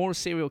that the more a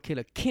serial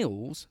killer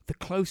kills, the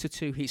closer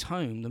to his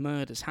home the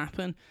murders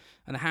happen.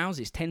 And the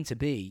houses tend to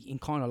be in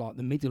kind of like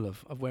the middle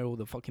of where all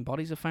the fucking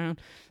bodies are found.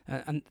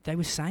 And they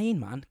were saying,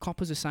 man,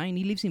 coppers are saying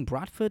he lives in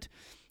Bradford.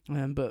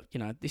 But,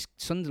 this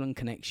Sunderland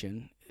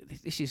connection,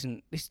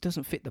 this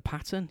doesn't fit the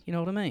pattern, you know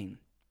what I mean?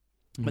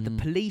 But the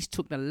police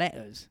took the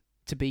letters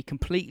to be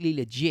completely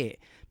legit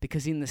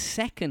because in the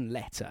second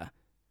letter,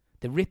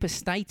 the Ripper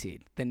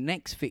stated the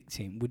next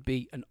victim would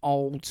be an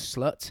old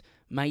slut,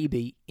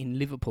 maybe in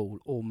Liverpool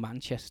or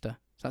Manchester.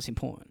 So that's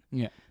important.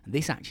 Yeah. And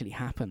this actually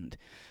happened.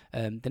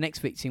 The next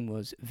victim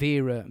was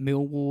Vera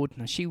Millward.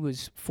 Now, she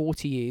was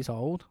 40 years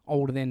old,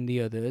 older than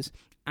the others,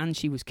 and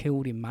she was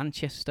killed in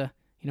Manchester.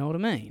 You know what I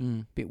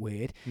mean? Bit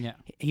weird. Yeah.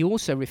 He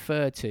also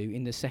referred to,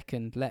 in the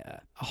second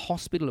letter, a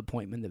hospital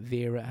appointment that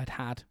Vera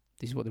had.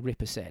 This is what the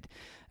Ripper said.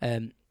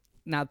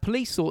 Now, the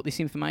police thought this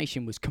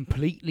information was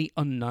completely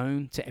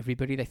unknown to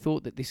everybody. They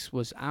thought that this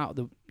was out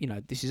of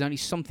the, this is only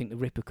something the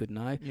Ripper could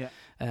know. Yeah.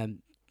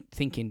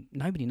 Thinking,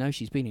 nobody knows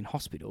she's been in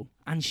hospital,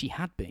 and she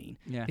had been.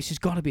 Yeah. This has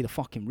got to be the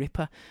fucking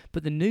Ripper.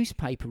 But the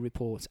newspaper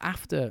reports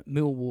after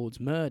Millward's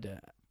murder,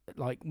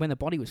 like when the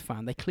body was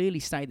found, they clearly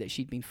stated that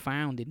she'd been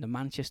found in the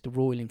Manchester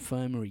Royal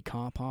Infirmary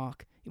car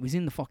park. It was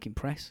in the fucking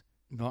press.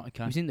 Right,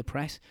 okay. It was in the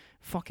press,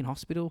 fucking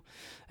hospital.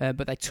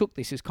 But they took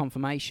this as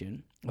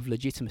confirmation of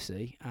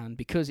legitimacy, and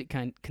because it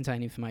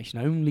contained information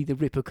only the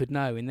Ripper could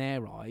know in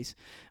their eyes.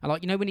 And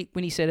like,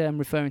 when he said,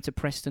 referring to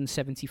Preston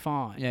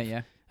 75,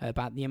 Yeah.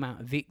 about the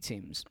amount of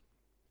victims.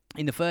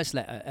 In the first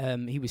letter,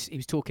 he was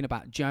talking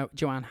about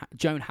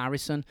Joan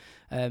Harrison.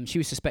 She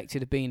was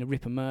suspected of being a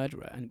Ripper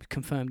murderer, and it was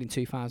confirmed in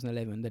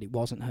 2011 that it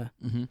wasn't her.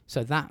 Mm-hmm.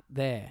 So that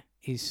there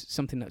is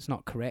something that's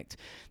not correct.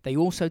 They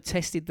also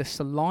tested the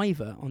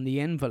saliva on the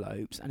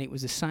envelopes, and it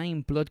was the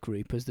same blood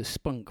group as the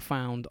spunk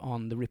found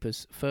on the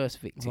Ripper's first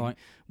victim, Right.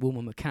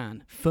 Wilma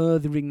McCann,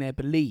 furthering their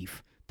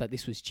belief that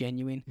this was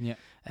genuine. Yeah.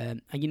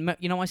 And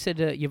I said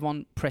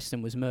Yvonne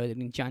Preston was murdered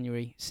in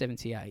January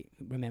 78.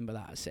 Remember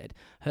that I said.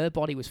 Her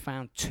body was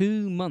found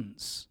 2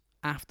 months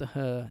after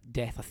her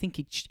death. I think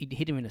he'd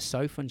hid her in a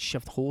sofa and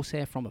shoved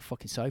horsehair from a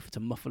fucking sofa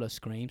to muffle her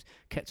screams,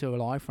 kept her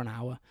alive for an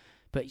hour.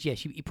 But yeah,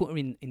 he put her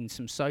in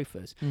some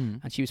sofas,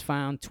 and she was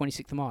found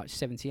 26th of March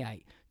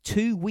 78,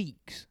 2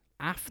 weeks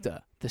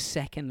after the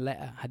second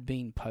letter had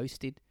been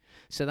posted.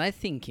 So they're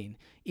thinking,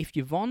 if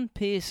Yvonne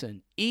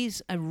Pearson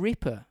is a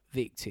Ripper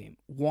victim,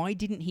 why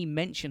didn't he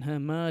mention her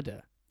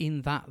murder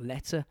in that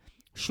letter?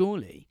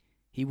 Surely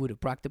he would have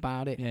bragged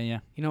about it.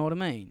 Yeah. You know what I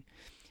mean?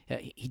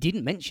 He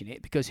didn't mention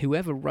it because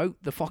whoever wrote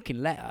the fucking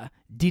letter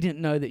didn't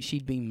know that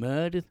she'd been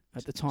murdered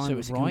at the time So of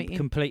it's writing. a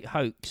complete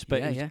hoax,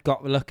 but Yeah, it yeah.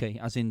 got lucky,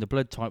 as in the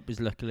blood type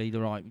was luckily the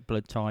right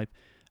blood type.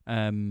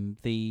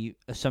 The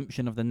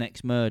assumption of the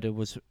next murder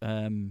was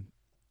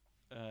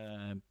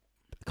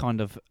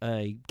kind of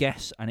a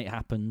guess, and it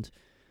happened.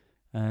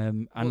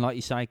 And like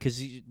you say, because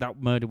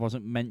that murder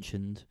wasn't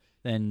mentioned,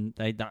 then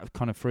that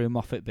kind of threw him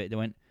off it a bit. They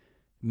went,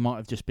 might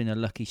have just been a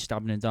lucky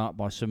stab in the dark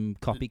by some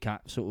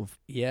copycat sort of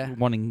Yeah.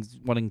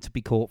 wanting to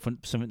be caught for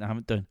something they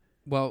haven't done.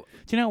 Well,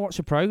 Do you know what's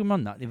a program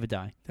on that the other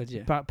day? did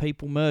you? About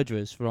people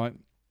murderers, right?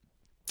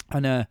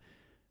 And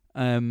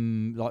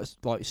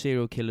like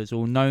serial killers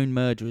or known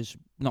murderers,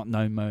 not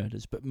known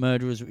murders, but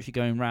murderers which are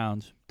going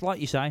round. Like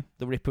you say,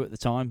 the Ripper at the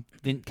time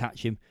didn't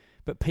catch him,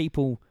 but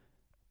people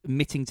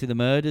admitting to the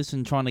murders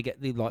and trying to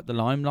get the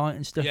limelight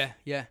and stuff.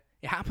 Yeah.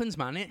 It happens,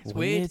 man. It's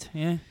weird.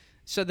 Yeah.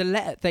 So the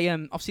letter, they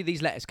obviously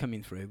these letters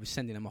coming through was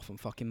sending them off on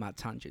fucking mad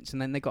tangents,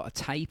 and then they got a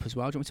tape as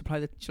well. Do you want me to play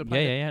the? Should I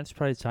play Yeah. Let's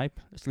play the tape.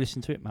 Let's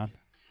listen to it, man.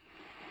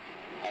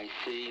 I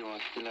see you are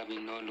still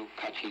having no luck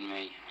catching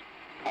me.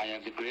 I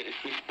have the greatest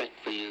respect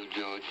for you,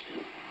 George.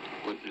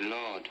 But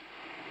Lord,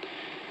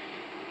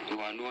 you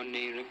are no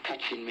nearer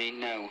catching me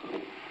now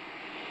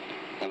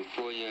than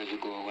 4 years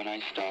ago when I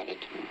started.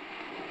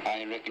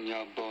 I reckon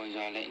your boys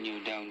are letting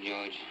you down,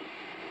 George.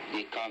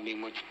 They can't be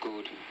much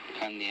good,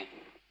 can they?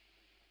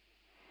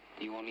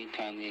 The only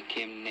time they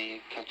came near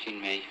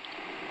catching me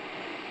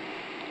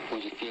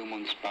was a few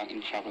months back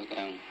in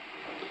Chapeltown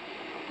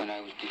when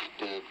I was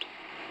disturbed.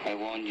 I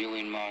warned you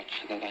in March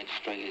that I'd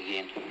strike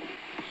again.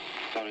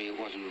 Sorry it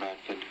wasn't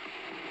Bradford.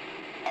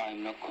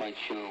 I'm not quite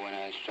sure when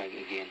I'll strike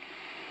again.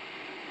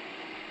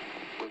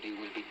 But it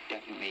will be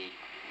definitely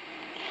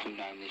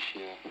sometime this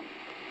year.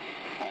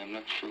 I'm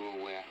not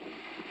sure where.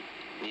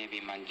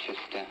 Maybe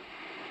Manchester.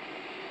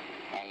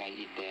 I like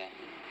it there.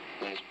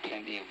 There's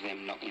plenty of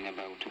them knocking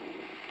about.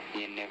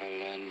 They never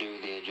learn, do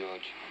they,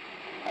 George?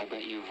 I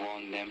bet you've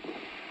warned them,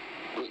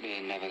 but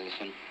they never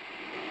listen.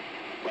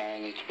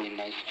 Well, it's been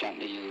nice chatting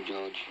to you,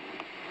 George.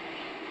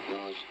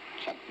 Yours,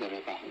 Jack the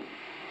Ripper.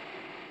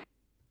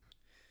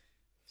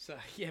 So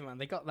yeah, man,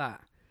 they got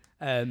that.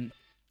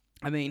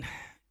 I mean,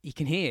 you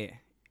can hear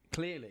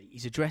clearly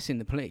he's addressing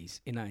the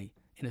police in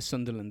a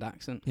Sunderland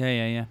accent.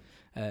 Yeah.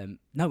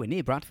 Nowhere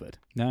near Bradford.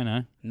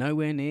 No.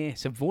 Nowhere near.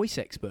 So voice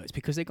experts,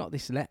 because they got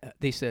this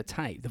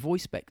tape, the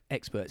voice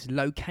experts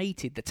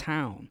located the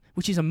town,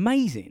 which is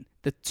amazing.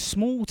 The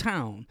small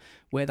town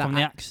where that From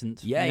the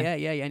accent. Yeah.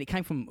 And it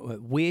came from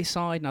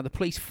Wearside. Now the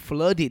police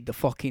flooded the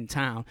fucking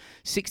town.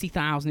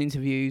 60,000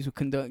 interviews were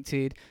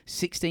conducted.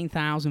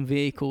 16,000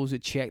 vehicles were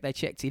checked. They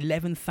checked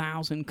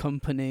 11,000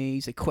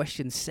 companies. They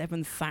questioned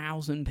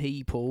 7,000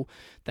 people.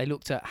 They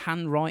looked at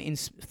handwriting,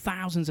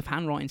 thousands of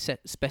handwriting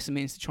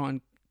specimens to try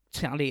and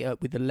tally it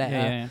up with the letter.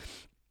 Yeah.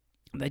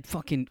 They'd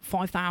fucking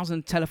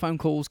 5,000 telephone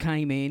calls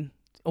came in,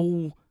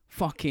 all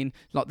fucking,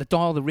 like the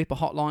Dial the Ripper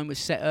hotline was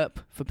set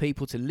up for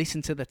people to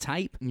listen to the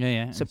tape.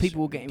 Yeah. So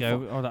people were getting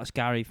that's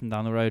Gary from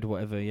down the road or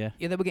whatever, yeah.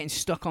 Yeah, they were getting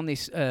stuck on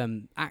this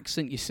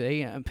accent, you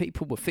see, and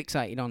people were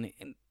fixated on it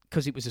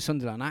because it was a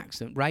Sunderland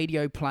accent.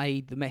 Radio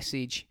played the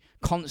message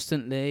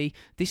constantly.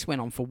 This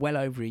went on for well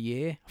over a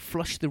year.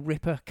 Flush the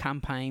Ripper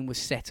campaign was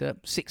set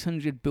up.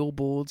 600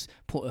 billboards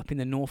put up in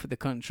the north of the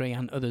country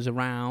and others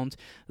around.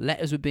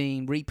 Letters were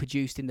being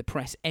reproduced in the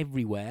press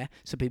everywhere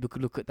so people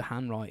could look at the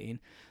handwriting.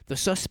 The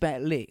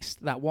suspect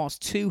list, that was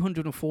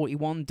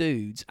 241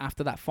 dudes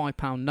after that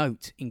 £5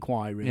 note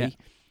inquiry. Yeah.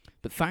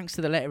 But thanks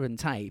to the letter and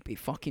tape, it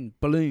fucking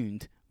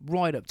ballooned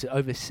right up to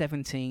over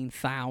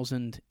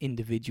 17,000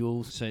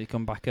 individuals. So you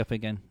come back up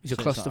again. It was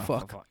a So it's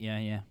clusterfuck. like,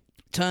 yeah.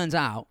 Turns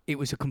out it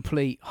was a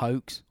complete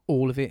hoax,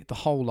 all of it, the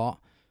whole lot.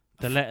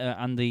 The letter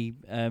and the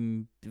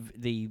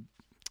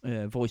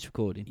voice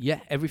recording.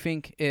 Yeah,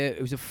 everything.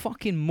 It was a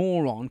fucking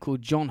moron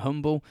called John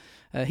Humble.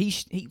 He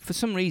for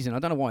some reason, I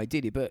don't know why he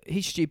did it, but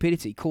his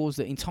stupidity caused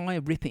the entire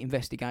Ripper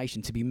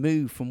investigation to be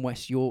moved from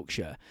West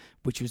Yorkshire,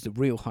 which was the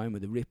real home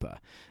of the Ripper,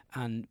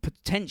 and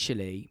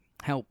potentially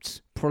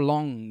helped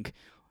prolong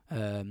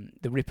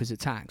the Ripper's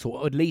attacks,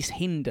 or at least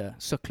hinder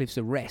Sutcliffe's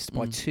arrest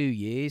by 2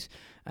 years.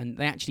 And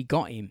they actually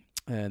got him,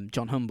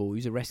 John Humble, who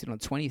was arrested on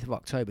the 20th of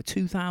October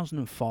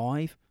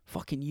 2005,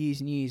 fucking years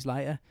and years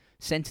later,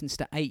 sentenced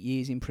to 8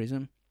 years in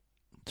prison.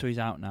 So he's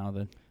out now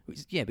then.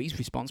 Yeah, but he's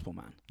responsible,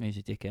 man. He's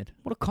a dickhead.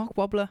 What a cock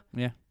wobbler.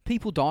 Yeah.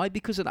 People died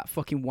because of that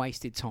fucking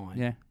wasted time.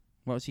 Yeah.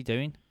 What's he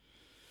doing?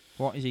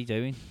 What is he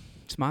doing?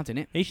 It's mad,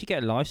 innit? He should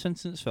get a life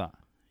sentence for that.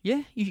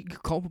 Yeah, you're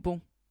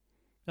culpable.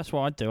 That's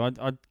what I'd do.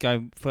 I'd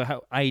go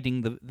for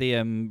aiding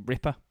the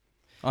Ripper.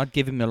 I'd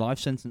give him a life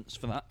sentence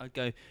for that. I'd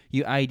go,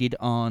 you aided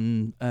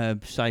on,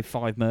 say,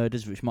 5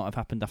 murders, which might have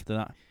happened after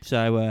that.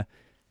 So,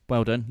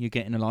 well done. You're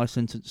getting a life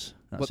sentence.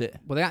 That's it.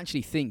 Well, they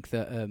actually think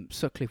that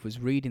Sutcliffe was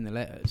reading the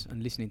letters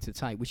and listening to the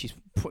tape, which is,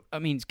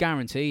 it's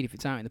guaranteed if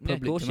it's out in the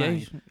public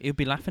domain. Yeah, he'll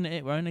be laughing at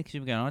it, won't he? Because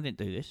he'll be going, I didn't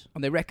do this.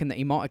 And they reckon that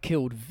he might have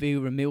killed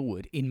Vera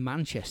Millward in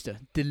Manchester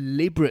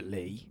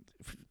deliberately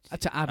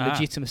to add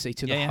legitimacy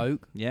to the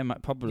hoax. Yeah,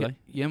 probably.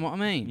 You know what I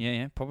mean?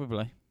 Yeah,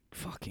 probably.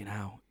 Fucking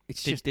hell.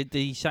 It's Did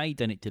he say he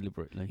done it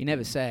deliberately? He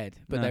never said,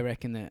 but No. they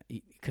reckon that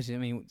because I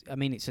mean,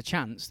 it's a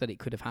chance that it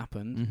could have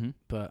happened, Mm-hmm.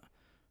 but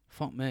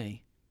fuck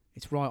me,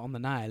 it's right on the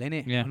nail,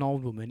 innit? Yeah. An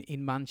old woman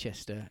in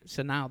Manchester.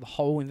 So now the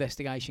whole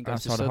investigation goes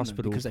Outside to the Sunderland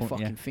hospital, because they yeah.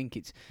 fucking think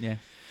it's. Yeah.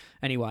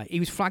 Anyway, he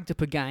was flagged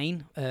up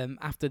again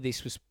after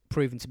this was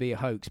proven to be a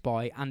hoax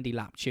by Andy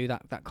Lapchew,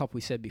 that cop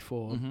we said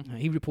before. Mhm.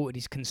 He reported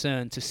his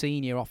concern to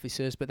senior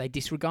officers, but they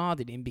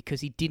disregarded him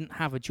because he didn't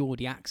have a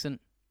Geordie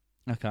accent.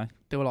 Okay.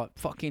 They were like,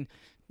 fucking,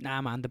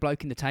 nah, man, the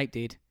bloke in the tape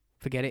did.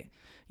 Forget it.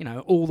 You know,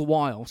 all the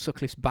while,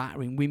 Sutcliffe's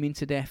battering women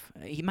to death.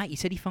 He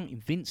said he felt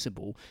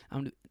invincible,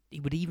 and he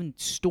would even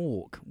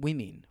stalk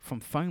women from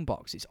phone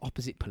boxes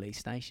opposite police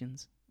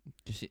stations.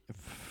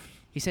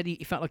 He said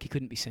he felt like he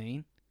couldn't be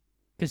seen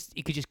because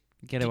he could just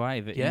get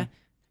away with it. Yeah,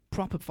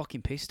 proper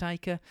fucking piss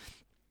taker.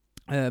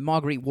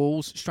 Marguerite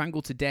Walls,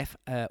 strangled to death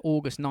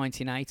August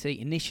 1980.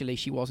 Initially,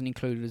 she wasn't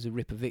included as a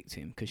Ripper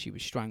victim because she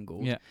was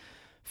strangled. Yeah.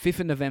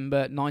 5th of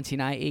November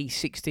 1980,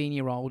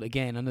 16-year-old,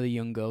 again, another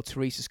young girl,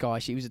 Teresa Sky.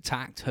 She was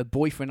attacked. Her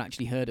boyfriend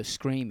actually heard her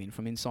screaming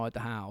from inside the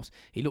house.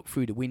 He looked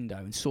through the window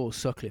and saw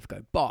Sutcliffe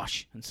go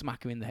bosh and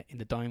smack her in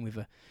the dome with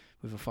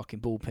a fucking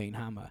ball-peen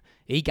hammer.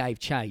 He gave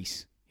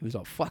chase. He was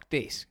like, fuck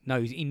this.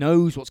 He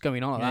knows what's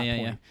going on at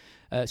that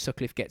point.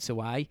 Sutcliffe gets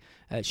away.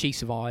 She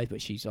survived,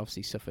 but she's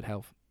obviously suffered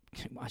health.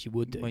 As you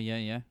would do. Well,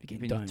 yeah.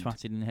 Been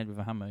twatted in the head with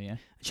a hammer, yeah.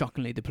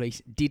 Shockingly, the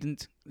police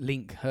didn't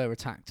link her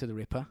attack to the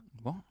Ripper.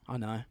 What? I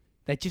know.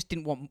 They just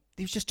didn't want...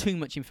 There was just too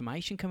much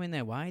information coming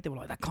their way. They were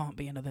like, that can't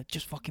be another...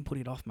 Just fucking put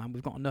it off, man.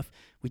 We've got enough.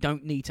 We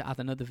don't need to add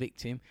another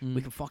victim.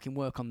 We can fucking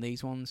work on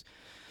these ones.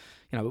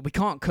 You know, but we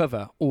can't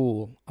cover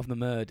all of the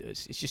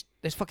murders. It's just...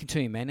 There's fucking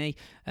too many.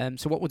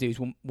 So what we'll do is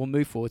we'll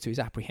move forward to his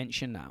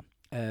apprehension now.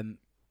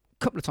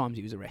 Couple of times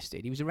he was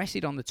arrested. He was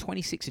arrested on the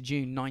 26th of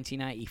June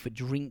 1980 for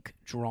drink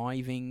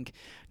driving.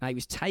 Now, he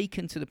was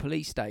taken to the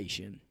police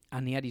station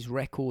and he had his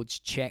records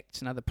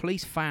checked. Now, the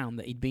police found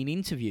that he'd been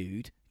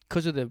interviewed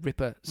because of the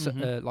Ripper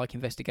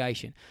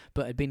investigation,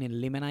 but had been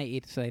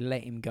eliminated, so they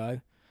let him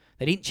go.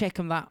 They didn't check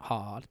him that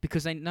hard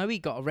because they know he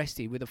got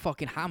arrested with a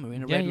fucking hammer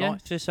in a red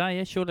light. To say,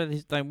 yeah, sure.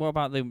 What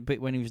about the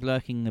bit when he was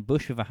lurking in the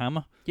bush with a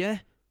hammer? Yeah.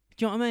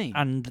 Do you know what I mean?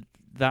 And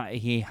that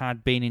he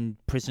had been in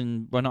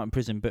prison, well, not in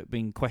prison, but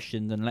been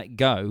questioned and let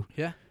go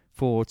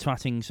for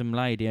twatting some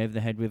lady over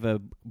the head with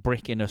a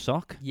brick in a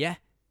sock. Yeah.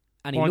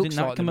 And he looks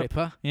like the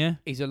Ripper. Yeah.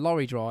 He's a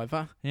lorry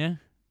driver. Yeah.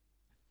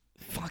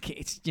 Fuck it.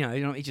 It's,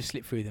 he just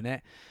slipped through the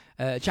net.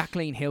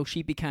 Jacqueline Hill,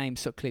 she became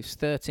Sutcliffe's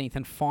 13th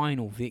and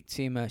final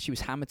victim. She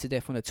was hammered to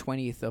death on the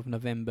 20th of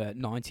November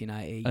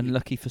 1980.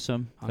 Unlucky for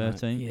some,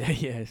 13.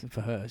 Yeah,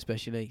 for her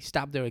especially.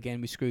 Stabbed her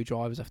again with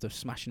screwdrivers after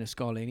smashing her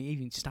skull in. He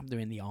even stabbed her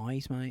in the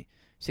eyes, mate.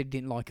 Said he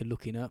didn't like her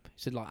looking up.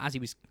 He said, like, as he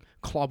was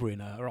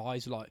clobbering her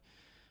eyes were, like,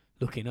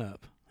 looking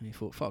up. And he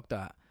thought, fuck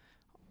that.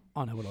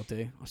 I know what I'll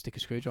do. I'll stick a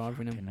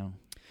screwdriver in him.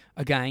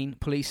 Again,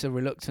 police are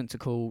reluctant to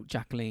call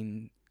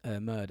Jacqueline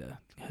murder,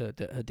 her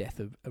death,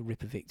 a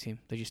Ripper victim.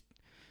 They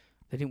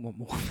didn't want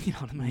more, you know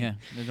what I mean? Yeah,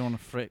 they don't want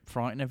to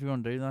frighten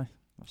everyone, do they?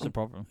 That's the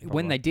problem.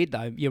 When they did,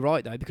 though, you're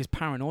right, though, because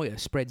paranoia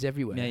spreads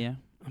everywhere. Yeah.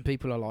 And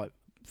people are, like...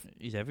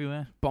 He's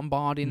everywhere.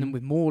 Bombarding them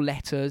with more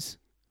letters,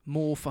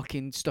 more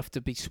fucking stuff to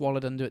be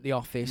swallowed under at the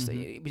office.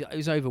 It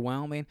was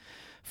overwhelming.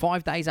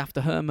 5 days after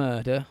her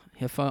murder,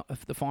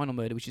 the final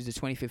murder, which is the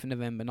 25th of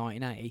November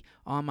 1980,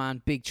 our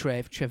man Big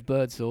Trev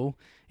Birdsall,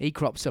 he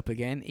crops up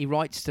again. He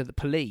writes to the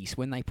police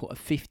when they put a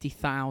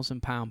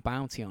 £50,000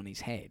 bounty on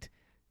his head.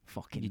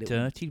 Fucking you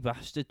dirty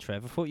bastard,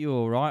 Trev. I thought you were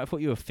all right. I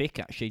thought you were thick,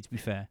 actually, to be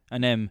fair.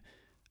 And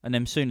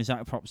then soon as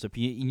that props up,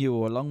 you knew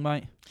all along,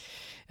 mate.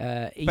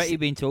 Bet you've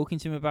been talking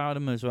to him about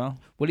him as well.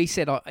 Well, he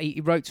said,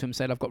 he wrote to him,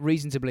 said, I've got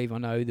reason to believe I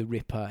know the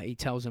Ripper. He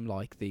tells him,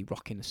 like, the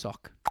rock in the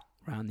sock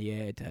around the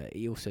head.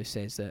 He also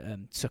says that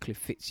Sutcliffe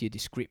fits your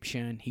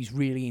description. He's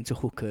really into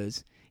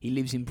hookers. He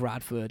lives in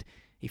Bradford.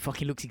 He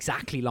fucking looks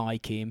exactly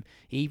like him.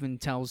 He even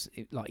tells,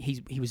 like,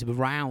 he was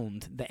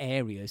around the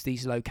areas,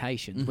 these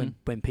locations,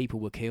 when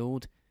people were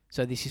killed.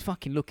 So this is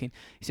fucking looking.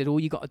 He said, all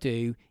you got to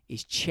do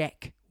is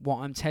check what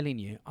I'm telling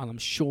you, and I'm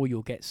sure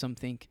you'll get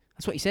something.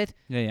 That's what he said.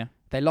 Yeah.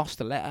 They lost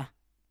the letter.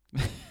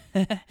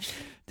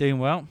 Doing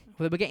well.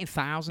 Well, they were getting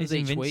thousands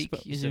each week.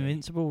 He's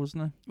invincible,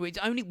 wasn't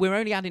he? We're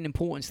only adding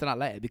importance to that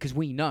letter because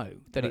we know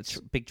that it's...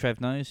 Big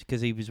Trev knows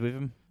because he was with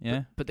him,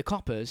 yeah. But the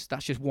coppers,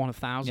 that's just one of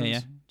thousands. Yeah.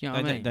 Do you know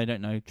what I mean? They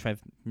don't know Trev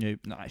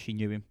actually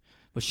knew him.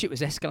 Well, shit was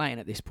escalating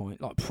at this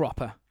point, like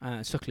proper.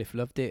 Sutcliffe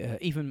loved it.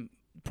 Even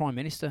Prime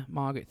Minister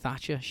Margaret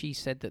Thatcher, she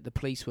said that the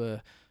police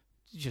were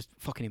just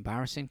fucking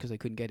embarrassing because they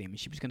couldn't get him, and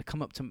she was going to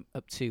come up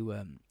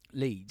to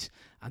Leeds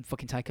and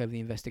fucking take over the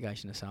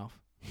investigation herself.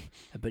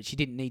 But she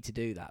didn't need to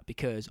do that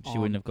because she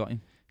wouldn't have got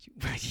him.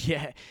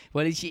 Yeah,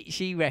 well,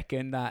 she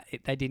reckoned that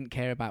they didn't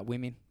care about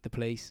women, the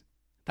police.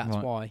 That's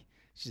why.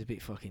 She's a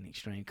bit fucking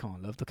extreme.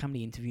 Can't love. Look how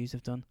many interviews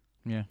they've done.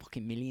 Yeah,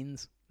 fucking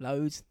millions,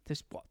 loads.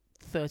 There's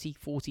 30,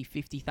 40,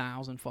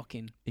 50,000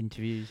 fucking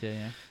interviews.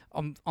 Yeah.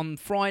 On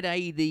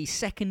Friday, the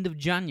 2nd of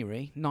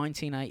January,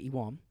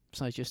 1981,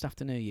 so just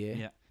after New Year.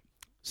 Yeah.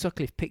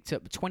 Sutcliffe picked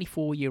up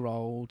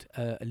 24-year-old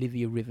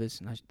Olivia Rivers.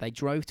 And they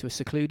drove to a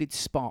secluded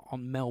spot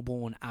on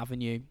Melbourne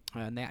Avenue,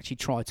 and they actually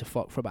tried to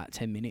fuck for about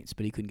 10 minutes,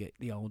 but he couldn't get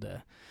the old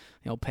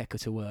pecker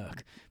to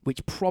work,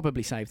 which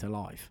probably saved her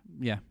life.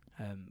 Yeah.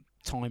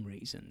 Time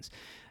reasons.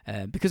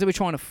 Because they were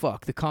trying to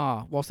fuck, the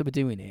car, whilst they were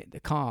doing it,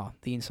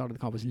 the inside of the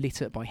car was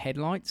lit up by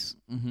headlights,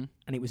 and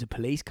it was a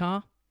police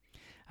car.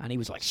 And he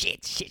was like,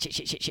 shit.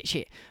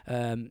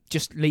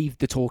 Just leave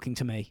the talking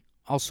to me.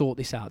 I'll sort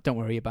this out. Don't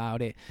worry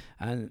about it.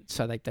 And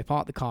so they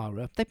park the car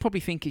up. They probably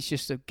think it's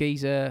just a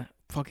geezer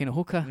fucking a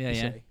hooker. Yeah, you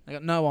yeah. see. They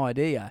got no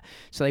idea.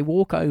 So they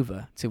walk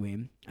over to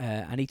him,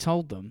 and he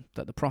told them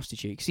that the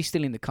prostitute, because he's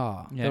still in the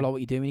car. Yeah. They're like, "What are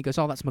you doing?" He goes,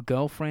 "Oh, that's my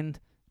girlfriend."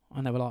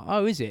 And they were like,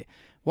 "Oh, is it?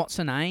 What's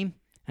her name?"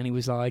 And he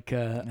was like, Shit.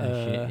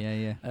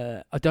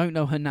 Yeah, I don't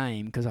know her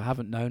name because I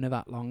haven't known her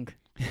that long.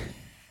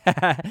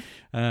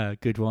 yeah.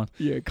 Good one.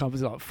 Yeah, Cobb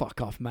was like,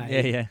 "Fuck off, mate."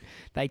 Yeah, yeah.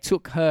 They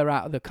took her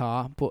out of the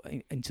car,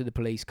 into the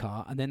police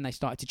car, and then they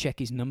started to check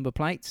his number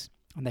plates,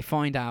 and they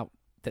find out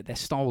that they're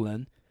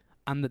stolen,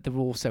 and that they're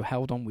also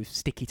held on with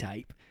sticky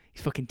tape.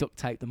 He's fucking duct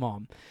taped them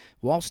on,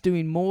 whilst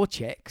doing more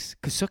checks,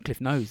 because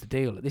Sutcliffe knows the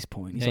deal at this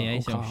point. He's Yeah, like, yeah. "Oh,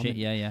 He's on calm shit. it.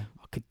 Yeah, yeah.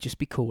 I could just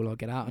be cool. I'll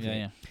get out of Yeah, it."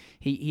 yeah.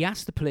 He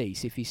asked the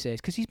police if he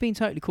says, because he's been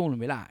totally cool and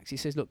relaxed. He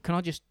says, "Look, do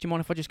you mind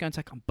if I just go and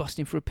I'm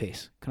busting for a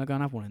piss. Can I go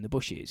and have one in the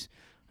bushes?"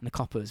 And the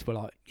coppers were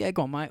like, "Yeah,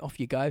 go on, mate. Off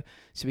you go."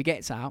 So he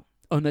gets out,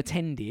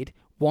 unattended,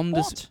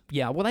 wanders. What?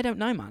 Yeah, well, they don't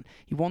know, man.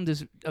 He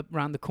wanders up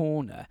around the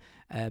corner,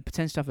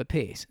 pretends to have a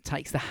piss,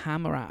 takes the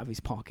hammer out of his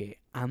pocket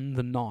and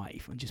the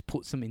knife and just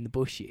puts them in the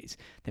bushes,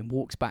 then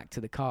walks back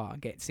to the car,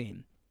 gets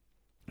in.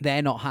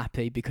 They're not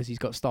happy because he's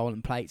got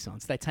stolen plates on.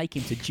 So they take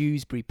him to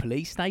Dewsbury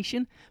police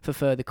station for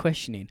further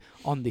questioning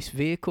on this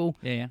vehicle,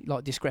 Yeah, yeah.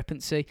 like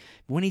discrepancy.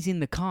 When he's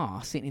in the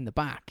car, sitting in the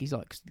back, he's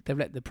like, they've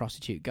let the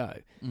prostitute go.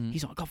 Mm.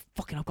 He's like, "God,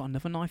 fucking, I've got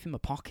another knife in my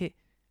pocket.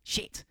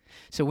 Shit."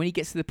 So when he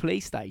gets to the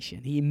police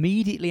station, he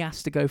immediately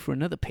has to go for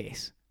another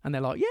piss. And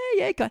they're like,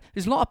 "Yeah, go."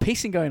 There's a lot of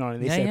pissing going on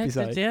in this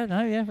episode. Yeah,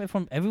 no, yeah.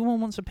 Everyone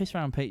wants a piss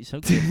around Pete. So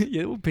Yeah,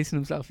 they're all pissing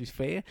themselves with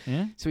fear.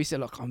 yeah. So he said,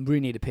 "Look, I really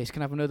need a piss.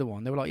 Can I have another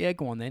one?" They were like, "Yeah,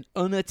 go on then."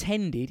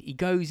 Unattended, he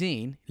goes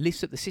in,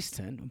 lifts up the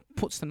cistern, and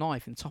puts the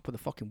knife in the top of the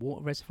fucking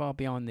water reservoir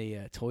behind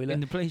the toilet. In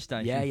the police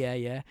station.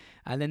 Yeah.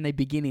 And then they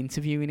begin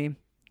interviewing him.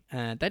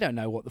 They don't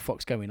know what the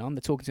fuck's going on.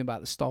 They're talking to him about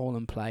the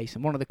stolen place.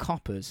 And one of the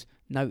coppers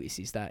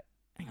notices that,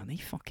 hang on,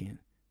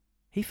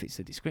 he fits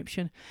the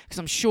description. Because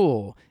I'm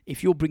sure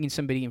if you're bringing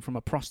somebody in from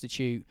a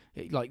prostitute,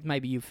 like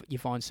maybe you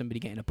find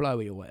somebody getting a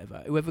blowy or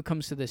whatever, whoever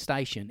comes to the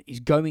station is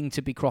going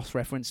to be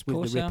cross-referenced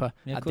with the Ripper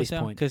at this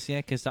point.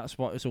 Because that's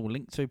what it's all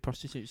linked to,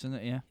 prostitutes, isn't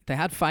it? Yeah. They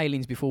had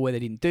failings before where they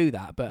didn't do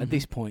that, but at Mhm.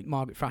 this point,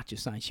 Margaret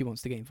Thatcher's saying she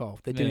wants to get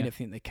involved. They're doing Yeah.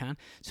 everything they can.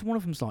 So one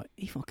of them's like,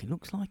 "He fucking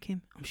looks like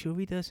him. I'm sure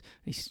he does."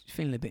 He's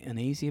feeling a bit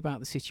uneasy about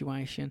the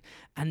situation.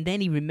 And then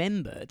he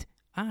remembered,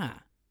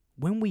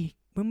 when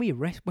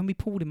we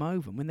pulled him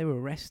over, when they were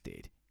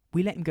arrested,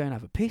 we let him go and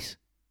have a piss.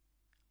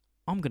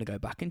 I'm going to go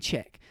back and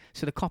check.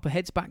 So the copper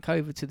heads back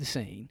over to the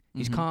scene.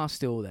 His Mhm. car's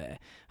still there.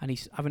 And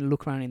he's having a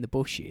look around in the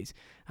bushes.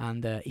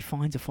 And he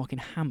finds a fucking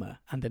hammer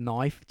and a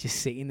knife just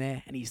sitting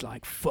there. And he's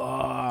like,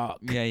 "Fuck.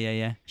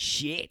 Yeah.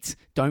 Shit.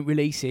 Don't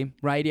release him."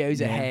 Radio's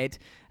Yeah. ahead.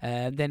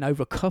 Then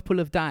over a couple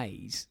of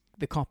days,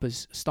 the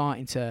coppers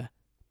starting to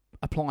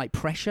apply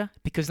pressure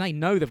because they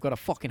know they've got a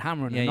fucking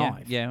hammer and a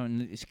knife. Yeah,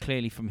 and it's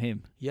clearly from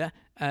him. Yeah.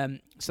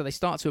 So they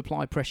start to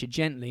apply pressure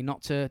gently,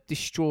 not to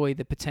destroy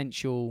the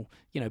potential,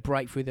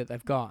 breakthrough that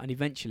they've got. And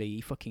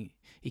eventually,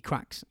 he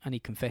cracks and he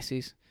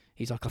confesses.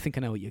 He's like, "I think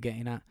I know what you're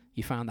getting at.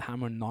 You found the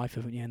hammer and knife,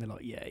 haven't you?" And they're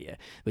like, "Yeah."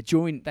 But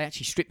they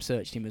actually strip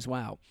searched him as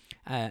well.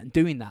 And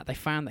doing that, they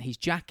found that his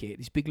jacket,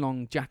 this big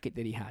long jacket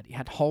that he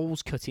had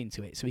holes cut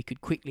into it, so he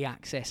could quickly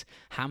access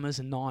hammers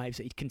and knives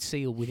that he'd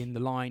concealed within the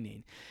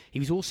lining. He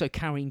was also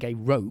carrying a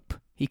rope.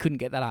 He couldn't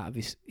get that out of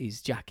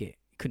his jacket.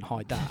 He couldn't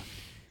hide that.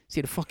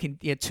 So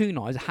he had two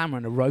knives, a hammer,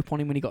 and a rope on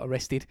him when he got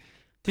arrested.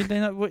 Did they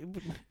know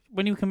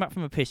when he come back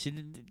from a piss?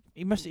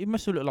 He must have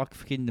looked like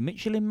fucking the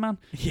Michelin Man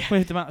Yeah.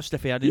 with the amount of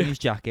stuff he had in his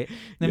jacket.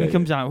 Then Yeah, he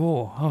comes out.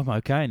 Oh, I'm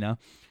okay now.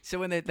 So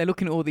when they're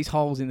looking at all these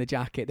holes in the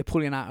jacket, they're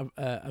pulling out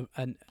A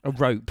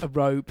rope. a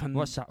rope, and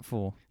What's that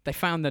for? they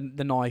found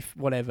the knife,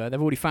 whatever.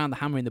 They've already found the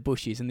hammer in the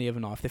bushes and the other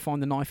knife. They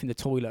find the knife in the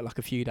toilet like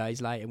a few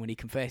days later when he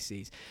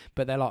confesses.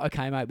 But they're like,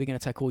 "Okay, mate, we're going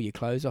to take all your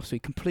clothes off." So he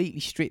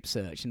completely strip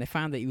searched, and they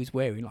found that he was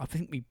wearing, I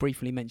think we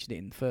briefly mentioned it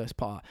in the first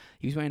part,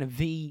 he was wearing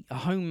a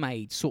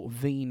homemade sort of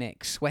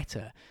V-neck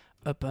sweater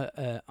up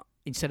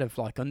instead of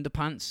like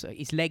underpants.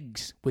 His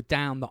legs were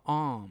down the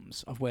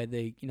arms of where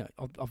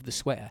of the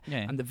sweater.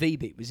 Yeah. And the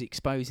V-bit was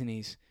exposing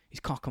his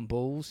cock and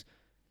balls.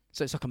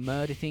 So it's like a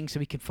murder thing, so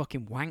he can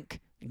fucking wank.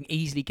 He can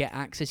easily get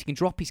access. He can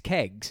drop his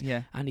kegs,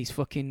 Yeah. and his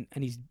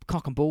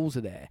cock and balls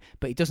are there,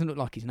 but it doesn't look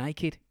like he's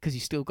naked because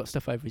he's still got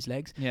stuff over his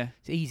legs. Yeah.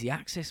 It's easy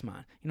access,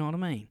 man. You know what I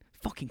mean?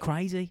 Fucking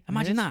crazy.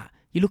 Imagine is. that.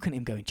 You look at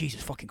him going,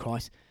 "Jesus fucking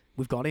Christ,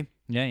 we've got him.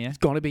 Yeah. It's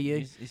got to be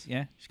you."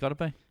 It's got to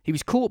be. He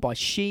was caught by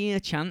sheer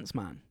chance,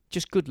 man.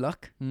 Just good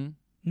luck. Mm.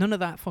 None of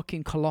that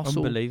fucking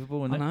colossal.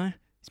 Unbelievable, I isn't it? know.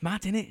 It's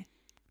mad, isn't it?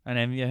 And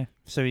then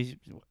so he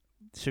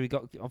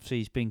got, obviously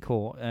he's been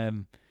caught.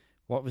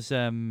 What was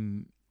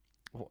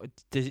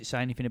does it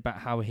say anything about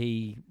how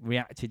he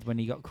reacted when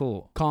he got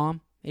caught?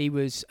 Calm. He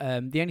was.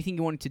 The only thing he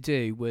wanted to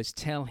do was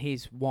tell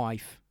his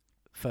wife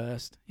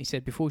first. He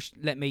said,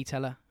 "Let me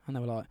tell her." And they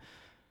were like,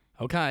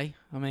 "Okay."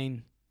 I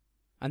mean,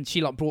 and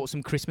she brought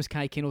some Christmas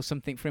cake in or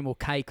something for him, or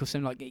cake or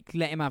something, like,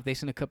 "Let him have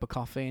this and a cup of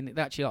coffee." And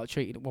they actually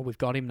treated, "Well, we've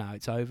got him now.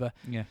 It's over."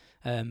 Yeah.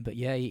 But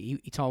yeah, he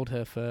told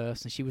her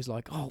first, and she was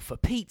like, "Oh, for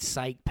Pete's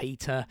sake,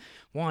 Peter,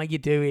 why are you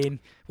doing?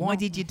 Why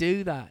did you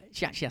do that?"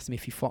 She actually asked him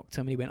if he fucked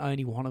him, and he went,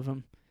 "Only one of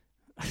them."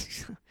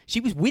 She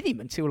was with him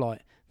until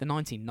like the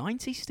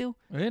 1990s still.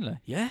 Really?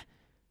 Yeah.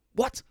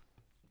 What?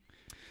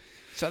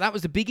 So that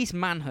was the biggest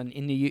manhunt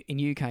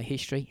in UK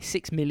history.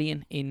 6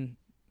 million in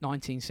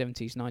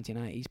 1970s,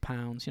 1980s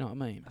pounds. You know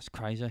what I mean? That's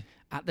crazy.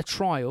 At the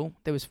trial,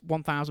 there was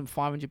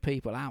 1,500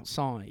 people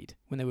outside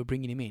when they were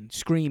bringing him in,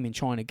 screaming,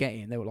 trying to get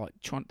him. They were like,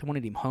 they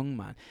wanted him hung,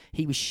 man.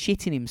 He was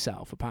shitting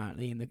himself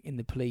apparently in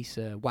the police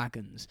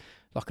wagons,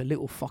 like a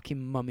little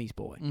fucking mummy's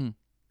boy,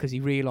 because he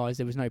realised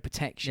there was no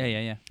protection.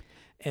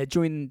 Yeah.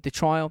 During the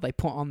trial, they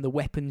put on the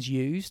weapons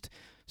used: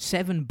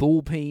 7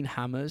 ball-peen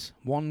hammers,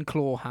 1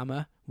 claw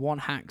hammer,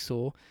 1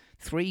 hacksaw,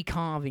 3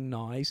 carving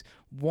knives,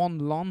 1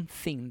 long,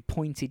 thin,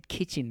 pointed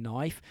kitchen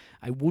knife,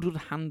 a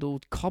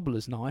wood-handled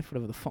cobbler's knife,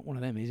 whatever the fuck one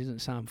of them is, doesn't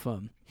sound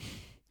fun,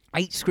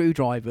 8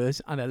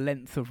 screwdrivers, and a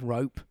length of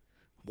rope.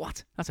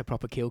 What? That's a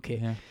proper kill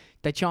kit. Yeah.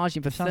 They charged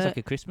him for... Sounds like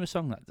a Christmas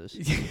song, that does.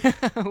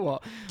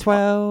 What?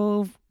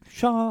 12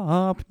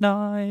 sharp On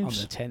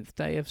knives. the 10th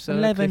day of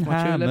 11 Cliff,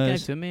 my true love gave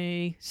hammers. to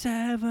me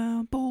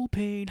 7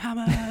 ball-peen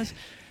hammers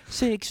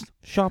 6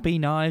 sharpie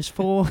knives.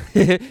 4,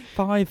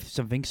 5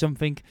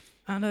 something.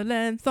 and a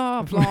length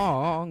of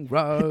long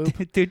rope.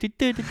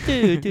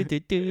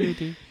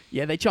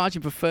 Yeah, they charged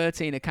him for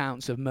 13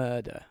 accounts of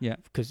murder. Yeah.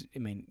 Because, I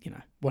mean, you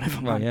know, whatever,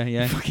 Well, man.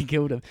 yeah. He fucking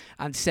killed him.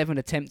 And 7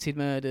 attempted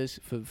murders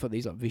for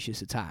these like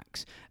vicious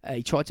attacks.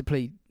 He tried to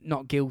plead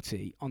not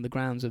guilty on the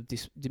grounds of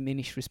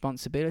diminished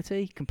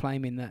responsibility,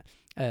 complaining that,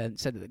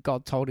 said that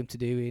God told him to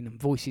do it, and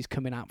voices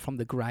coming out from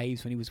the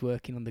graves when he was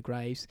working on the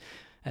graves.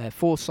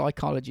 4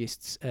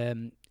 psychologists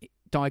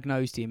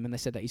diagnosed him, and they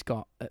said that he's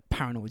got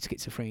paranoid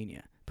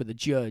schizophrenia. But the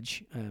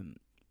judge,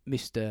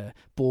 Mr.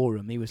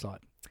 Borum, he was like,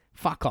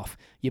 fuck off.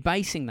 You're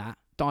basing that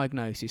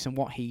diagnosis on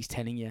what he's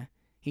telling you.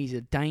 He's a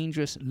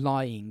dangerous,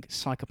 lying,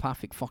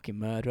 psychopathic fucking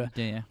murderer.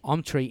 Yeah.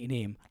 I'm treating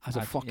him as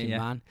a fucking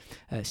man.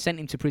 Sent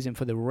him to prison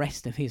for the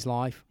rest of his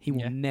life. He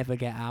will never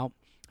get out.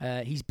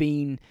 He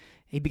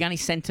began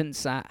his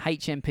sentence at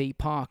HMP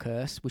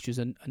Parkhurst, which was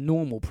a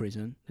normal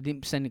prison. They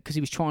didn't send it because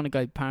he was trying to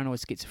go paranoid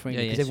schizophrenia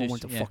because everyone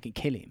wanted to fucking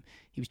kill him.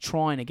 He was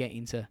trying to get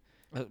into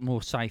A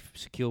more safe,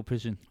 secure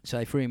prison. So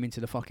they threw him into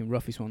the fucking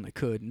roughest one they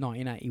could,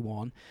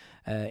 1981.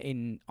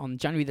 On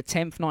January the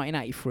 10th,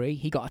 1983,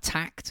 he got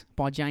attacked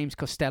by James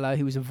Costello,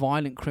 who was a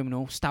violent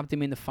criminal, stabbed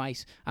him in the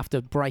face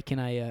after breaking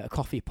a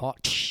coffee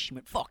pot. He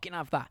went, fucking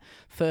have that.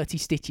 30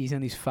 stitches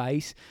on his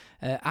face.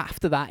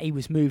 After that, he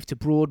was moved to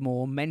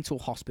Broadmoor Mental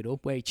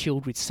Hospital, where he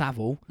chilled with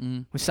Savile,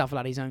 when Savile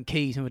had his own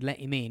keys and would let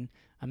him in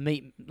and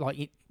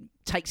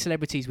take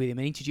celebrities with him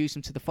and introduce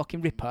them to the fucking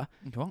Ripper.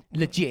 What?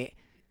 Legit.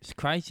 It's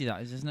crazy,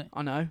 that is, isn't it?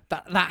 I know.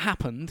 That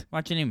happened.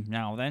 Imagine him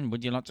now then.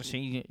 Would you like to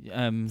see...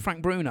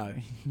 Frank Bruno.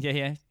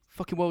 Yeah.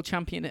 Fucking world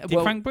champion. Did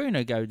Frank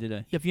Bruno go, did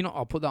he? Have you not?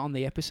 I'll put that on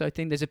the episode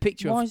thing. There's a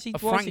picture of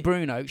Frank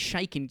Bruno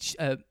shaking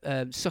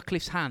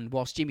Sutcliffe's hand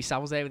whilst Jimmy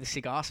Savile's there with a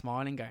cigar,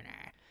 smiling, going,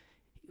 nah.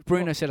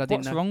 Bruno said, I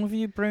didn't know. What's wrong with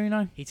you,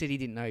 Bruno? He said he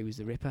didn't know he was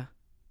the Ripper.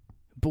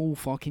 Bull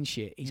fucking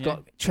shit. He's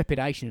got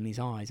trepidation in his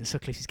eyes, and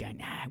Sutcliffe is going,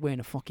 nah,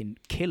 wearing a fucking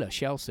killer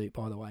shell suit,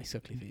 by the way,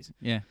 Sutcliffe is.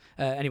 Yeah.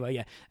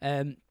 Anyway,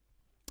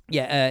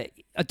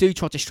 a dude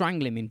tried to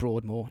strangle him in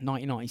Broadmoor,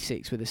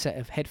 1996, with a set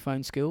of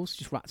headphone skills,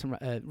 just wrapped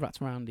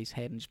around his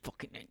head and just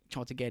fucking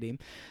tried to get him.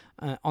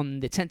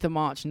 On the 10th of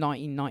March,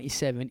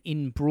 1997,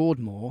 in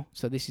Broadmoor,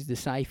 so this is the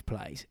safe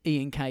place,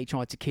 Ian Kay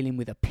tried to kill him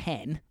with a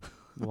pen.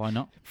 Why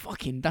not?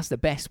 Fucking, that's the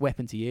best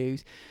weapon to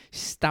use.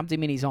 Stabbed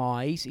him in his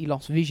eyes. He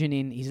lost vision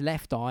in his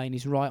left eye, and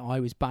his right eye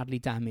was badly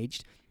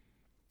damaged.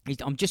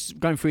 I'm just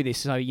going through this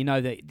so you know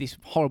that this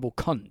horrible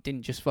cunt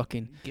didn't just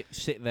fucking...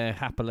 sit there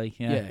happily,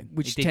 yeah.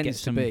 Which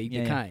tends to be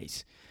the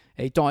case.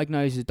 He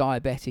diagnosed as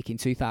diabetic in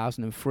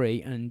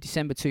 2003, and in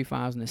December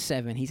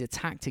 2007, he's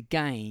attacked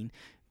again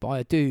by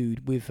a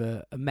dude with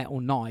a metal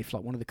knife,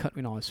 like one of the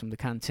cutlery knives from the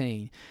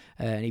canteen,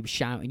 and he was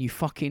shouting, "You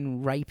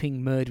fucking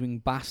raping, murdering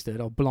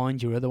bastard, I'll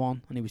blind your other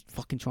one," and he was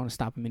fucking trying to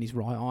stab him in his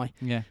right eye.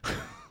 Yeah.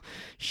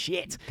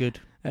 Shit. Good.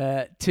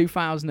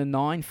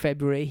 2009,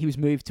 February, he was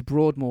moved to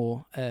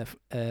Broadmoor,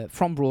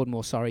 from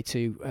Broadmoor,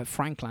 to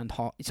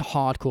Frankland. It's a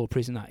hardcore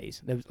prison, that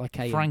is. There was like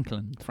a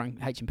Frankland.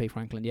 HMP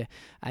Frankland, yeah.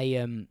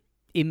 A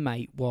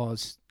inmate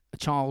was a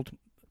child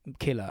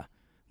killer,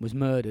 was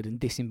murdered and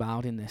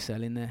disemboweled in their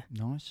cell in there.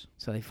 Nice.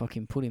 So they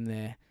fucking put him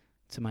there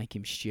to make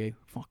him stew.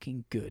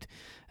 Fucking good.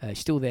 He's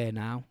still there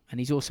now, and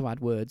he's also had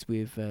words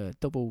with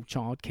double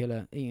child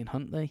killer Ian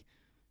Huntley.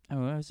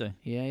 Oh, where is he?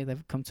 Yeah,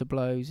 they've come to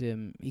blows.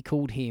 He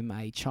called him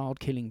a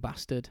child-killing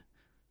bastard.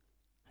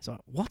 It's like,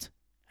 what?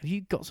 Have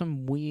you got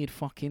some weird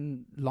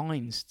fucking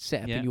lines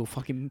set up in your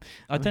fucking...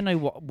 I don't know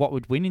what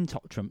would win in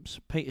Top Trumps,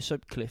 Peter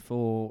Sutcliffe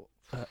or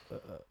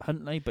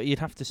Huntley, but you'd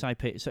have to say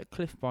Peter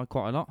Sutcliffe by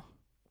quite a lot,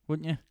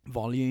 wouldn't you?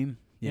 Volume.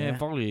 Yeah,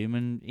 volume,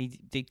 and he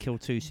did kill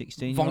 2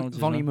 16-year-olds.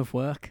 Volume of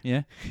work.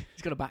 Yeah.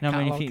 He's got a back now,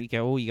 catalogue. I mean, if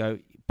you go,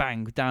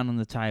 bang, down on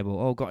the table.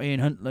 Oh, got Ian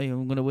Huntley,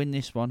 I'm going to win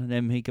this one. And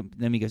then he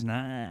goes,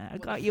 nah, I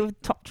got you a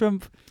Top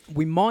Trump.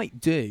 We might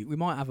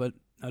have a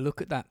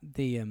look at that,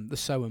 the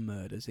Soham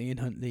murders, Ian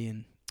Huntley,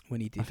 and when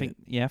he did I think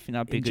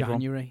that'd be a good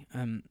January.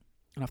 I'll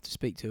have to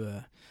speak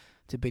to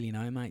Billy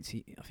No, mate.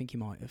 I think he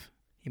might have.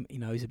 He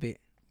knows a bit.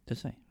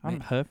 Does he? I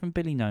haven't heard from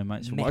Billy No,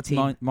 mate. So Met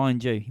him.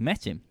 mind you, he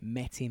met him.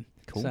 Met him.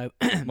 Cool. So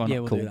Well, yeah, not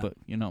we'll cool, do that. but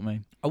you know what I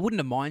mean. I wouldn't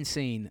have mind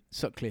seeing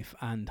Sutcliffe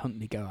and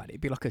Huntley go at it.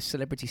 It'd be like a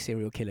celebrity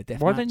serial killer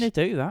death Why match. don't they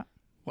do that?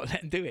 Well,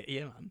 let them do it,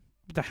 yeah, man.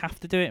 They have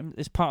to do it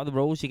as part of the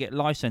rules. You get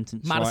life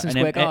sentence. Madison right?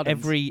 Square And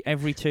Gardens.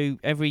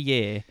 every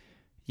year,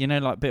 you know,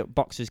 like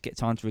boxers get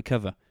time to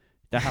recover.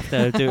 They have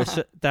to do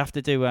they have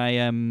to do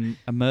a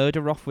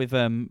murder off with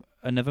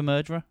another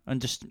murderer,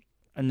 and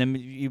then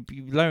you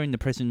lower in the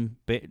prison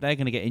bit. They're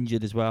going to get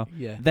injured as well.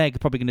 Yeah. They're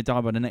probably going to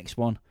die by the next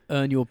one.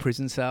 Earn your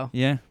prison cell.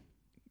 Yeah,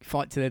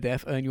 Fight to the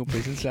death. Earn your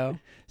prison cell.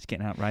 it's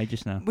getting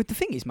outrageous now. But the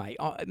thing is, mate,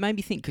 it made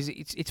me think because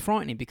it's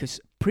frightening because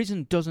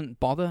prison doesn't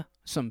bother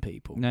some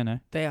people. No.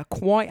 They are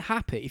quite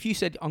happy. If you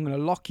said, I'm going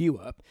to lock you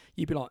up,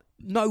 you'd be like,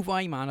 no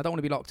way, man, I don't want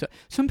to be locked up.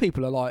 Some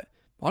people are like,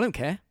 I don't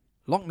care.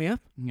 Lock me up.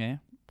 Yeah.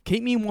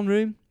 Keep me in one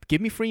room. Give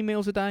me 3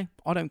 meals a day.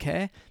 I don't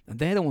care. And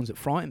they're the ones that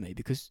frighten me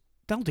because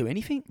they'll do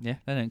anything. Yeah,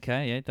 they don't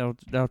care. Yeah,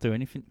 they'll do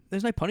anything.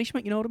 There's no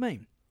punishment, you know what I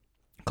mean?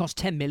 It cost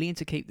 10 million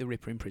to keep the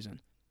Ripper in prison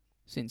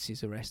since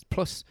his arrest.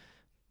 Plus,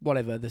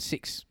 whatever, the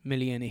 6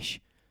 million-ish.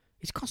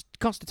 It's cost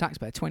the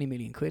taxpayer 20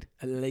 million quid,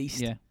 at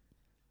least. Yeah.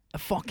 A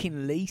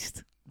fucking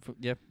least.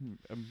 Yeah,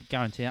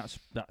 guarantee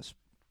that's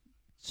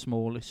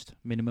smallest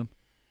minimum.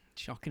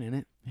 Shocking, isn't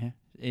it? Yeah,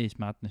 it is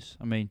madness.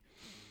 I mean,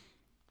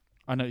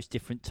 I know it's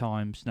different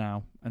times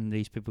now, and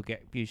these people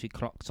get usually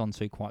clocked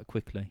onto quite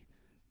quickly,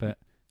 but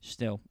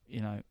still,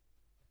 you know,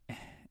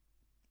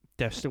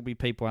 there'll still be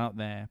people out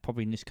there,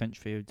 probably in this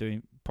country, who are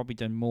doing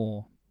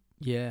more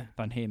Yeah.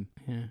 than him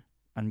Yeah.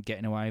 and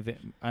getting away with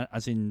it.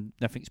 As in,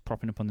 nothing's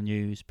propping up on the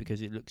news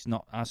because it looks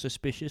not as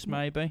suspicious.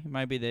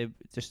 Maybe they're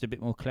just a bit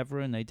more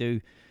clever, and they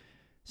do.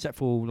 Except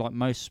for like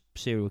most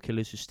serial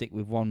killers who stick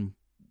with one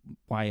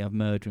way of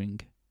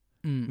murdering.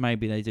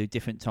 Maybe they do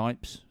different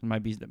types.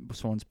 Maybe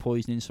someone's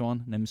poisoning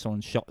someone, and then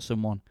someone's shot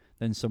someone,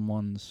 then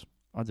someone's,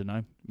 I don't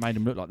know, made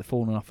them look like they're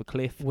falling off a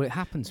cliff. Well, it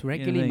happens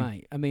regularly, You know what I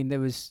mate. I mean, there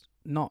was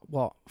not,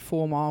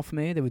 4 miles from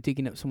here, they were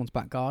digging up someone's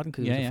back garden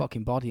because there was a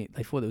fucking body.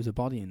 They thought there was a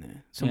body in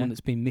there. Someone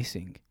that's been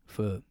missing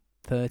for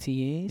 30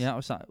 years. Yeah, that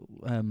was that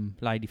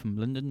lady from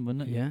London,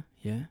 wasn't it? Yeah,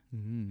 yeah.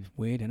 Mm. It's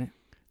weird, isn't it?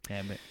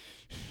 Yeah, but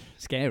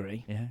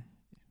Scary. yeah.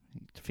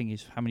 The thing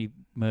is, how many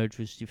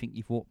murderers do you think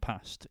you've walked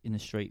past in the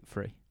street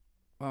free?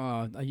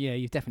 Oh, yeah,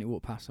 you've definitely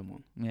walked past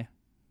someone. Yeah,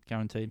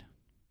 guaranteed.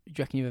 Do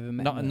you reckon you've ever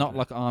met Not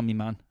like an army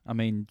man. I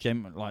mean,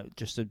 like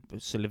just a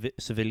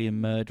civilian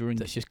murderer.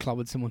 that's just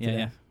clobbered someone to Yeah,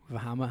 death with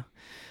a hammer?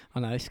 I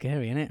know, it's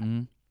scary, isn't it?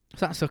 Mm.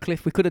 So that's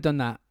Sutcliffe. We could have done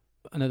that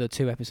another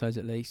 2 episodes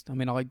at least. I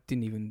mean, I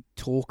didn't even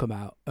talk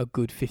about a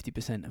good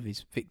 50% of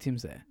his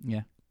victims there.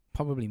 Yeah.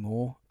 Probably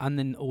more. And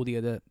then all the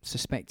other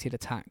suspected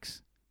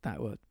attacks that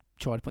were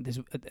tried to put.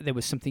 There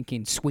was something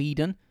in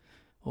Sweden,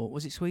 or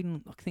was it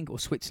Sweden? I think, or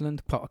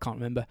Switzerland. I can't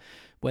remember.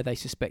 Where they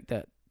suspect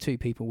that 2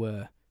 people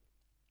were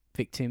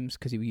victims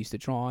because he used to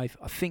drive.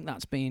 I think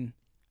that's been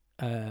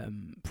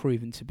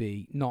proven to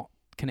be not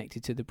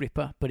connected to the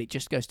Ripper, but it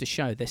just goes to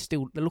show they're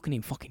looking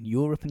in fucking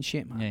Europe and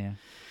shit, man. Yeah.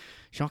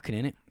 Shocking,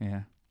 innit?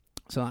 Yeah.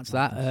 So that's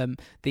that.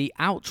 The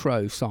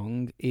outro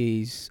song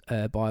is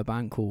by a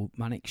band called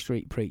Manic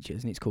Street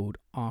Preachers, and it's called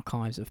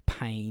Archives of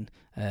Pain.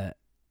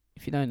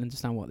 If you don't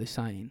understand what they're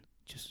saying,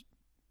 just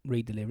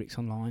read the lyrics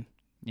online.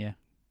 Yeah.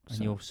 And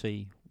So- you'll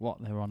see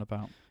what they're on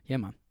about. Yeah,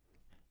 man.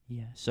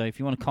 Yeah. So if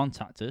you want to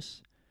contact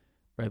us,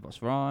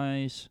 Robots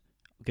Rise,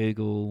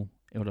 Google,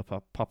 it'll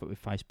pop up with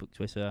Facebook,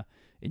 Twitter,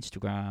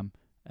 Instagram,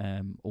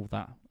 all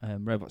that.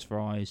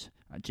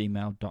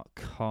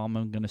 robotsrise@gmail.com,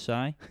 I'm going to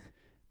say.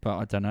 But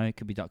I don't know, it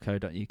could be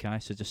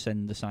 .co.uk, so just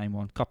send the same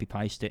one. Copy,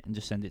 paste it, and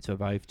just send it to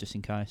both, just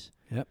in case.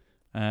 Yep.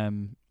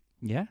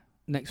 Yeah.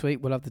 Next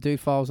week we'll have the Dude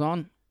Files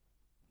on,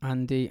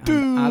 Andy and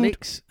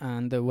Alex,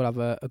 and we'll have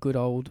a good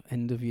old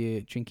end of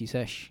year drinky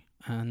sesh.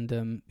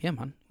 And yeah,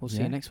 man, we'll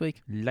see you next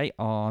week. Late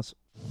R's.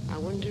 I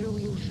wonder who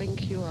you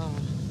think you are.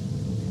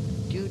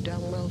 Do you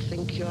damn well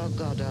think you're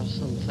God or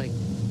something?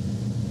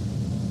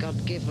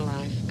 God give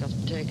life, God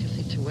taketh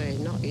it away,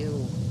 not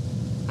you.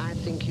 I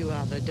think you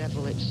are the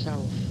devil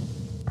itself.